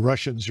 the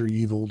Russians are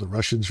evil, the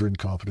Russians are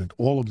incompetent,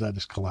 all of that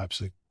is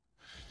collapsing.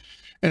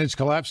 And it's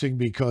collapsing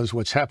because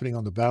what's happening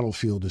on the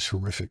battlefield is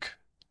horrific.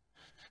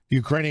 The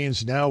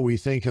Ukrainians now, we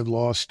think, have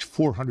lost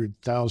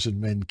 400,000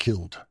 men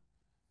killed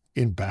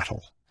in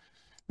battle.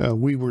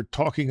 We were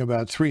talking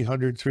about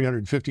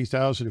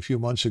 350,000 a few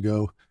months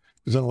ago.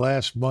 Within the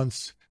last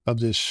month of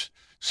this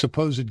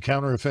supposed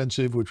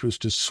counteroffensive, which was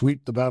to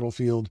sweep the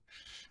battlefield,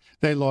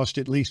 they lost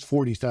at least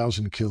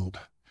 40,000 killed.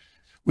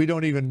 We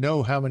don't even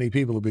know how many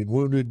people have been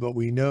wounded, but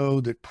we know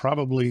that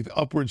probably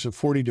upwards of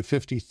 40 to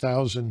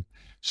 50,000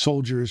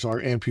 soldiers are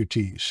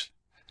amputees.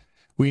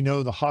 We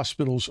know the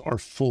hospitals are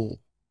full.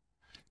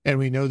 And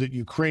we know that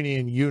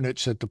Ukrainian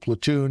units at the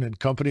platoon and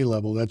company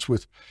level, that's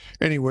with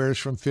anywhere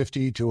from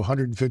 50 to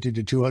 150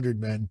 to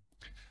 200 men,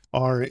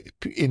 are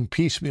in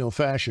piecemeal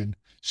fashion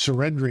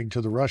surrendering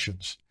to the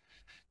Russians.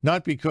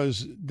 Not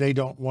because they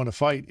don't want to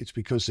fight, it's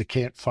because they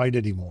can't fight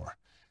anymore.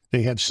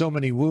 They have so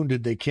many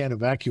wounded, they can't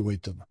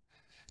evacuate them.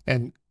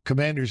 And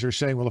commanders are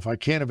saying, well, if I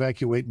can't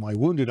evacuate my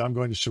wounded, I'm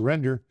going to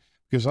surrender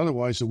because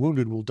otherwise the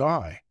wounded will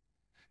die.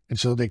 And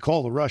so they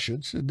call the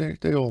Russians, and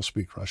they all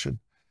speak Russian,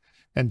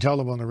 and tell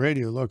them on the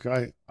radio, look,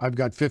 I've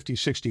got 50,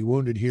 60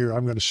 wounded here.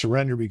 I'm going to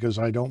surrender because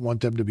I don't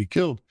want them to be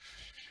killed.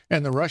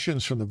 And the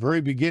Russians from the very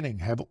beginning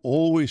have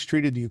always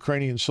treated the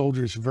Ukrainian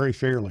soldiers very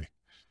fairly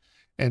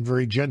and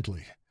very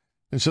gently.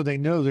 And so they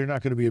know they're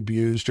not going to be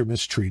abused or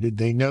mistreated.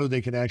 They know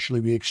they can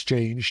actually be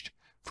exchanged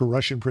for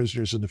Russian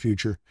prisoners in the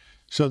future.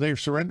 So they're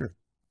surrendering.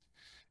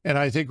 And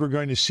I think we're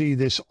going to see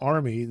this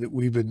army that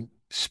we've been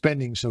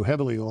spending so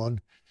heavily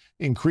on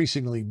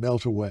increasingly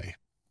melt away.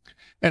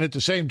 And at the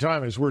same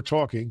time as we're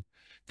talking,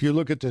 if you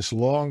look at this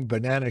long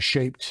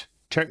banana-shaped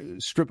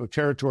strip of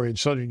territory in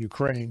southern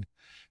Ukraine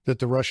that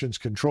the Russians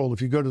control,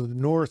 if you go to the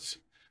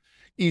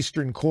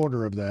northeastern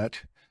corner of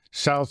that,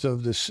 south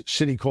of this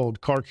city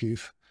called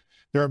Kharkiv,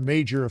 there are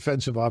major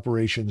offensive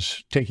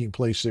operations taking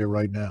place there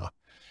right now.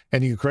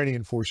 And the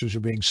Ukrainian forces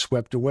are being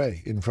swept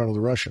away in front of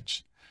the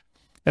Russians.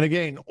 And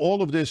again,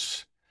 all of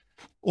this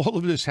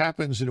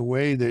happens in a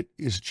way that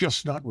is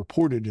just not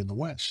reported in the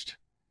West.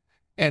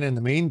 And in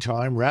the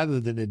meantime, rather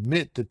than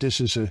admit that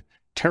this is a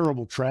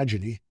terrible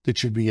tragedy that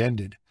should be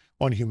ended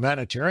on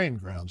humanitarian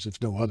grounds,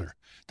 if no other,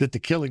 that the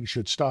killing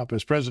should stop,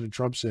 as President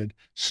Trump said,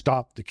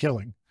 stop the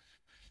killing,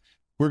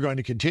 we're going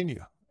to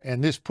continue.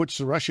 And this puts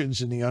the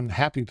Russians in the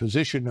unhappy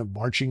position of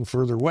marching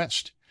further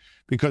west,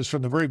 because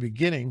from the very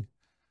beginning,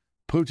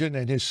 Putin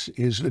and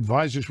his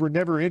advisors were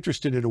never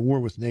interested in a war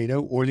with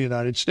NATO or the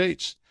United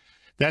States.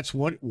 That's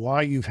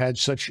why you've had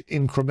such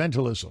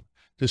incrementalism,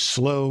 this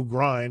slow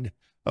grind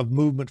of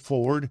movement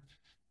forward,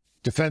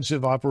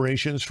 defensive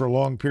operations for a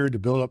long period to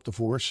build up the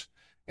force,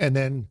 and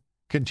then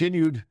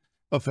continued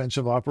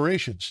offensive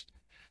operations.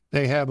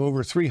 They have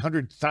over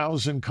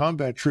 300,000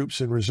 combat troops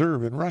in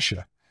reserve in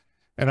Russia.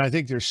 And I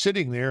think they're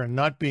sitting there and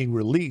not being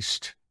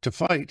released to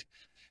fight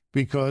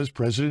because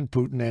President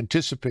Putin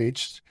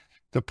anticipates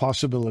the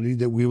possibility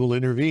that we will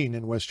intervene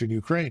in Western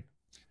Ukraine.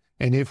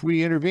 And if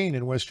we intervene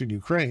in Western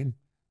Ukraine,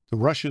 the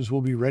Russians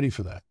will be ready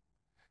for that.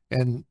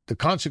 And the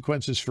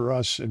consequences for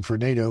us and for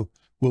NATO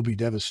will be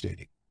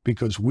devastating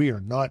because we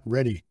are not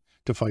ready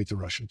to fight the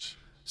Russians.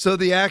 So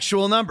the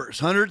actual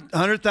numbers,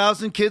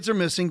 100,000 kids are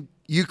missing.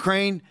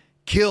 Ukraine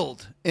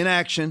killed in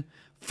action,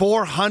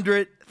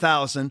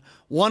 400,000,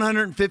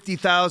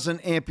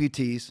 150,000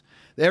 amputees.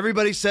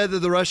 Everybody said that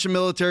the Russian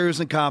military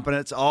was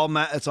incompetent. It's all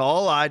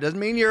a lie. Doesn't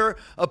mean you're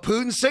a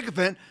Putin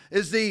sycophant.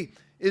 Is the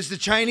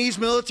Chinese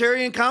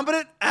military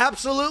incompetent?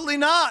 Absolutely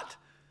not.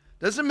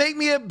 Doesn't make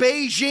me a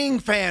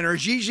Beijing fan or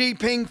Xi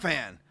Jinping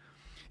fan.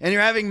 And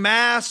you're having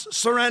mass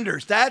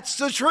surrenders. That's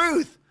the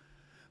truth.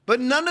 But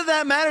none of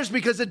that matters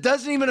because it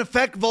doesn't even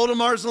affect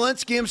Volodymyr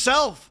Zelensky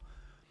himself.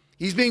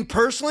 He's being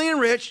personally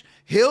enriched.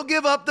 He'll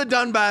give up the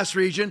Donbass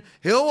region.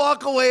 He'll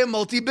walk away a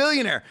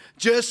multi-billionaire,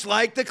 just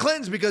like the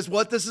Clintons, because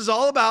what this is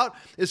all about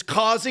is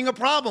causing a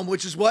problem,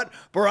 which is what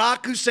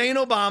Barack Hussein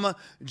Obama,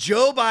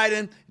 Joe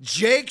Biden,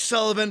 Jake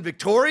Sullivan,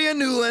 Victoria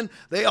Nuland,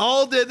 they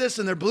all did this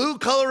in their blue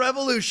collar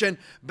revolution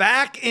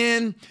back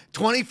in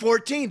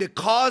 2014 to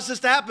cause this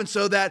to happen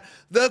so that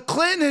the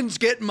Clintons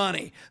get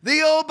money, the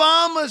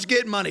Obamas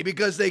get money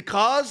because they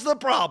caused the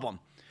problem.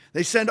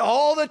 They send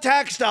all the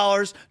tax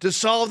dollars to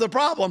solve the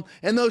problem,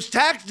 and those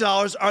tax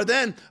dollars are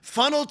then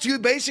funneled to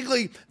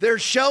basically their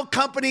shell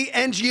company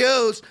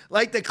NGOs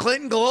like the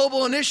Clinton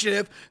Global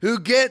Initiative, who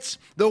gets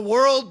the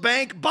World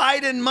Bank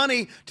Biden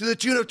money to the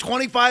tune of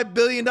 $25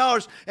 billion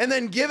and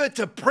then give it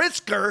to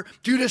Pritzker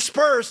to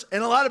disperse,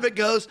 and a lot of it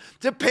goes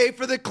to pay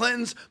for the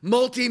Clintons'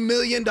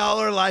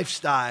 multi-million-dollar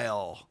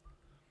lifestyle.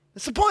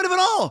 That's the point of it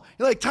all.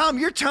 You're like, Tom,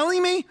 you're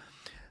telling me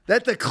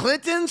that the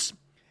Clintons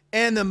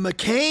and the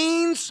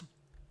McCains,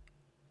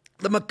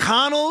 the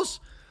McConnells,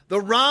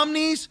 the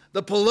Romneys,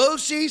 the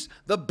Pelosi's,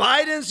 the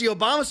Bidens, the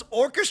Obamas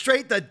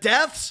orchestrate the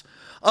deaths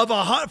of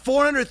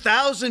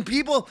 400,000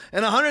 people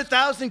and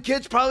 100,000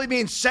 kids probably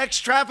being sex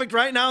trafficked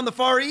right now in the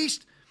Far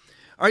East?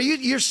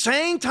 You're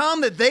saying, Tom,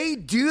 that they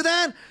do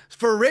that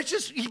for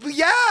riches?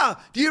 Yeah.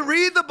 Do you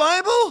read the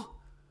Bible?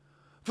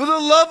 For the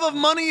love of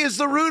money is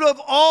the root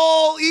of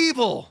all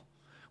evil,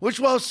 which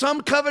while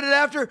some coveted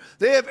after,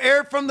 they have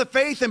erred from the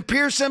faith and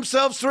pierced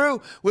themselves through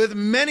with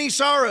many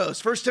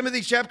sorrows. 1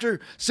 Timothy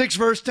chapter 6,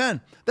 verse 10.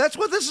 That's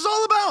what this is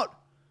all about.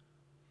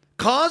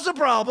 Cause a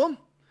problem,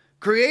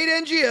 create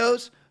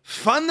NGOs,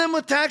 fund them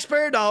with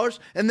taxpayer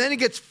dollars, and then it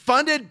gets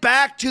funded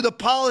back to the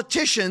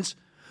politicians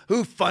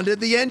who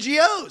funded the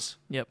NGOs.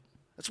 Yep.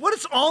 That's what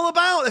it's all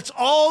about. That's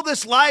all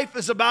this life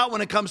is about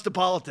when it comes to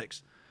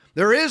politics.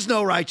 There is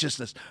no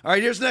righteousness. All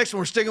right, here's the next one.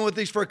 We're sticking with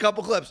these for a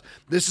couple clips.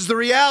 This is the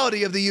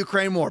reality of the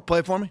Ukraine war. Play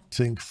it for me. I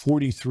think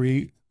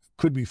 43,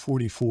 could be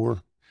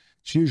 44.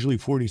 It's usually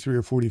 43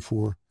 or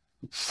 44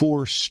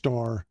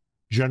 four-star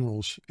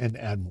generals and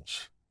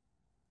admirals.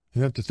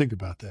 You have to think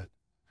about that.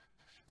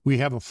 We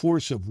have a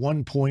force of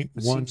 1.1.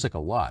 It seems like a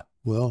lot.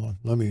 Well,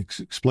 let me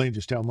explain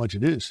just how much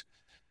it is.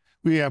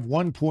 We have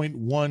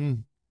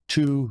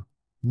 1.12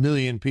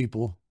 million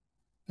people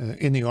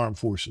in the armed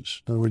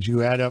forces. In other words,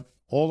 you add up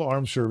all the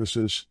armed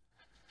services,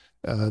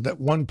 that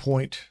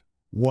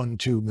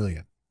 1.12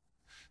 million.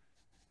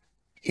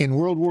 In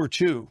World War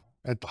II,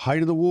 at the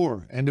height of the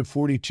war, end of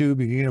 42,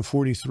 beginning of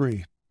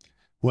 43,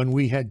 when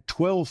we had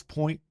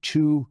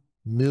 12.2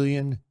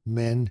 million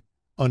men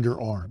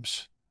under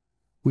arms,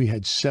 we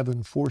had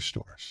 7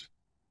 4-stars.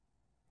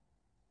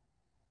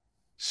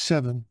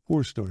 7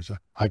 4-stars.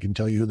 I can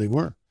tell you who they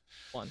were.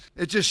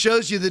 It just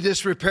shows you the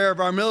disrepair of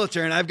our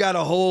military, and I've got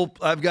a whole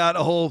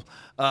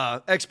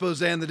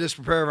expose on the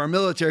disrepair of our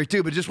military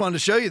too. But just wanted to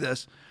show you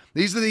this.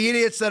 These are the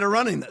idiots that are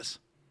running this.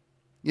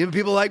 You have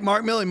people like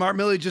Mark Milley. Mark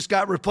Milley just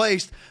got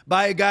replaced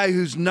by a guy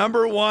whose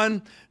number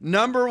one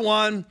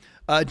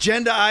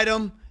agenda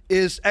item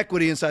is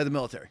equity inside the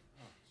military.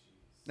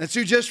 That's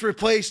who just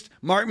replaced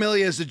Mark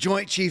Milley as the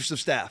Joint Chiefs of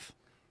Staff.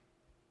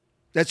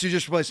 That's who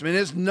just replaced him. And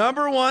his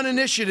number one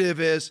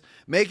initiative is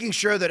making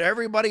sure that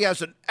everybody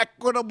has an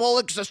equitable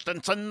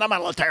existence in the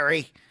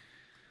military.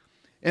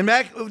 And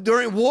back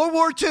during World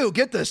War II,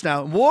 get this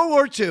now, in World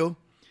War II,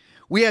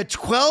 we had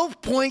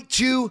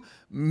 12.2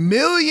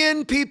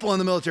 million people in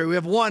the military. We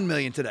have 1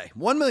 million today.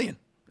 1 million.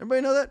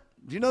 Everybody know that?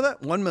 Do you know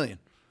that? 1 million.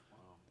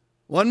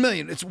 1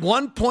 million. It's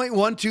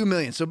 1.12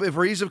 million. So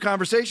for ease of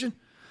conversation,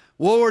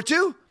 World War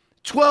II,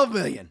 12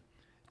 million.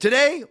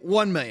 Today,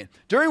 1 million.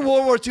 During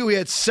World War II, we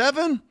had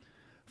 7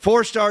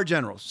 4-star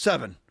generals.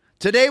 7.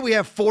 Today, we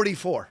have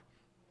 44.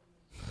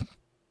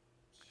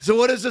 So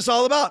what is this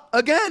all about?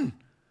 Again,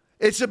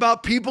 it's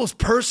about people's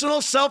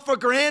personal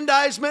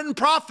self-aggrandizement and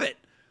profit.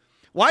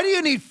 Why do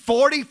you need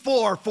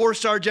 44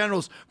 4-star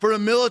generals for a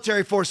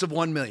military force of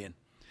 1 million?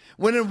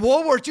 When in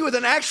World War II, with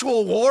an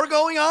actual war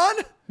going on,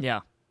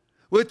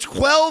 with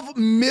 12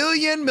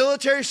 million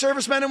military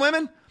servicemen and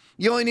women,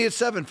 you only needed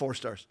 7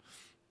 4-stars.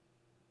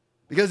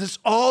 Because it's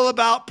all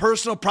about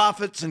personal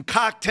profits and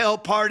cocktail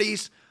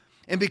parties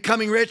and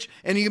becoming rich.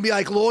 And you can be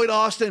like Lloyd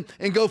Austin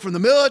and go from the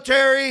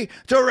military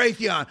to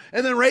Raytheon,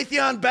 and then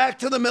Raytheon back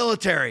to the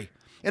military.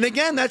 And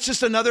again, that's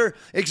just another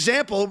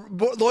example.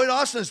 Lloyd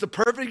Austin is the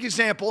perfect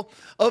example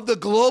of the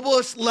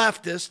globalist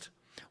leftist,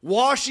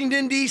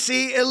 Washington,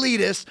 D.C.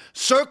 elitist,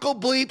 circle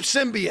bleep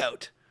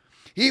symbiote.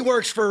 He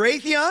works for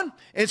Raytheon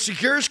and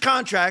secures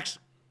contracts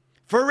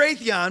for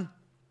Raytheon,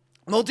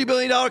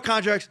 multi-billion-dollar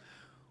contracts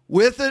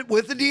with the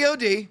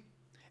DOD.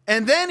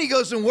 And then he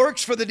goes and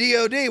works for the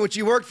DOD, which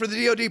he worked for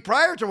the DOD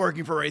prior to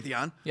working for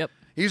Raytheon. Yep.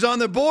 He's on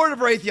the board of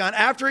Raytheon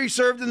after he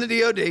served in the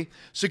DOD,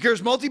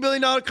 secures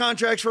multi-billion-dollar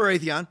contracts for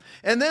Raytheon,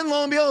 and then,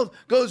 lo and behold,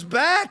 goes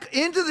back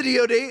into the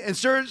DOD and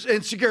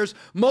secures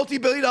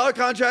multi-billion-dollar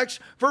contracts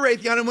for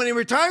Raytheon. And when he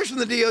retires from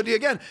the DOD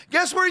again,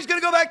 guess where he's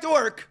going to go back to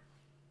work?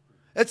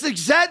 That's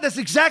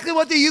exactly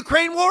what the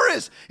Ukraine war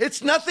is.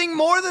 It's nothing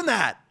more than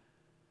that.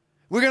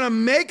 We're going to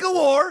make a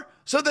war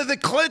so that the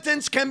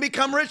Clintons can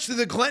become rich through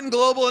the Clinton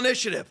Global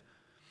Initiative,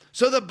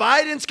 so the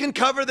Bidens can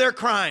cover their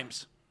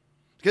crimes.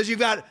 Because you've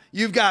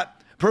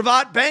got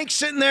Privat Bank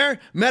sitting there,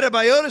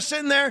 Metabiota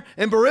sitting there,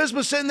 and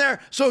Burisma sitting there.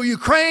 So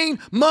Ukraine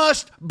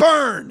must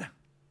burn.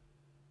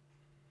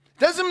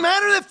 Doesn't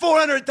matter that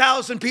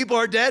 400,000 people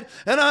are dead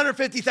and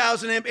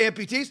 150,000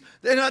 amputees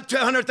and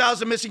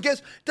 100,000 missing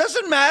kids.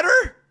 Doesn't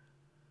matter.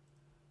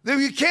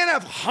 You can't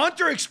have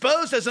Hunter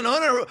exposed as an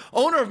owner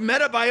of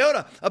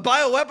Metabiota, a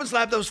bioweapons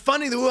lab that was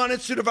funding the Wuhan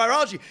Institute of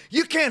Virology.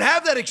 You can't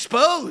have that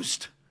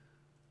exposed.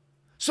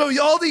 So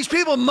all these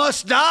people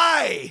must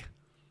die.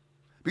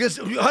 Because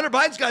Hunter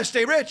Biden's got to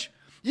stay rich.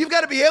 You've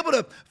got to be able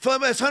to,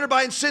 as Hunter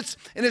Biden sits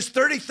in his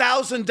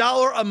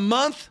 $30,000 a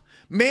month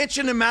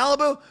mansion in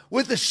Malibu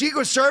with the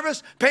Secret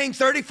Service paying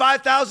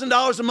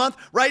 $35,000 a month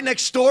right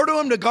next door to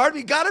him to guard him,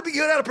 you got to be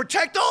able to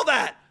protect all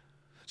that.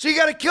 So you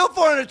got to kill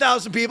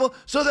 400,000 people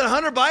so that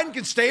Hunter Biden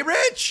can stay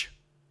rich.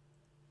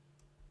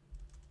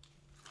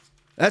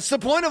 That's the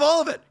point of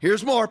all of it.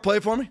 Here's more. Play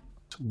it for me.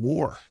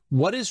 War.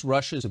 What is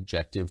Russia's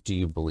objective, do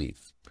you believe?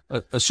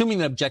 Assuming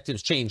the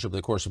objectives change over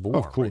the course of a war.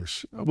 Of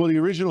course. Right? Well, the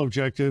original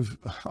objective,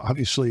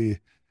 obviously,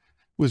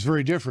 was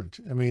very different.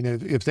 I mean,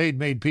 if they'd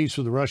made peace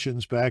with the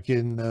Russians back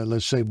in,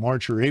 let's say,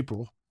 March or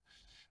April,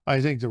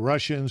 I think the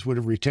Russians would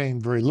have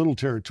retained very little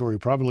territory,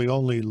 probably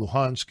only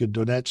Luhansk and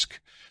Donetsk,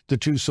 the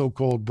 2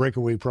 so-called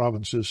breakaway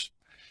provinces.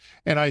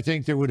 And I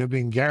think there would have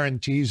been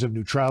guarantees of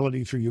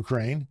neutrality for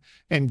Ukraine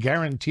and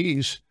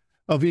guarantees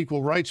of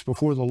equal rights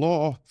before the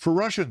law for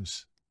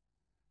Russians.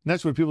 And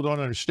that's what people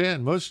don't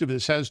understand. Most of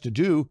this has to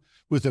do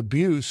with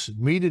abuse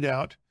meted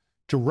out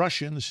to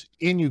Russians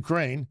in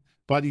Ukraine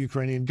by the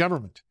Ukrainian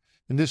government.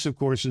 And this, of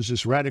course, is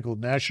this radical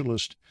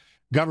nationalist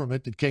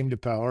government that came to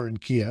power in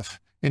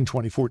Kiev in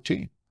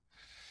 2014.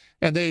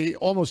 And they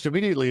almost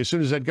immediately, as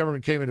soon as that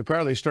government came into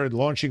power, they started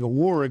launching a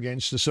war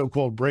against the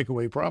so-called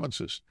breakaway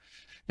provinces.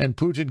 And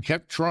Putin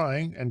kept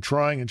trying and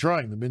trying and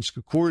trying. The Minsk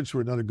Accords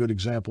were another good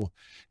example,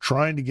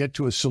 trying to get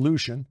to a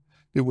solution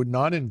that would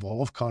not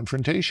involve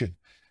confrontation.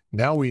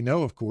 Now we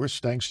know, of course,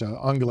 thanks to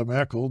Angela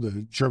Merkel,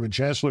 the German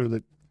chancellor,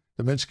 that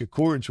the Minsk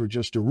Accords were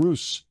just a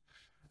ruse,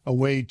 a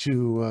way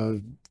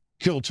to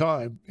kill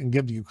time and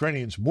give the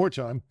Ukrainians more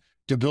time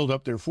to build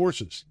up their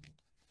forces.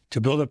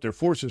 To build up their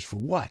forces for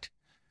what?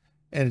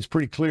 And it's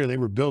pretty clear they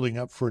were building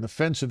up for an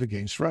offensive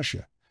against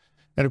Russia.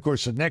 And of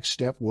course, the next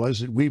step was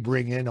that we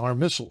bring in our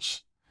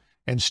missiles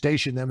and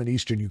station them in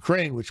eastern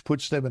Ukraine, which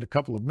puts them in a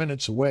couple of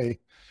minutes away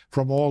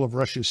from all of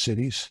Russia's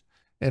cities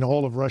and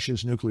all of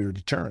Russia's nuclear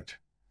deterrent.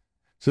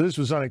 So this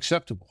was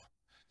unacceptable.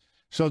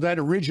 So that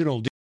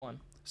original deal.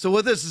 So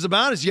what this is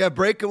about is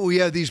we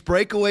have these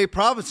breakaway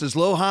provinces,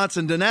 Luhansk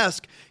and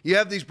Donetsk. You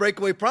have these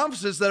breakaway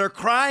provinces that are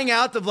crying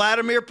out to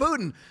Vladimir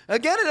Putin.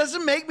 Again, it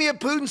doesn't make me a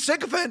Putin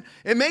sycophant.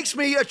 It makes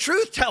me a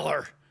truth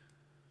teller.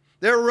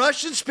 They're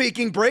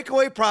Russian-speaking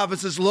breakaway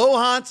provinces,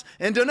 Luhansk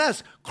and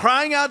Donetsk,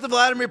 crying out to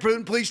Vladimir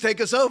Putin, please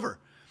take us over.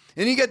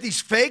 And you get these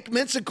fake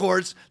Minsk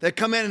Accords that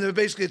come in, and they're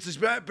basically it's these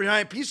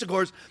giant peace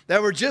accords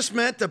that were just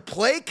meant to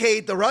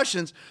placate the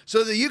Russians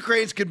so the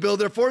Ukrainians could build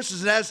their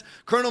forces. And as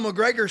Colonel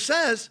McGregor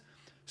says,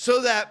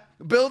 so that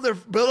build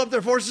up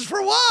their forces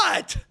for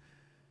what?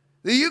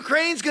 The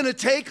Ukraine's going to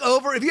take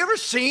over. Have you ever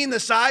seen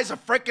the size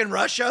of frickin'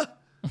 Russia?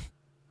 Have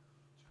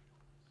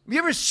you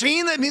ever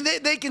seen that? I mean,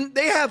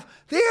 they have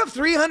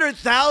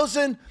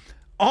 300,000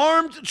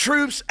 armed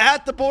troops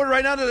at the border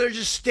right now that are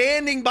just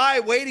standing by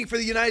waiting for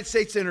the United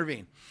States to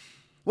intervene.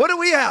 What do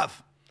we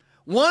have?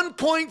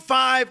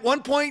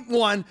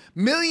 1.1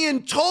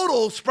 million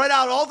total spread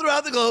out all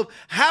throughout the globe,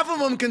 half of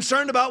them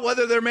concerned about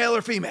whether they're male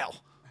or female.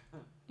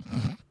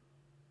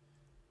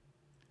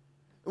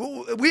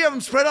 We have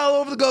them spread all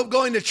over the globe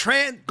going to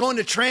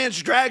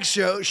trans drag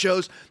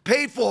shows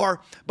paid for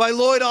by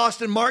Lloyd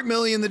Austin, Mark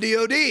Milley, and the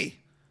DOD.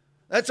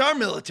 That's our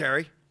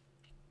military.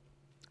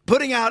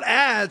 Putting out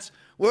ads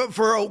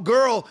for a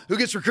girl who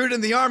gets recruited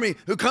in the Army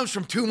who comes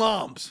from two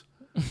moms.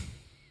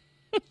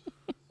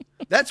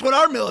 That's what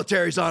our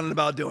military's on and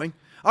about doing.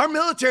 Our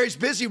military's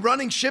busy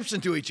running ships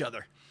into each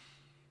other.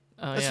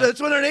 That's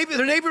what their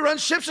Navy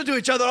runs ships into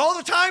each other all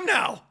the time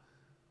now.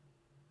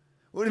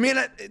 What do you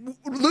mean?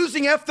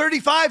 Losing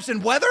F-35s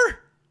in weather?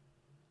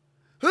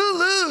 Who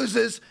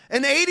loses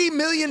an $80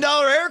 million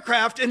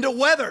aircraft into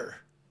weather?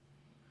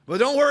 Well,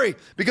 don't worry,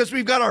 because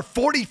we've got our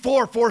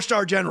 44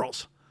 four-star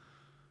generals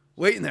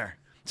waiting there.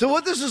 So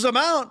what this is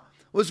about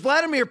was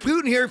Vladimir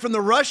Putin hearing from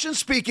the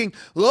Russian-speaking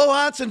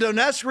Luhansk and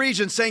Donetsk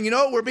region saying, you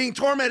know, we're being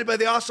tormented by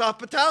the Azov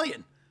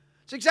Battalion.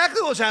 It's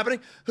exactly what was happening.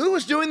 Who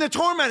was doing the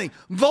tormenting?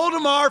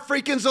 Volodymyr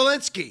freaking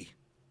Zelensky,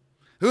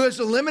 who has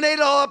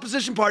eliminated all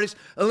opposition parties,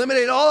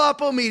 eliminated all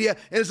oppo media,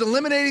 and is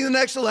eliminating the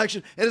next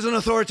election, and is an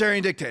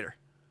authoritarian dictator.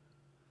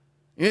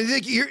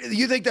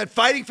 You think that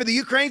fighting for the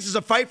Ukrainians is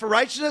a fight for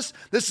righteousness?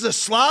 This is a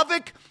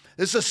Slavic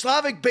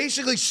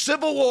basically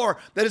civil war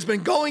that has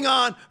been going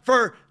on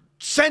for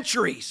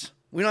centuries.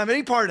 We don't have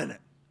any part in it.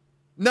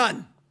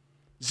 None.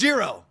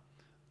 Zero.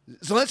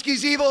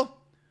 Zelensky's evil.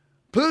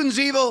 Putin's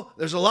evil.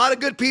 There's a lot of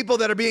good people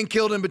that are being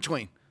killed in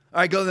between. All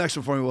right, go to the next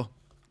one for me, Will.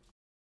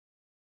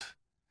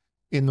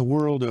 In the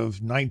world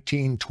of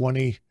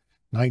 1920,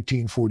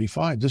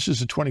 1945, this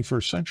is the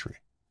 21st century.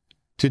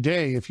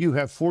 Today, if you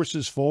have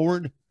forces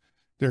forward,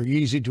 they're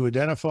easy to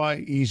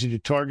identify, easy to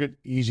target,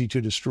 easy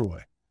to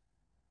destroy.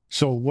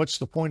 So what's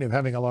the point of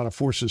having a lot of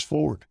forces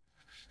forward?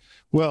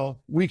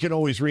 Well, we can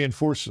always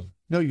reinforce them.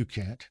 No, you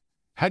can't.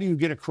 How do you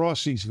get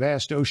across these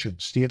vast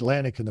oceans, the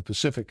Atlantic and the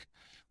Pacific,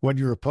 when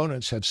your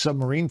opponents have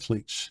submarine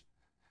fleets?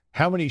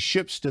 How many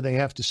ships do they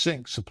have to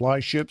sink? Supply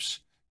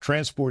ships,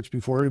 transports,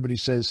 before everybody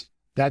says,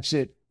 that's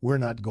it, we're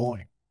not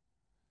going.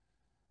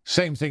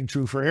 Same thing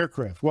true for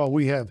aircraft. Well,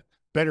 we have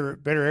better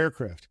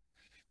aircraft.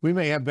 We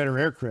may have better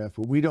aircraft,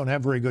 but we don't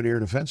have very good air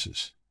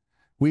defenses.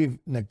 We've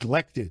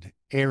neglected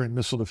air and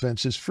missile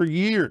defenses for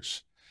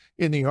years.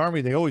 In the Army,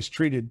 they always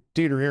treated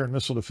theater air and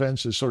missile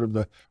defense as sort of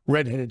the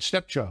redheaded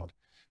stepchild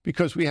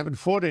because we haven't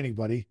fought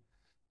anybody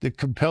that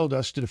compelled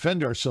us to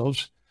defend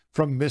ourselves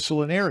from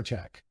missile and air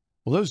attack.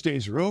 Well, those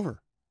days are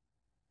over.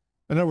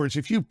 In other words,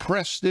 if you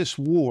press this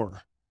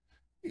war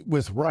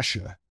with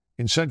Russia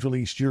in Central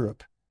East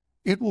Europe,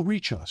 it will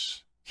reach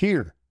us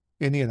here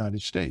in the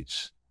United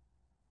States.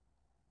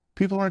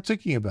 People aren't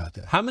thinking about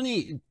that. How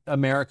many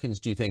Americans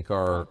do you think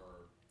are...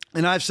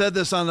 And I've said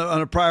this on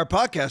a prior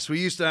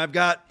podcast. I've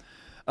got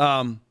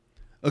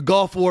a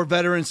Gulf War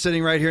veteran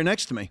sitting right here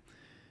next to me.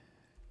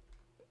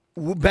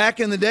 Back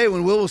in the day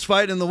when Will was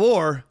fighting the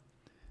war,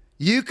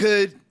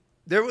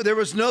 there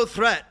was no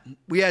threat.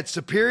 We had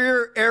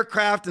superior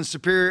aircraft and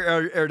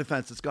superior air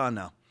defense. It's gone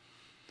now.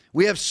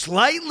 We have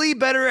slightly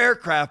better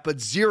aircraft, but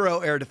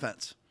zero air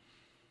defense.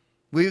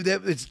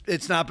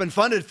 It's not been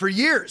funded for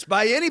years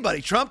by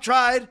anybody. Trump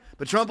tried,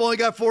 but Trump only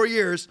got 4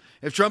 years.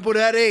 If Trump would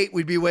have had 8,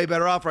 we'd be way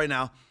better off right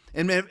now.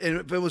 And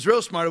if it was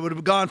real smart, it would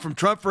have gone from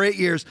Trump for 8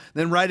 years,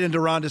 then right into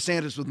Ron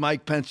DeSantis with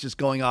Mike Pence just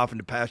going off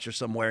into pasture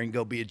somewhere and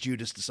go be a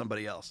Judas to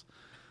somebody else.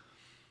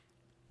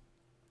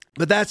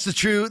 But that's the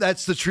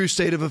true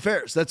state of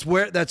affairs. That's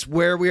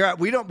where we are.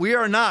 We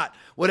are not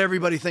what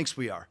everybody thinks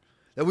we are.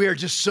 That we are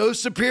just so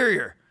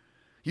superior.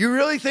 You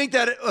really think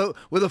that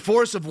with a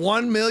force of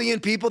 1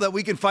 million people that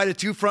we can fight a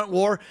two-front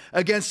war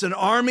against an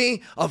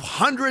army of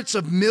hundreds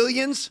of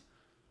millions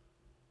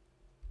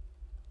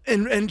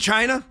in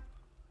China?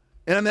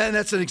 And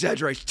that's an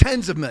exaggeration.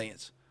 Tens of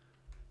millions.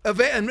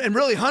 And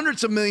really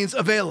hundreds of millions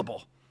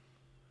available.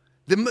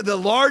 The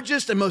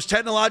largest and most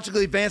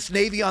technologically advanced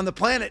Navy on the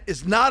planet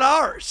is not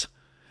ours.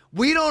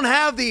 We do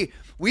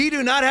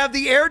not have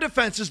the air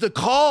defenses to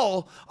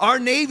call our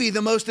Navy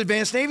the most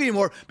advanced Navy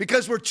anymore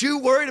because we're too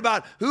worried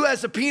about who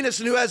has a penis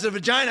and who has a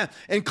vagina,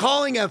 and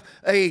calling a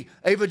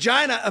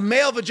vagina a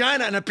male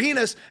vagina and a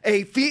penis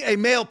a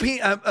female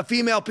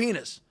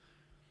penis.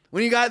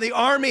 When you got the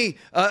Army,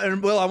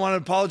 and Will, I want to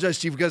apologize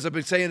to you because I've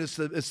been saying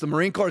it's the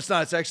Marine Corps. It's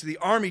not. It's actually the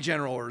Army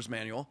General Orders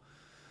Manual.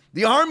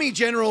 The Army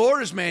General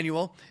Orders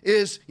Manual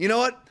is, you know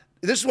what?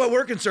 This is what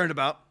we're concerned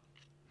about.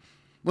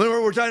 When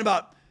we're talking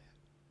about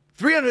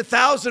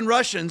 300,000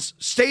 Russians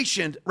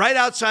stationed right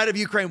outside of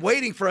Ukraine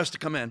waiting for us to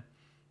come in.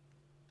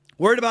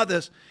 Worried about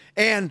this.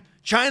 And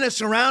China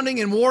surrounding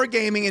and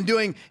wargaming and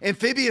doing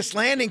amphibious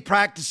landing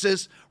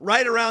practices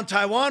right around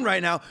Taiwan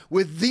right now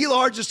with the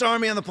largest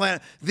army on the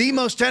planet, the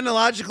most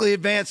technologically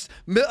advanced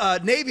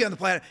Navy on the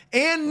planet,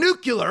 and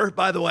nuclear,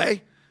 by the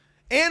way,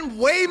 and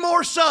way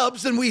more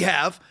subs than we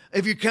have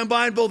if you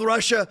combine both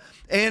Russia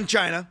and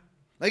China.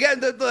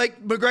 Again,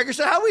 like McGregor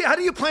said, how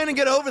do you plan to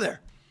get over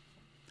there?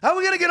 How are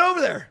we going to get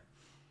over there?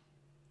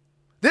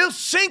 They'll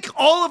sink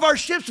all of our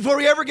ships before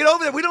we ever get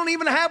over there. We don't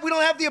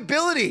have the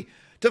ability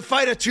to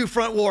fight a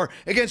two-front war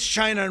against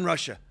China and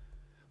Russia.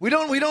 We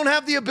don't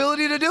have the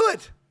ability to do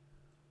it.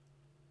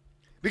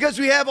 Because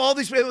we have all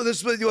these, this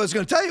is what I was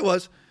going to tell you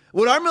was,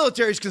 what our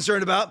military is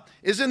concerned about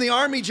is in the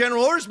Army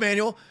General Orders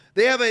Manual,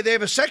 they have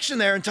a section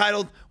there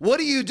entitled, what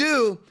do you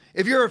do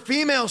if you're a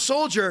female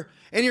soldier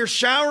and you're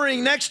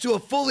showering next to a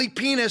fully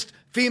penised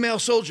female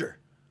soldier?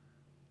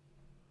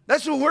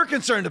 That's what we're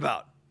concerned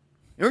about.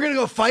 And we're going to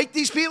go fight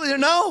these people?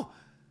 No.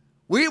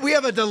 We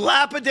have a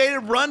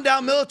dilapidated,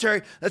 rundown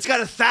military that's got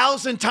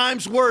 1,000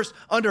 times worse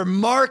under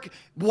Mark,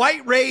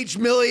 White Rage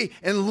Milley,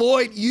 and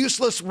Lloyd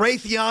Useless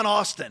Raytheon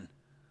Austin.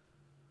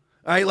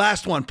 All right,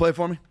 last one. Play it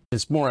for me.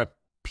 It's more a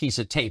piece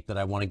of tape that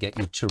I want to get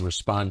you to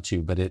respond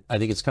to, but I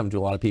think it's come to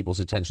a lot of people's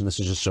attention. This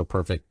is just so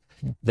perfect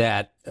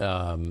that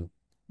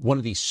one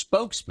of the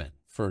spokesmen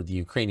for the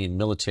Ukrainian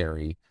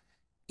military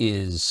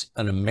is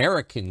an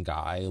American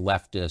guy,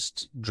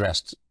 leftist,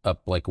 dressed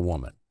up like a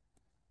woman,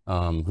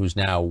 who's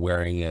now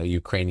wearing a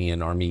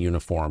Ukrainian army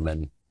uniform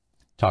and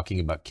talking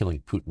about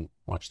killing Putin.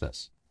 Watch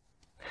this.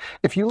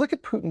 If you look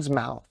at Putin's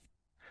mouth,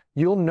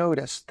 you'll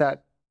notice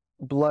that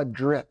blood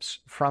drips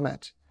from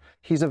it.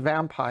 He's a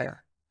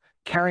vampire,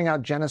 carrying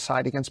out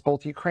genocide against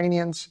both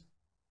Ukrainians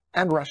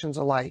and Russians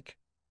alike.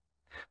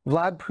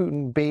 Vlad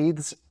Putin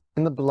bathes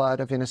in the blood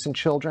of innocent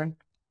children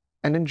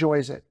and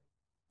enjoys it.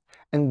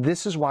 And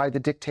this is why the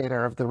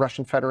dictator of the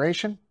Russian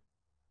Federation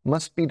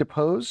must be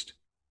deposed,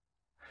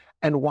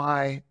 and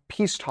why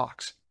peace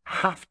talks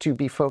have to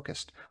be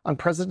focused on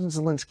President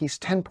Zelensky's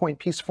 10-point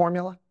peace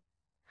formula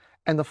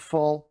and the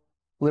full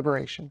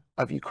liberation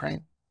of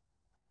Ukraine.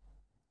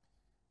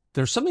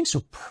 There's something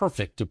so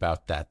perfect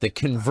about that, the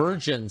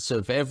convergence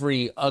of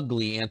every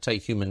ugly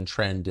anti-human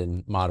trend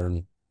in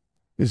modern.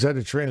 Is that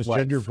a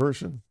transgender life.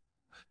 Person?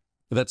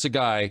 That's a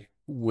guy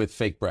with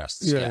fake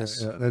breasts.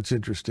 Yes. Yeah, that's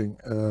interesting.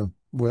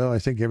 Well, I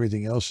think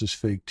everything else is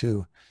fake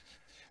too.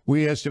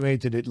 We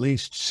estimate that at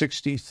least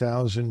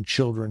 60,000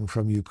 children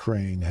from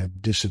Ukraine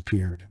have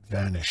disappeared,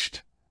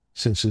 vanished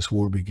since this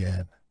war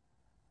began.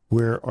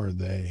 Where are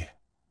they?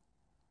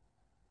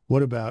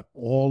 What about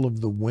all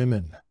of the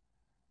women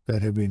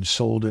that have been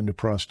sold into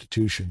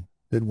prostitution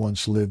that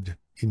once lived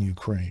in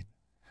Ukraine?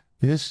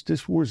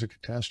 This war is a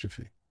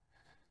catastrophe.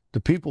 The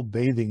people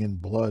bathing in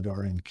blood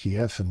are in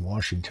Kiev and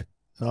Washington,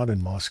 not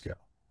in Moscow.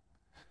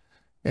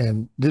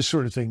 And this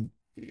sort of thing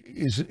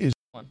is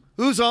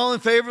Who's all in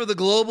favor of the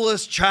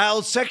globalist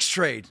child sex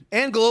trade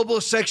and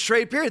globalist sex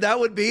trade period? That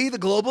would be the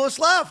globalist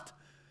left.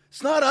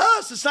 It's not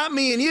us. It's not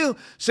me and you.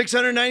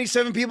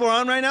 697 people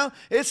are on right now.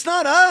 It's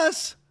not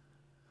us.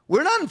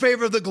 We're not in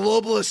favor of the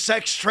globalist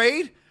sex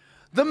trade.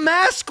 The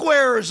mask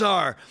wearers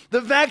are.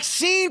 The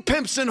vaccine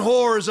pimps and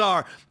whores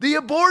are. The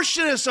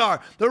abortionists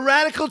are. The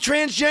radical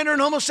transgender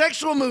and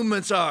homosexual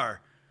movements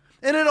are.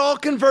 And it all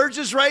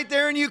converges right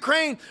there in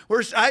Ukraine,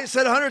 where I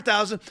said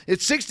 100,000.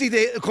 It's 60,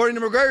 according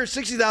to McGregor,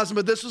 60,000,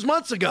 but this was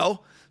months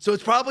ago. So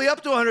it's probably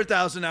up to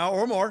 100,000 now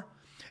or more.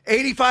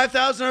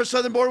 85,000 on our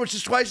southern border, which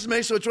is twice as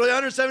many, so it's really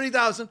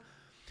 170,000.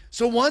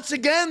 So once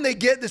again, they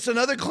get this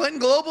another Clinton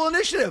Global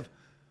Initiative.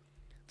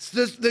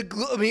 The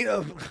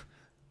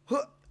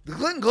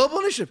Clinton Global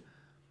Initiative.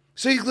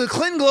 So the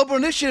Clinton Global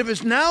Initiative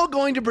is now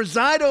going to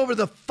preside over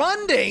the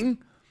funding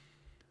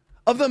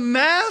of the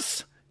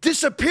mass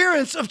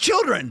disappearance of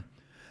children.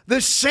 The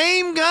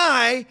same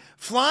guy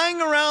flying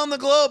around the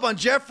globe on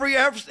Jeffrey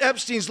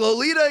Epstein's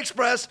Lolita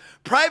Express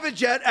private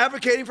jet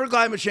advocating for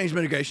climate change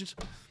mitigations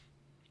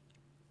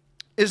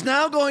is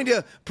now going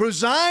to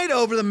preside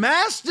over the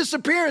mass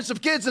disappearance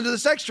of kids into the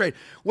sex trade.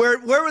 Where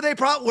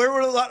were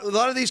a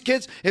lot of these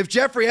kids if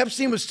Jeffrey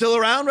Epstein was still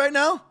around right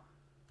now?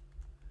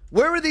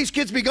 Where would these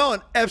kids be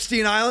going?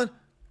 Epstein Island?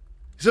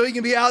 So he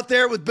can be out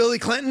there with Billy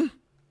Clinton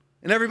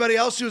and everybody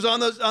else who's on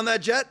that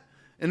jet?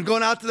 And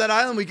going out to that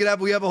island,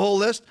 we have a whole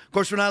list. Of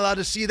course, we're not allowed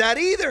to see that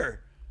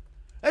either.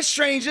 That's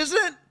strange,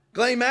 isn't it?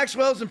 Ghislaine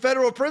Maxwell's in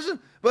federal prison,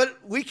 but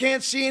we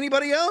can't see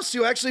anybody else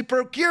who actually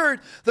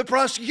procured the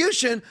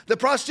prostitution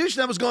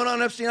that was going on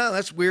in Epstein Island.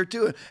 That's weird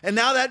too. And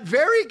now that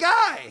very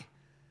guy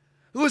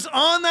who was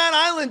on that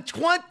island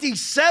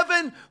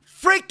 27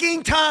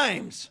 freaking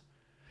times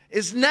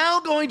is now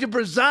going to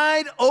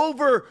preside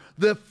over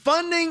the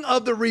funding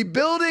of the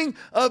rebuilding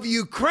of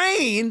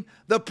Ukraine,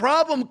 the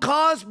problem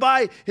caused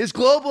by his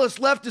globalist,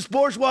 leftist,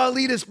 bourgeois,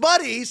 elitist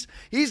buddies.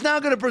 He's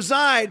now going to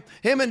preside,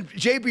 him and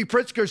J.B.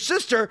 Pritzker's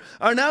sister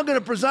are now going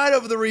to preside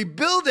over the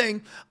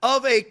rebuilding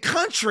of a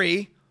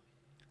country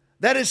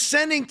that is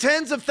sending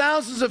tens of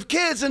thousands of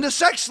kids into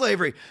sex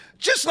slavery,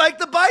 just like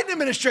the Biden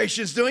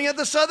administration is doing at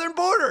the southern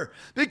border,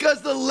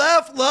 because the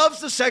left loves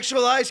to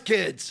sexualize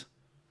kids.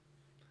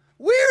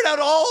 Weird how it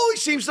always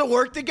seems to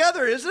work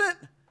together, isn't it?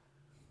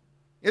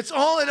 It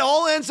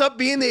all ends up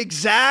being the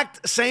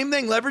exact same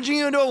thing, leveraging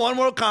you into a one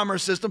world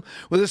commerce system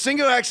with a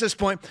single access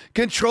point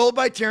controlled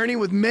by tyranny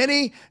with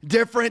many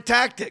different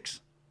tactics.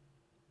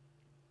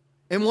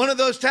 And one of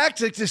those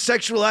tactics is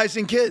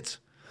sexualizing kids.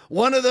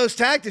 One of those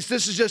tactics,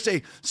 this is just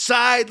a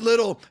side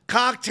little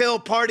cocktail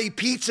party,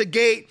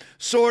 Pizzagate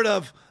sort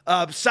of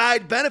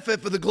side benefit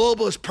for the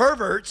globalist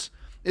perverts,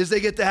 is they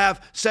get to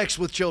have sex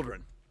with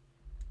children.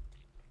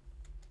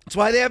 That's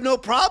why they have no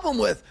problem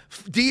with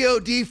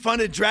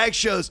DOD-funded drag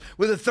shows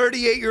with a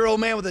 38-year-old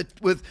man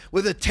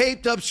with a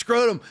taped-up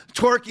scrotum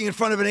twerking in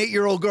front of an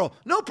 8-year-old girl.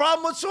 No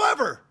problem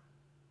whatsoever.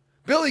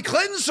 Billy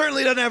Clinton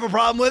certainly doesn't have a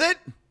problem with it.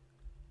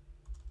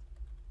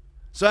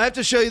 So I have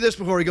to show you this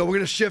before we go. We're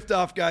going to shift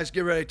off, guys.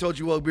 Get ready. I told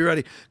you we'll be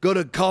ready. Go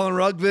to Colin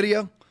Rugg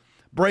video,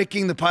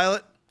 breaking the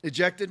pilot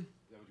ejected. Is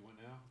that what you want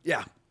now?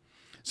 Yeah.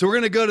 So we're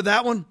going to go to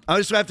that one. I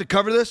just have to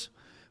cover this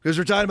because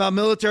we're talking about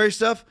military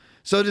stuff.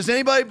 So does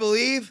anybody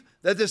believe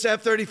that this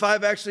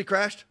F-35 actually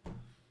crashed?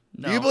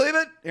 No. Do you believe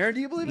it? Aaron,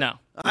 do you believe it? No.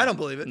 I don't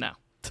believe it. No.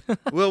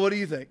 Will, what do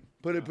you think?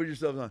 Put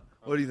yourself on.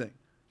 What do you think?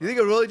 Do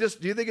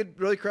you think it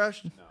really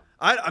crashed? No.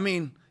 I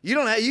mean,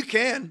 you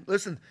can.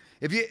 Listen,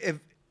 if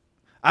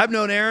I've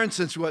known Aaron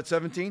since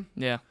 17?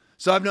 Yeah.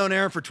 So I've known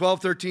Aaron for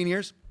 12, 13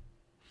 years.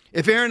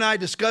 If Aaron and I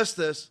discussed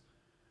this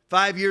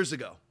 5 years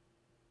ago,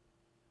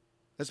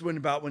 that's when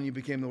you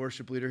became the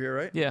worship leader here,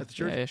 right? Yeah. At the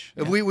church? Yeah-ish.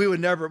 If we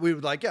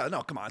would like, yeah,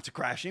 no, come on, it's a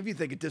crashing. If you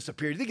think it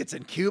disappeared, you think it's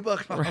in Cuba?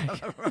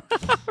 Right.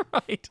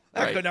 Right.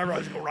 I could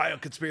never go riot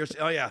conspiracy.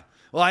 Oh, yeah.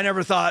 Well, I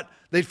never thought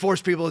they'd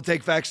force people to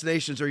take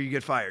vaccinations or you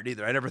get fired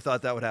either. I never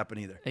thought that would happen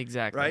either.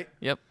 Exactly. Right?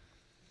 Yep.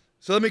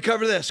 So let me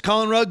cover this.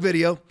 Colin Rugg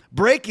video,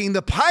 breaking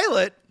the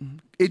pilot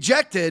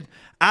ejected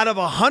out of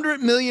a $100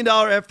 million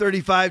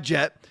F-35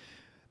 jet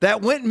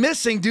that went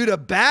missing due to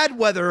bad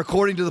weather,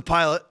 according to the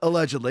pilot,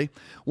 allegedly.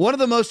 One of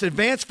the most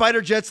advanced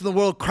fighter jets in the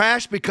world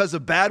crashed because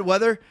of bad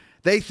weather.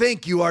 They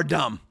think you are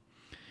dumb.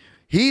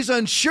 He's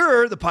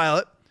unsure, the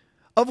pilot,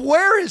 of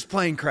where his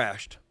plane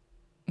crashed.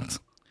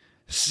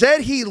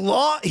 Said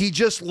he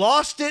just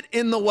lost it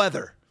in the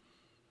weather.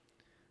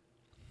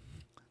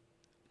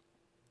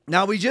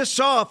 Now, we just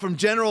saw from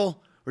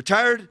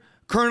retired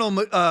Colonel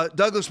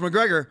Douglas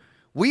McGregor,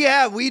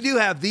 we do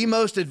have the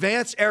most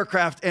advanced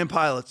aircraft and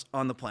pilots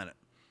on the planet.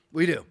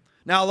 We do.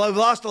 Now, we've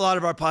lost a lot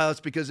of our pilots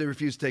because they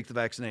refused to take the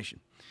vaccination.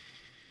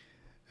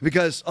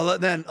 Because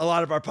then a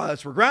lot of our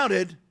pilots were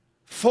grounded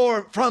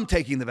from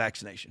taking the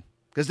vaccination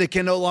because they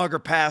can no longer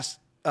pass,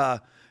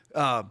 what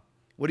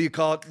do you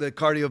call it, the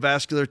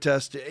cardiovascular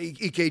test,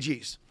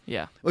 EKGs.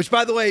 Yeah. Which,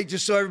 by the way,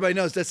 just so everybody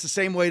knows, that's the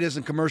same way it is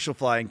in commercial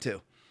flying,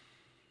 too.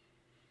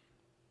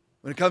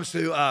 When it comes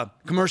to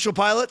commercial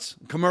pilots,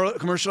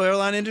 commercial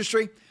airline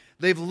industry,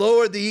 they've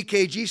lowered the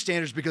EKG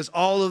standards because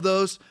all of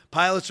those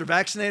pilots are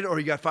vaccinated or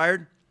you got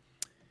fired.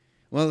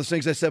 One of those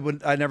things I said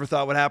I never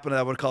thought would happen,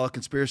 I would call a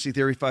conspiracy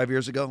theory 5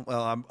 years ago.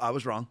 Well, I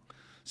was wrong.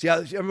 See,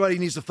 everybody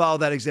needs to follow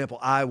that example.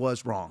 I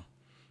was wrong.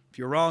 If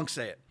you're wrong,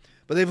 say it.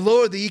 But they've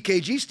lowered the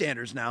EKG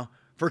standards now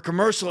for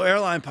commercial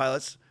airline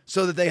pilots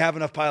so that they have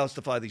enough pilots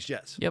to fly these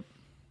jets. Yep.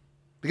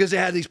 Because they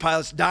had these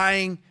pilots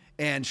dying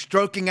and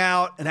stroking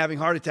out and having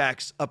heart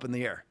attacks up in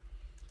the air.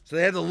 So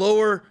they had to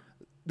lower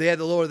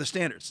the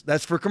standards.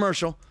 That's for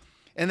commercial.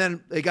 And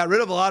then they got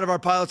rid of a lot of our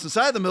pilots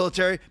inside the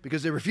military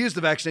because they refused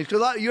the vaccination.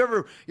 You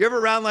ever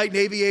around like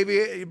Navy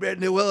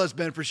aviators, Will has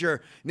been for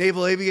sure,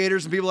 naval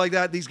aviators and people like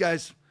that, these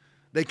guys,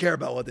 they care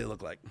about what they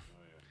look like. Oh,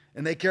 yeah.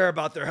 And they care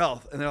about their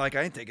health. And they're like,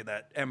 I ain't taking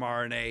that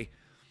mRNA,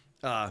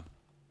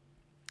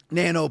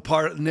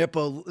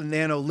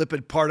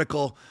 nanolipid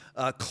particle,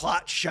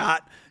 clot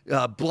shot,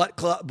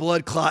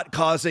 blood clot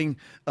causing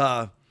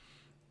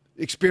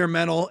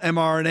experimental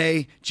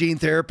mRNA gene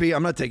therapy.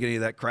 I'm not taking any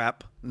of that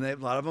crap. And a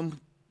lot of them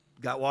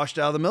got washed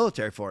out of the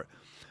military for it.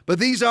 But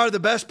these are the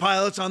best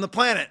pilots on the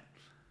planet,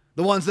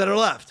 the ones that are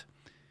left.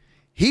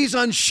 He's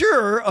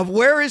unsure of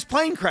where his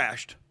plane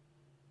crashed.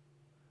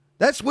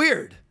 That's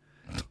weird.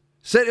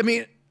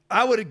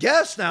 I would have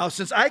guessed now,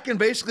 since I can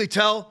basically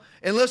tell,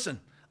 and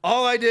listen,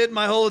 all I did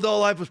my whole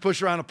adult life was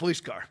push around a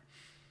police car.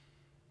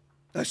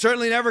 I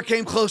certainly never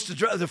came close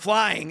to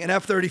flying an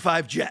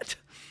F-35 jet.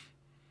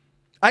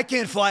 I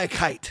can't fly a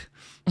kite.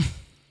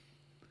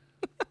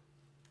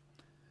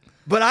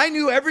 But I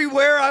knew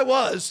everywhere I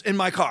was in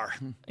my car.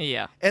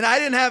 Yeah. And I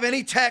didn't have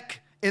any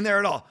tech in there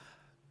at all.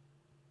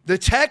 The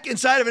tech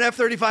inside of an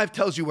F-35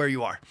 tells you where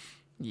you are.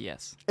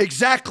 Yes.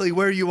 Exactly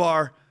where you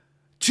are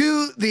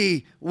to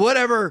the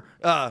whatever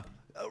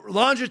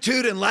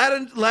longitude and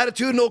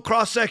latitudinal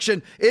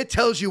cross-section. It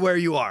tells you where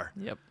you are.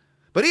 Yep.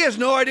 But he has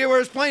no idea where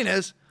his plane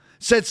is,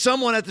 said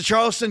someone at the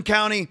Charleston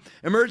County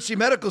Emergency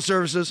Medical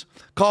Services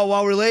call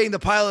while relaying the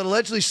pilot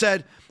allegedly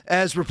said,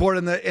 as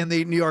reported in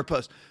the New York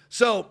Post.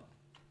 So,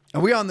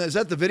 are we on the, is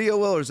that the video,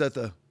 Will, or is that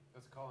the?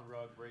 That's Colin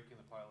Rugg breaking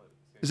the pilot.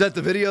 Is that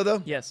the video,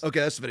 though? Yes. Okay,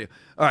 that's the video.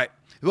 All right.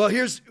 Well,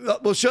 here's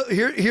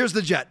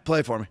the jet. Play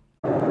it for me.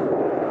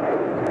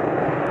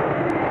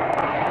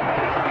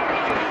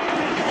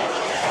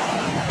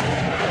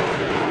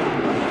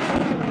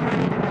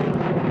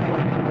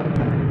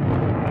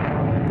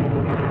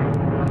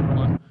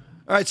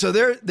 All right, so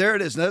there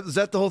it is. Is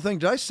that the whole thing?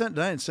 Did I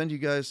didn't send you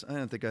guys? I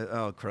don't think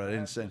oh crap, I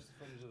didn't send.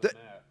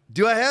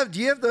 Do you have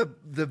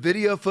the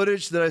video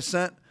footage that I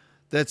sent?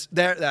 That's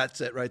there.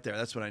 That's it right there.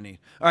 That's what I need.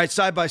 All right,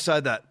 side by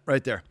side that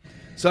right there.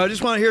 So I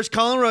just want to, here's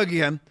Colin Rugg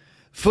again.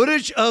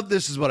 Footage of,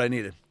 this is what I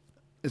needed.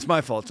 It's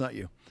my fault, it's not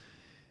you.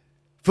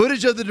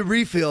 Footage of the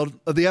debris field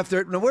of the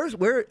F-35. Now where's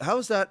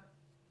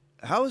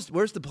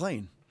the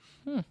plane?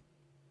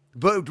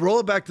 But roll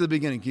it back to the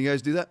beginning. Can you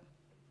guys do that?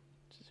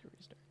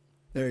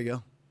 There you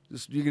go.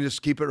 You can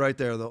just keep it right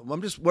there, though.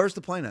 Where's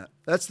the plane at?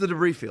 That's the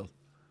debris field.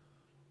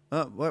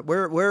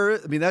 Where?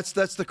 I mean, that's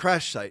the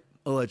crash site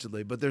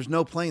allegedly, but there's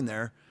no plane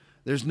there.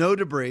 There's no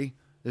debris.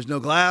 There's no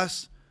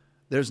glass.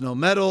 There's no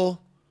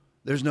metal.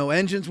 There's no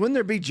engines. Wouldn't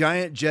there be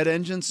giant jet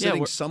engines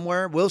sitting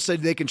somewhere? Will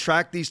said they can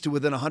track these to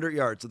within 100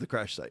 yards of the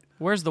crash site.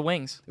 Where's the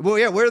wings? Well,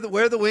 yeah. Where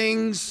are the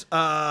wings?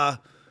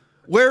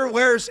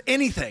 Where's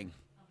anything?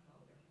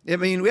 I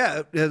mean,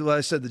 yeah. Well,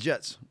 I said the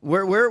jets.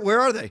 Where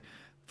are they?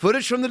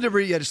 Footage from the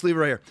debris. Yeah, just leave it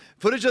right here.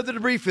 Footage of the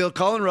debris field.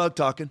 Colin Rugg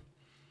talking.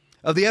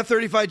 Of the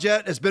F-35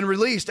 jet has been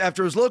released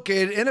after it was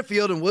located in a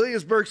field in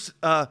Williamsburg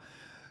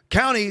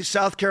County,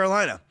 South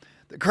Carolina.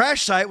 The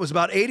crash site was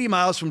about 80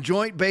 miles from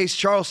Joint Base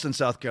Charleston,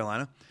 South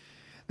Carolina.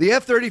 The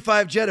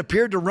F-35 jet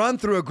appeared to run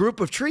through a group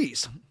of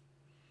trees.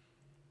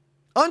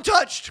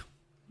 Untouched.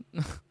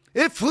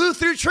 It flew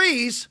through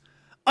trees,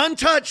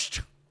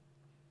 untouched.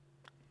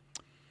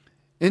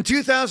 In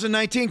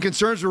 2019,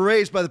 concerns were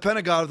raised by the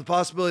Pentagon of the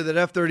possibility that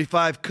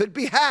F-35 could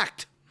be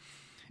hacked.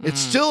 It's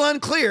still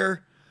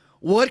unclear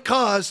what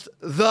caused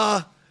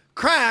the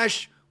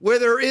crash where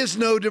there is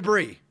no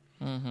debris.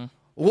 Mm-hmm.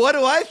 What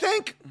do I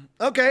think?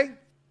 Okay.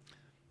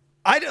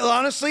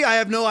 Honestly, I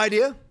have no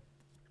idea.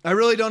 I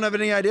really don't have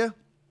any idea.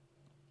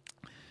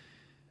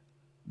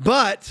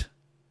 But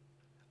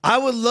I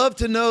would love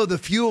to know the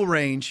fuel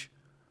range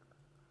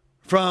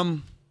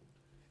from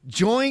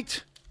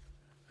Joint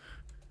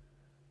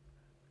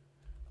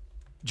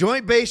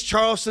Base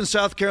Charleston,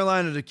 South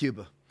Carolina to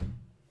Cuba.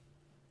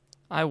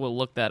 I will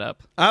look that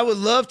up. I would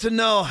love to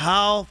know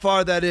how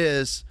far that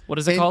is. What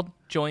is it called?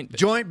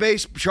 Joint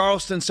Base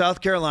Charleston,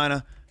 South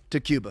Carolina to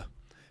Cuba.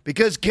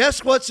 Because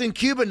guess what's in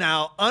Cuba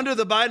now under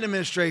the Biden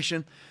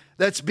administration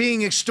that's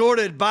being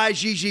extorted by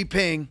Xi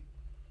Jinping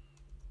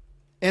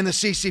and the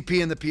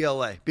CCP and the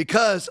PLA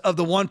because of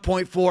the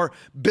 $1.4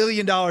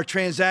 billion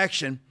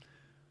transaction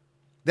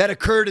that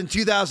occurred in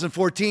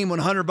 2014 when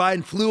Hunter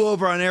Biden flew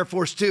over on Air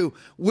Force Two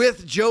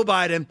with Joe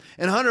Biden,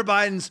 and Hunter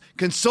Biden's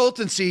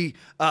consultancy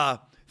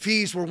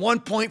fees were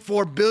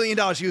 $1.4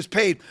 billion. He was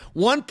paid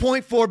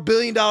 $1.4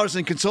 billion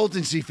in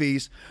consultancy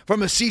fees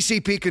from a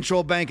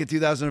CCP-controlled bank in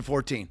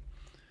 2014.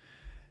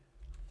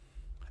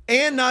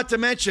 And not to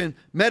mention,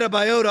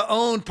 Metabiota,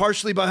 owned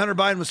partially by Hunter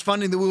Biden, was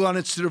funding the Wuhan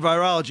Institute of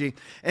Virology.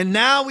 And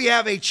now we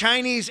have a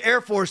Chinese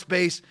Air Force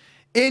base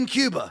in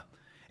Cuba.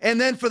 And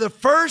then for the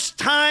first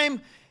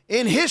time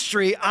in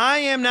history, I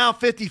am now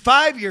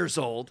 55 years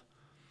old.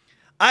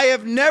 I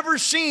have never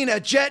seen a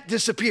jet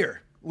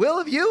disappear. Will,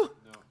 have you?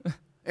 No.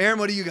 Aaron,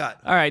 what do you got?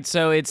 All right,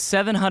 so it's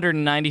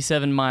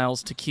 797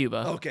 miles to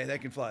Cuba. Okay, they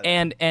can fly.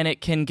 And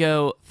it can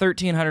go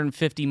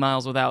 1,350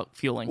 miles without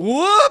fueling.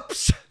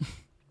 Whoops!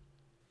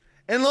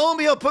 And lo and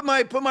behold, put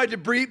my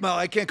debris, well,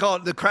 I can't call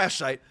it the crash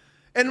site.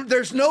 And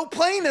there's no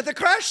plane at the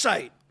crash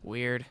site.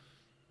 Weird.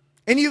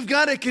 And you've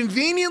got a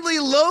conveniently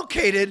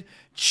located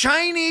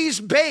Chinese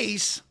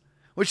base,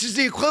 which is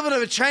the equivalent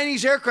of a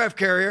Chinese aircraft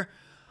carrier,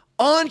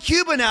 on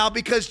Cuba now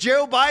because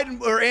Joe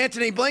Biden or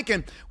Antony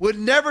Blinken would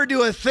never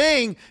do a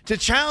thing to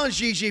challenge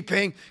Xi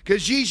Jinping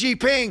because Xi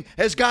Jinping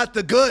has got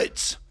the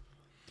goods.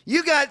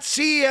 You got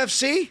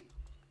CEFC,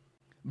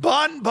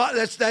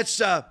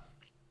 that's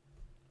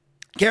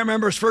can't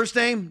remember his first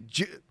name.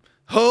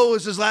 Ho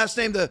is his last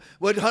name.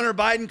 What Hunter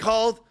Biden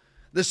called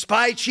the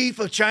spy chief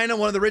of China,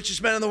 one of the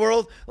richest men in the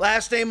world.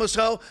 Last name was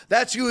Ho.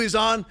 That's who he's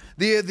on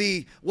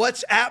the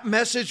WhatsApp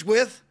message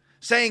with,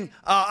 saying,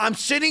 I'm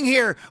sitting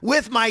here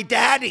with my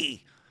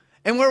daddy,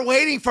 and we're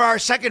waiting for our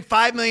second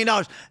 $5 million.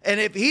 And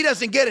if he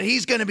doesn't get it,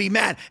 he's going to be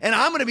mad. And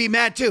I'm going to be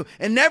mad too.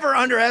 And never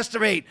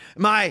underestimate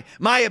my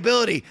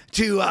ability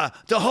to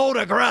hold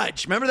a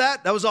grudge. Remember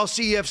that? That was all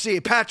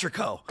CEFC. Patrick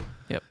Ho.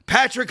 Yep.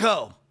 Patrick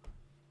Ho.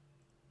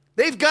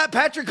 They've got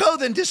Patrick Ho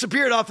then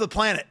disappeared off the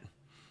planet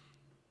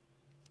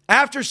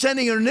after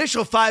sending an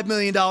initial $5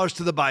 million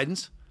to the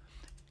Bidens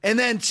and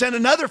then sent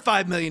another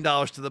 $5 million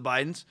to the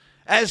Bidens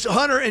as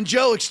Hunter and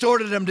Joe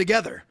extorted them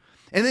together.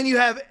 And then you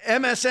have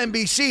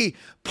MSNBC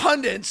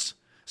pundits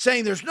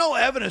saying there's no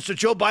evidence that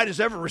Joe Biden has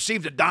ever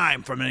received a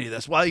dime from any of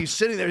this. While he's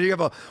sitting there, you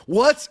have a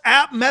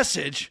WhatsApp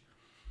message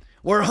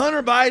where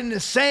Hunter Biden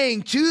is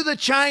saying to the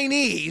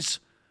Chinese,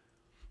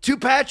 to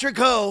Patrick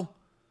Ho,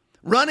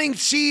 running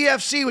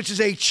CEFC, which is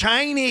a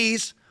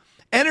Chinese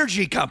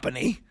energy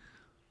company,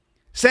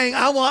 saying,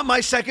 I want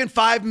my second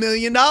 $5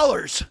 million.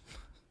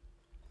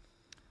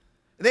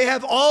 They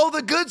have all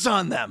the goods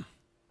on them.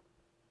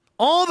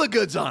 All the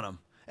goods on them.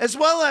 As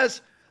well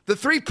as the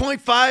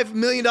 $3.5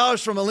 million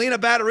from Alina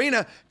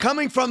Baturina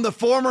coming from the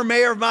former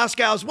mayor of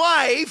Moscow's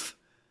wife.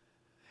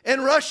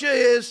 And Russia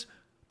is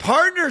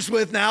partners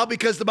with now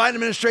because the Biden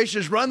administration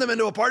has run them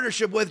into a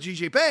partnership with Xi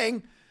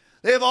Jinping.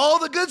 They have all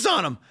the goods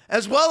on them.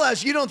 As well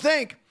as you don't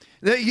think,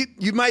 that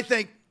you might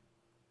think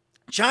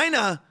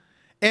China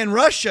and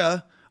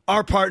Russia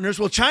are partners.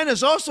 Well,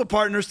 China's also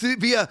partners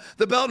via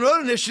the Belt and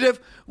Road Initiative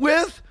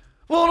with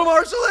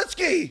Volodymyr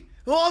Zelensky,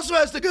 who also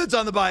has the goods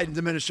on the Biden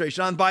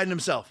administration, on Biden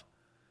himself.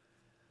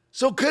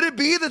 So could it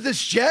be that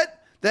this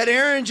jet that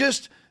Aaron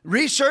just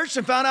researched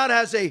and found out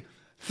has a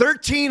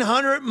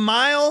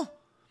 1,300-mile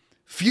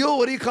fuel,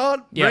 what do you call it?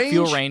 Yeah, range?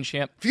 fuel range,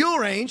 yep. Fuel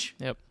range.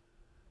 Yep.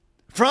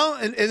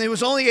 And it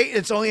was only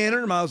it's only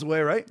 800 miles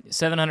away, right?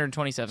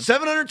 727.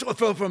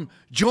 700 from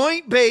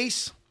Joint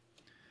Base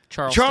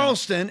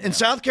Charleston in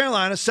South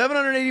Carolina,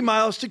 780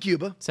 miles to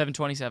Cuba.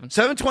 727.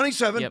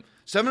 727. Yep.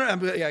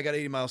 700, yeah, I got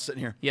 80 miles sitting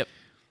here. Yep.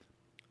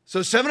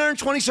 So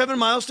 727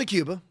 miles to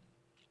Cuba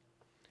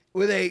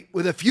with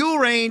a fuel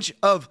range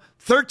of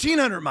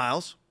 1,300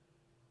 miles.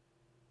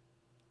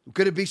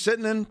 Could it be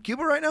sitting in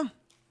Cuba right now?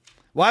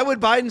 Why would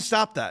Biden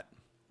stop that?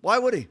 Why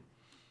would he?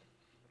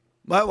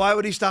 Why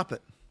would he stop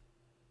it?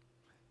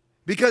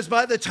 Because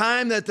by the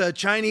time that the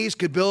Chinese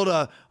could build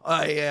a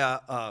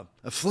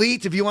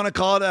fleet, if you want to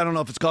call it, I don't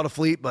know if it's called a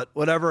fleet, but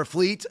whatever, a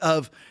fleet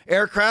of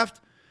aircraft,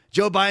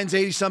 Joe Biden's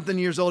 80-something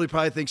years old. He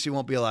probably thinks he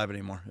won't be alive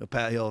anymore.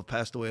 He'll have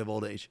passed away of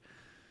old age.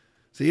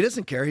 So he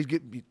doesn't care.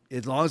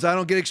 As long as I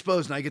don't get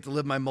exposed and I get to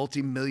live my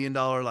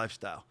multi-million-dollar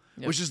lifestyle,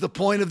 which is the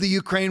point of the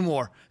Ukraine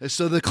war, is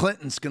so the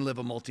Clintons can live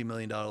a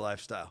multi-million-dollar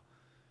lifestyle.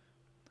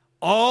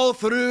 All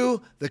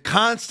through the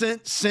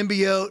constant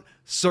symbiote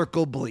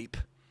circle bleep.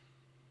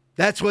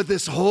 That's what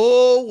this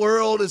whole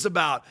world is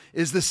about,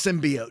 is the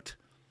symbiote.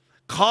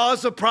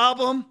 Cause a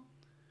problem.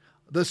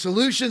 The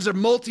solutions are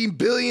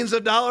multi-billions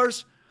of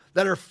dollars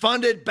that are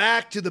funded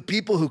back to the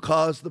people who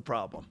caused the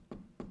problem.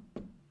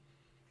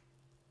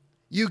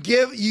 You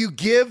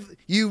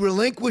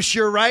relinquish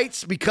your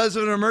rights because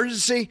of an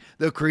emergency.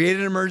 They'll create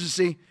an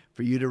emergency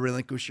for you to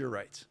relinquish your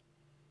rights.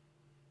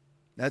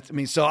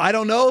 So I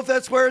don't know if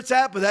that's where it's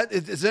at, but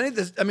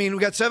we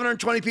got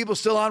 720 people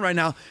still on right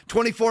now,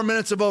 24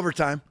 minutes of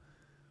overtime.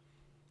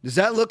 Does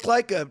that look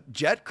like a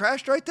jet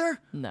crashed right there?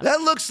 No.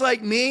 That looks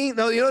like me.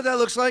 No, you know what that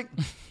looks like?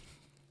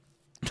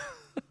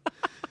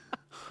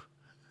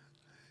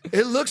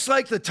 It looks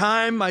like the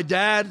time my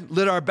dad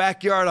lit our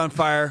backyard on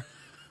fire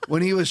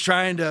when he was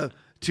trying to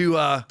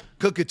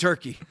cook a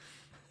turkey.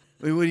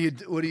 Would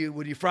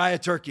you fry a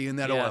turkey in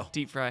that oil?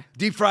 Deep fry.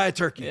 Deep fry a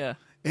turkey. Yeah.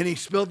 And he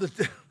spilled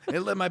it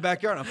lit my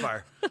backyard on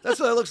fire. That's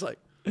what it looks like.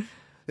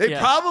 They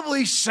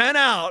probably sent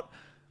out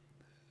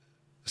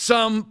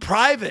some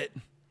private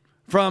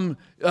from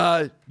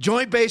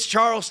Joint Base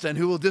Charleston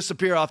who will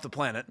disappear off the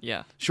planet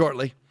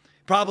shortly.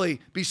 Probably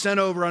be sent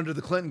over under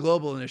the Clinton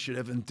Global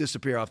Initiative and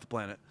disappear off the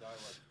planet.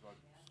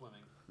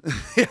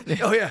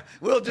 Oh, yeah.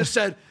 Will just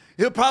said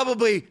he'll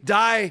probably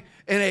die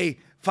in a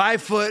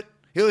 5-foot,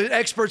 he'll an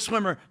expert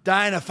swimmer,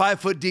 die in a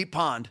 5-foot deep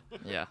pond.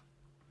 Yeah.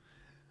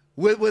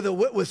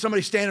 With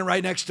somebody standing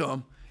right next to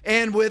him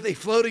and with a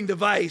floating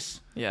device,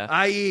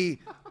 i.e.,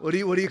 what do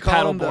you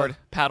call them?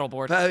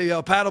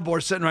 Paddleboard.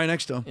 Paddleboard sitting right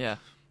next to him. Yeah.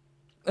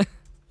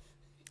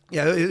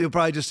 Yeah, he'll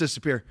probably just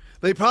disappear.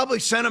 They probably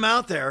sent him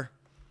out there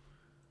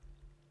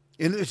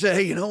and they said,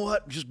 hey, you know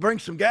what? Just bring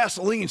some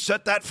gasoline,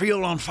 set that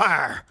field on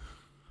fire.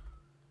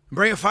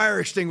 Bring a fire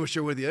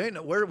extinguisher with you.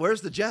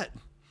 Where's the jet?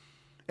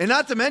 And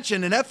not to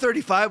mention, an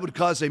F-35 would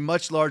cause a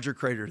much larger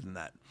crater than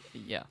that.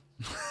 Yeah.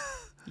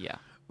 Yeah.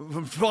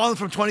 Falling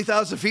from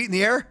 20,000 feet in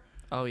the air?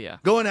 Oh, yeah.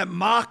 Going at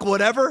Mach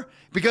whatever?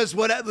 Because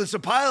the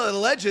pilot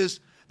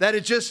alleges that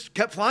it just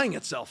kept flying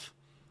itself.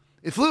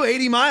 It flew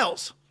 80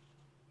 miles.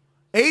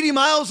 80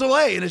 miles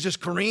away, and it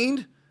just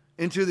careened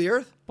into the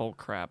earth. Bull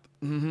crap.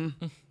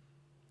 Mm-hmm.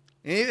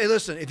 Hey,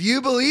 listen, if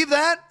you believe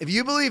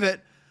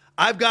it,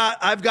 I've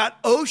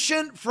got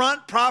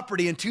oceanfront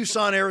property in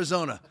Tucson,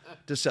 Arizona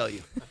to sell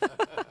you.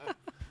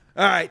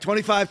 All right,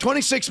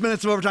 26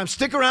 minutes of overtime.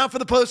 Stick around for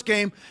the post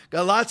game.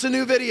 Got lots of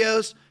new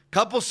videos,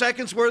 couple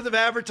seconds worth of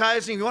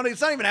advertising.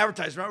 It's not even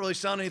advertising. We're not really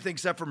selling anything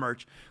except for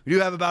merch. We do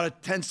have about a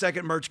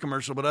 10-second merch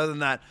commercial, but other than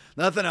that,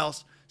 nothing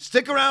else.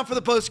 Stick around for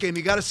the post game.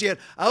 You got to see it.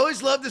 I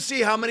always love to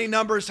see how many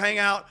numbers hang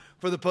out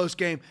for the post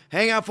game.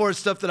 Hang out for it,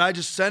 stuff that I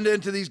just send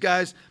in to these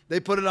guys. They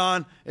put it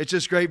on. It's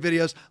just great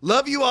videos.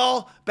 Love you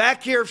all.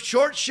 Back here,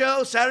 short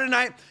show, Saturday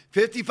night,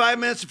 55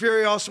 Minutes of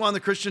Fury, also on the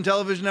Christian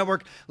Television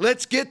Network.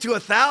 Let's get to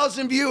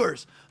 1,000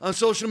 viewers on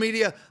social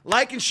media.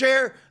 Like and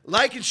share,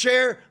 like and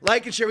share,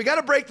 like and share. We got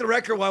to break the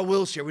record while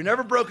Will's here. We've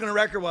never broken a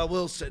record while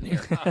Will's sitting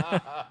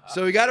here.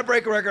 So we got to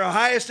break a record. Our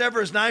highest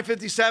ever is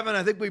 957.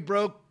 I think we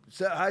broke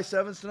high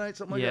sevens tonight,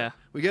 something like that.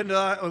 We get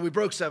into we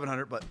broke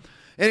 700, but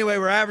anyway,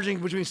 we're averaging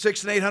between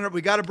 600 and 800.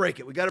 We got to break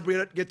it. We got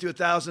to get to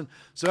 1,000.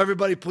 So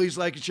everybody, please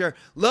like and share.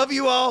 Love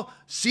you all.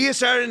 See you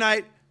Saturday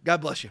night.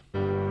 God bless you.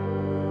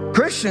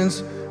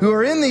 Christians who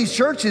are in these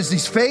churches,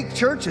 these fake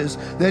churches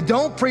that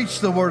don't preach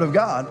the Word of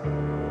God,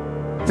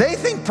 they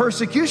think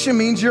persecution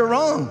means you're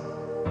wrong.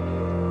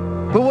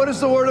 But what does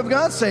the Word of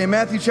God say in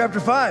Matthew chapter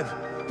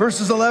 5,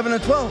 verses 11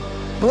 and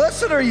 12?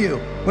 Blessed are you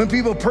when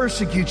people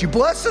persecute you.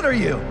 Blessed are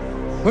you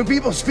when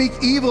people speak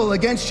evil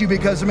against you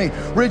because of me.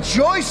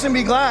 Rejoice and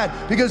be glad,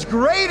 because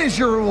great is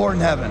your reward in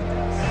heaven.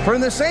 For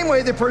in the same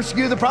way they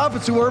persecuted the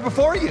prophets who were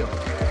before you.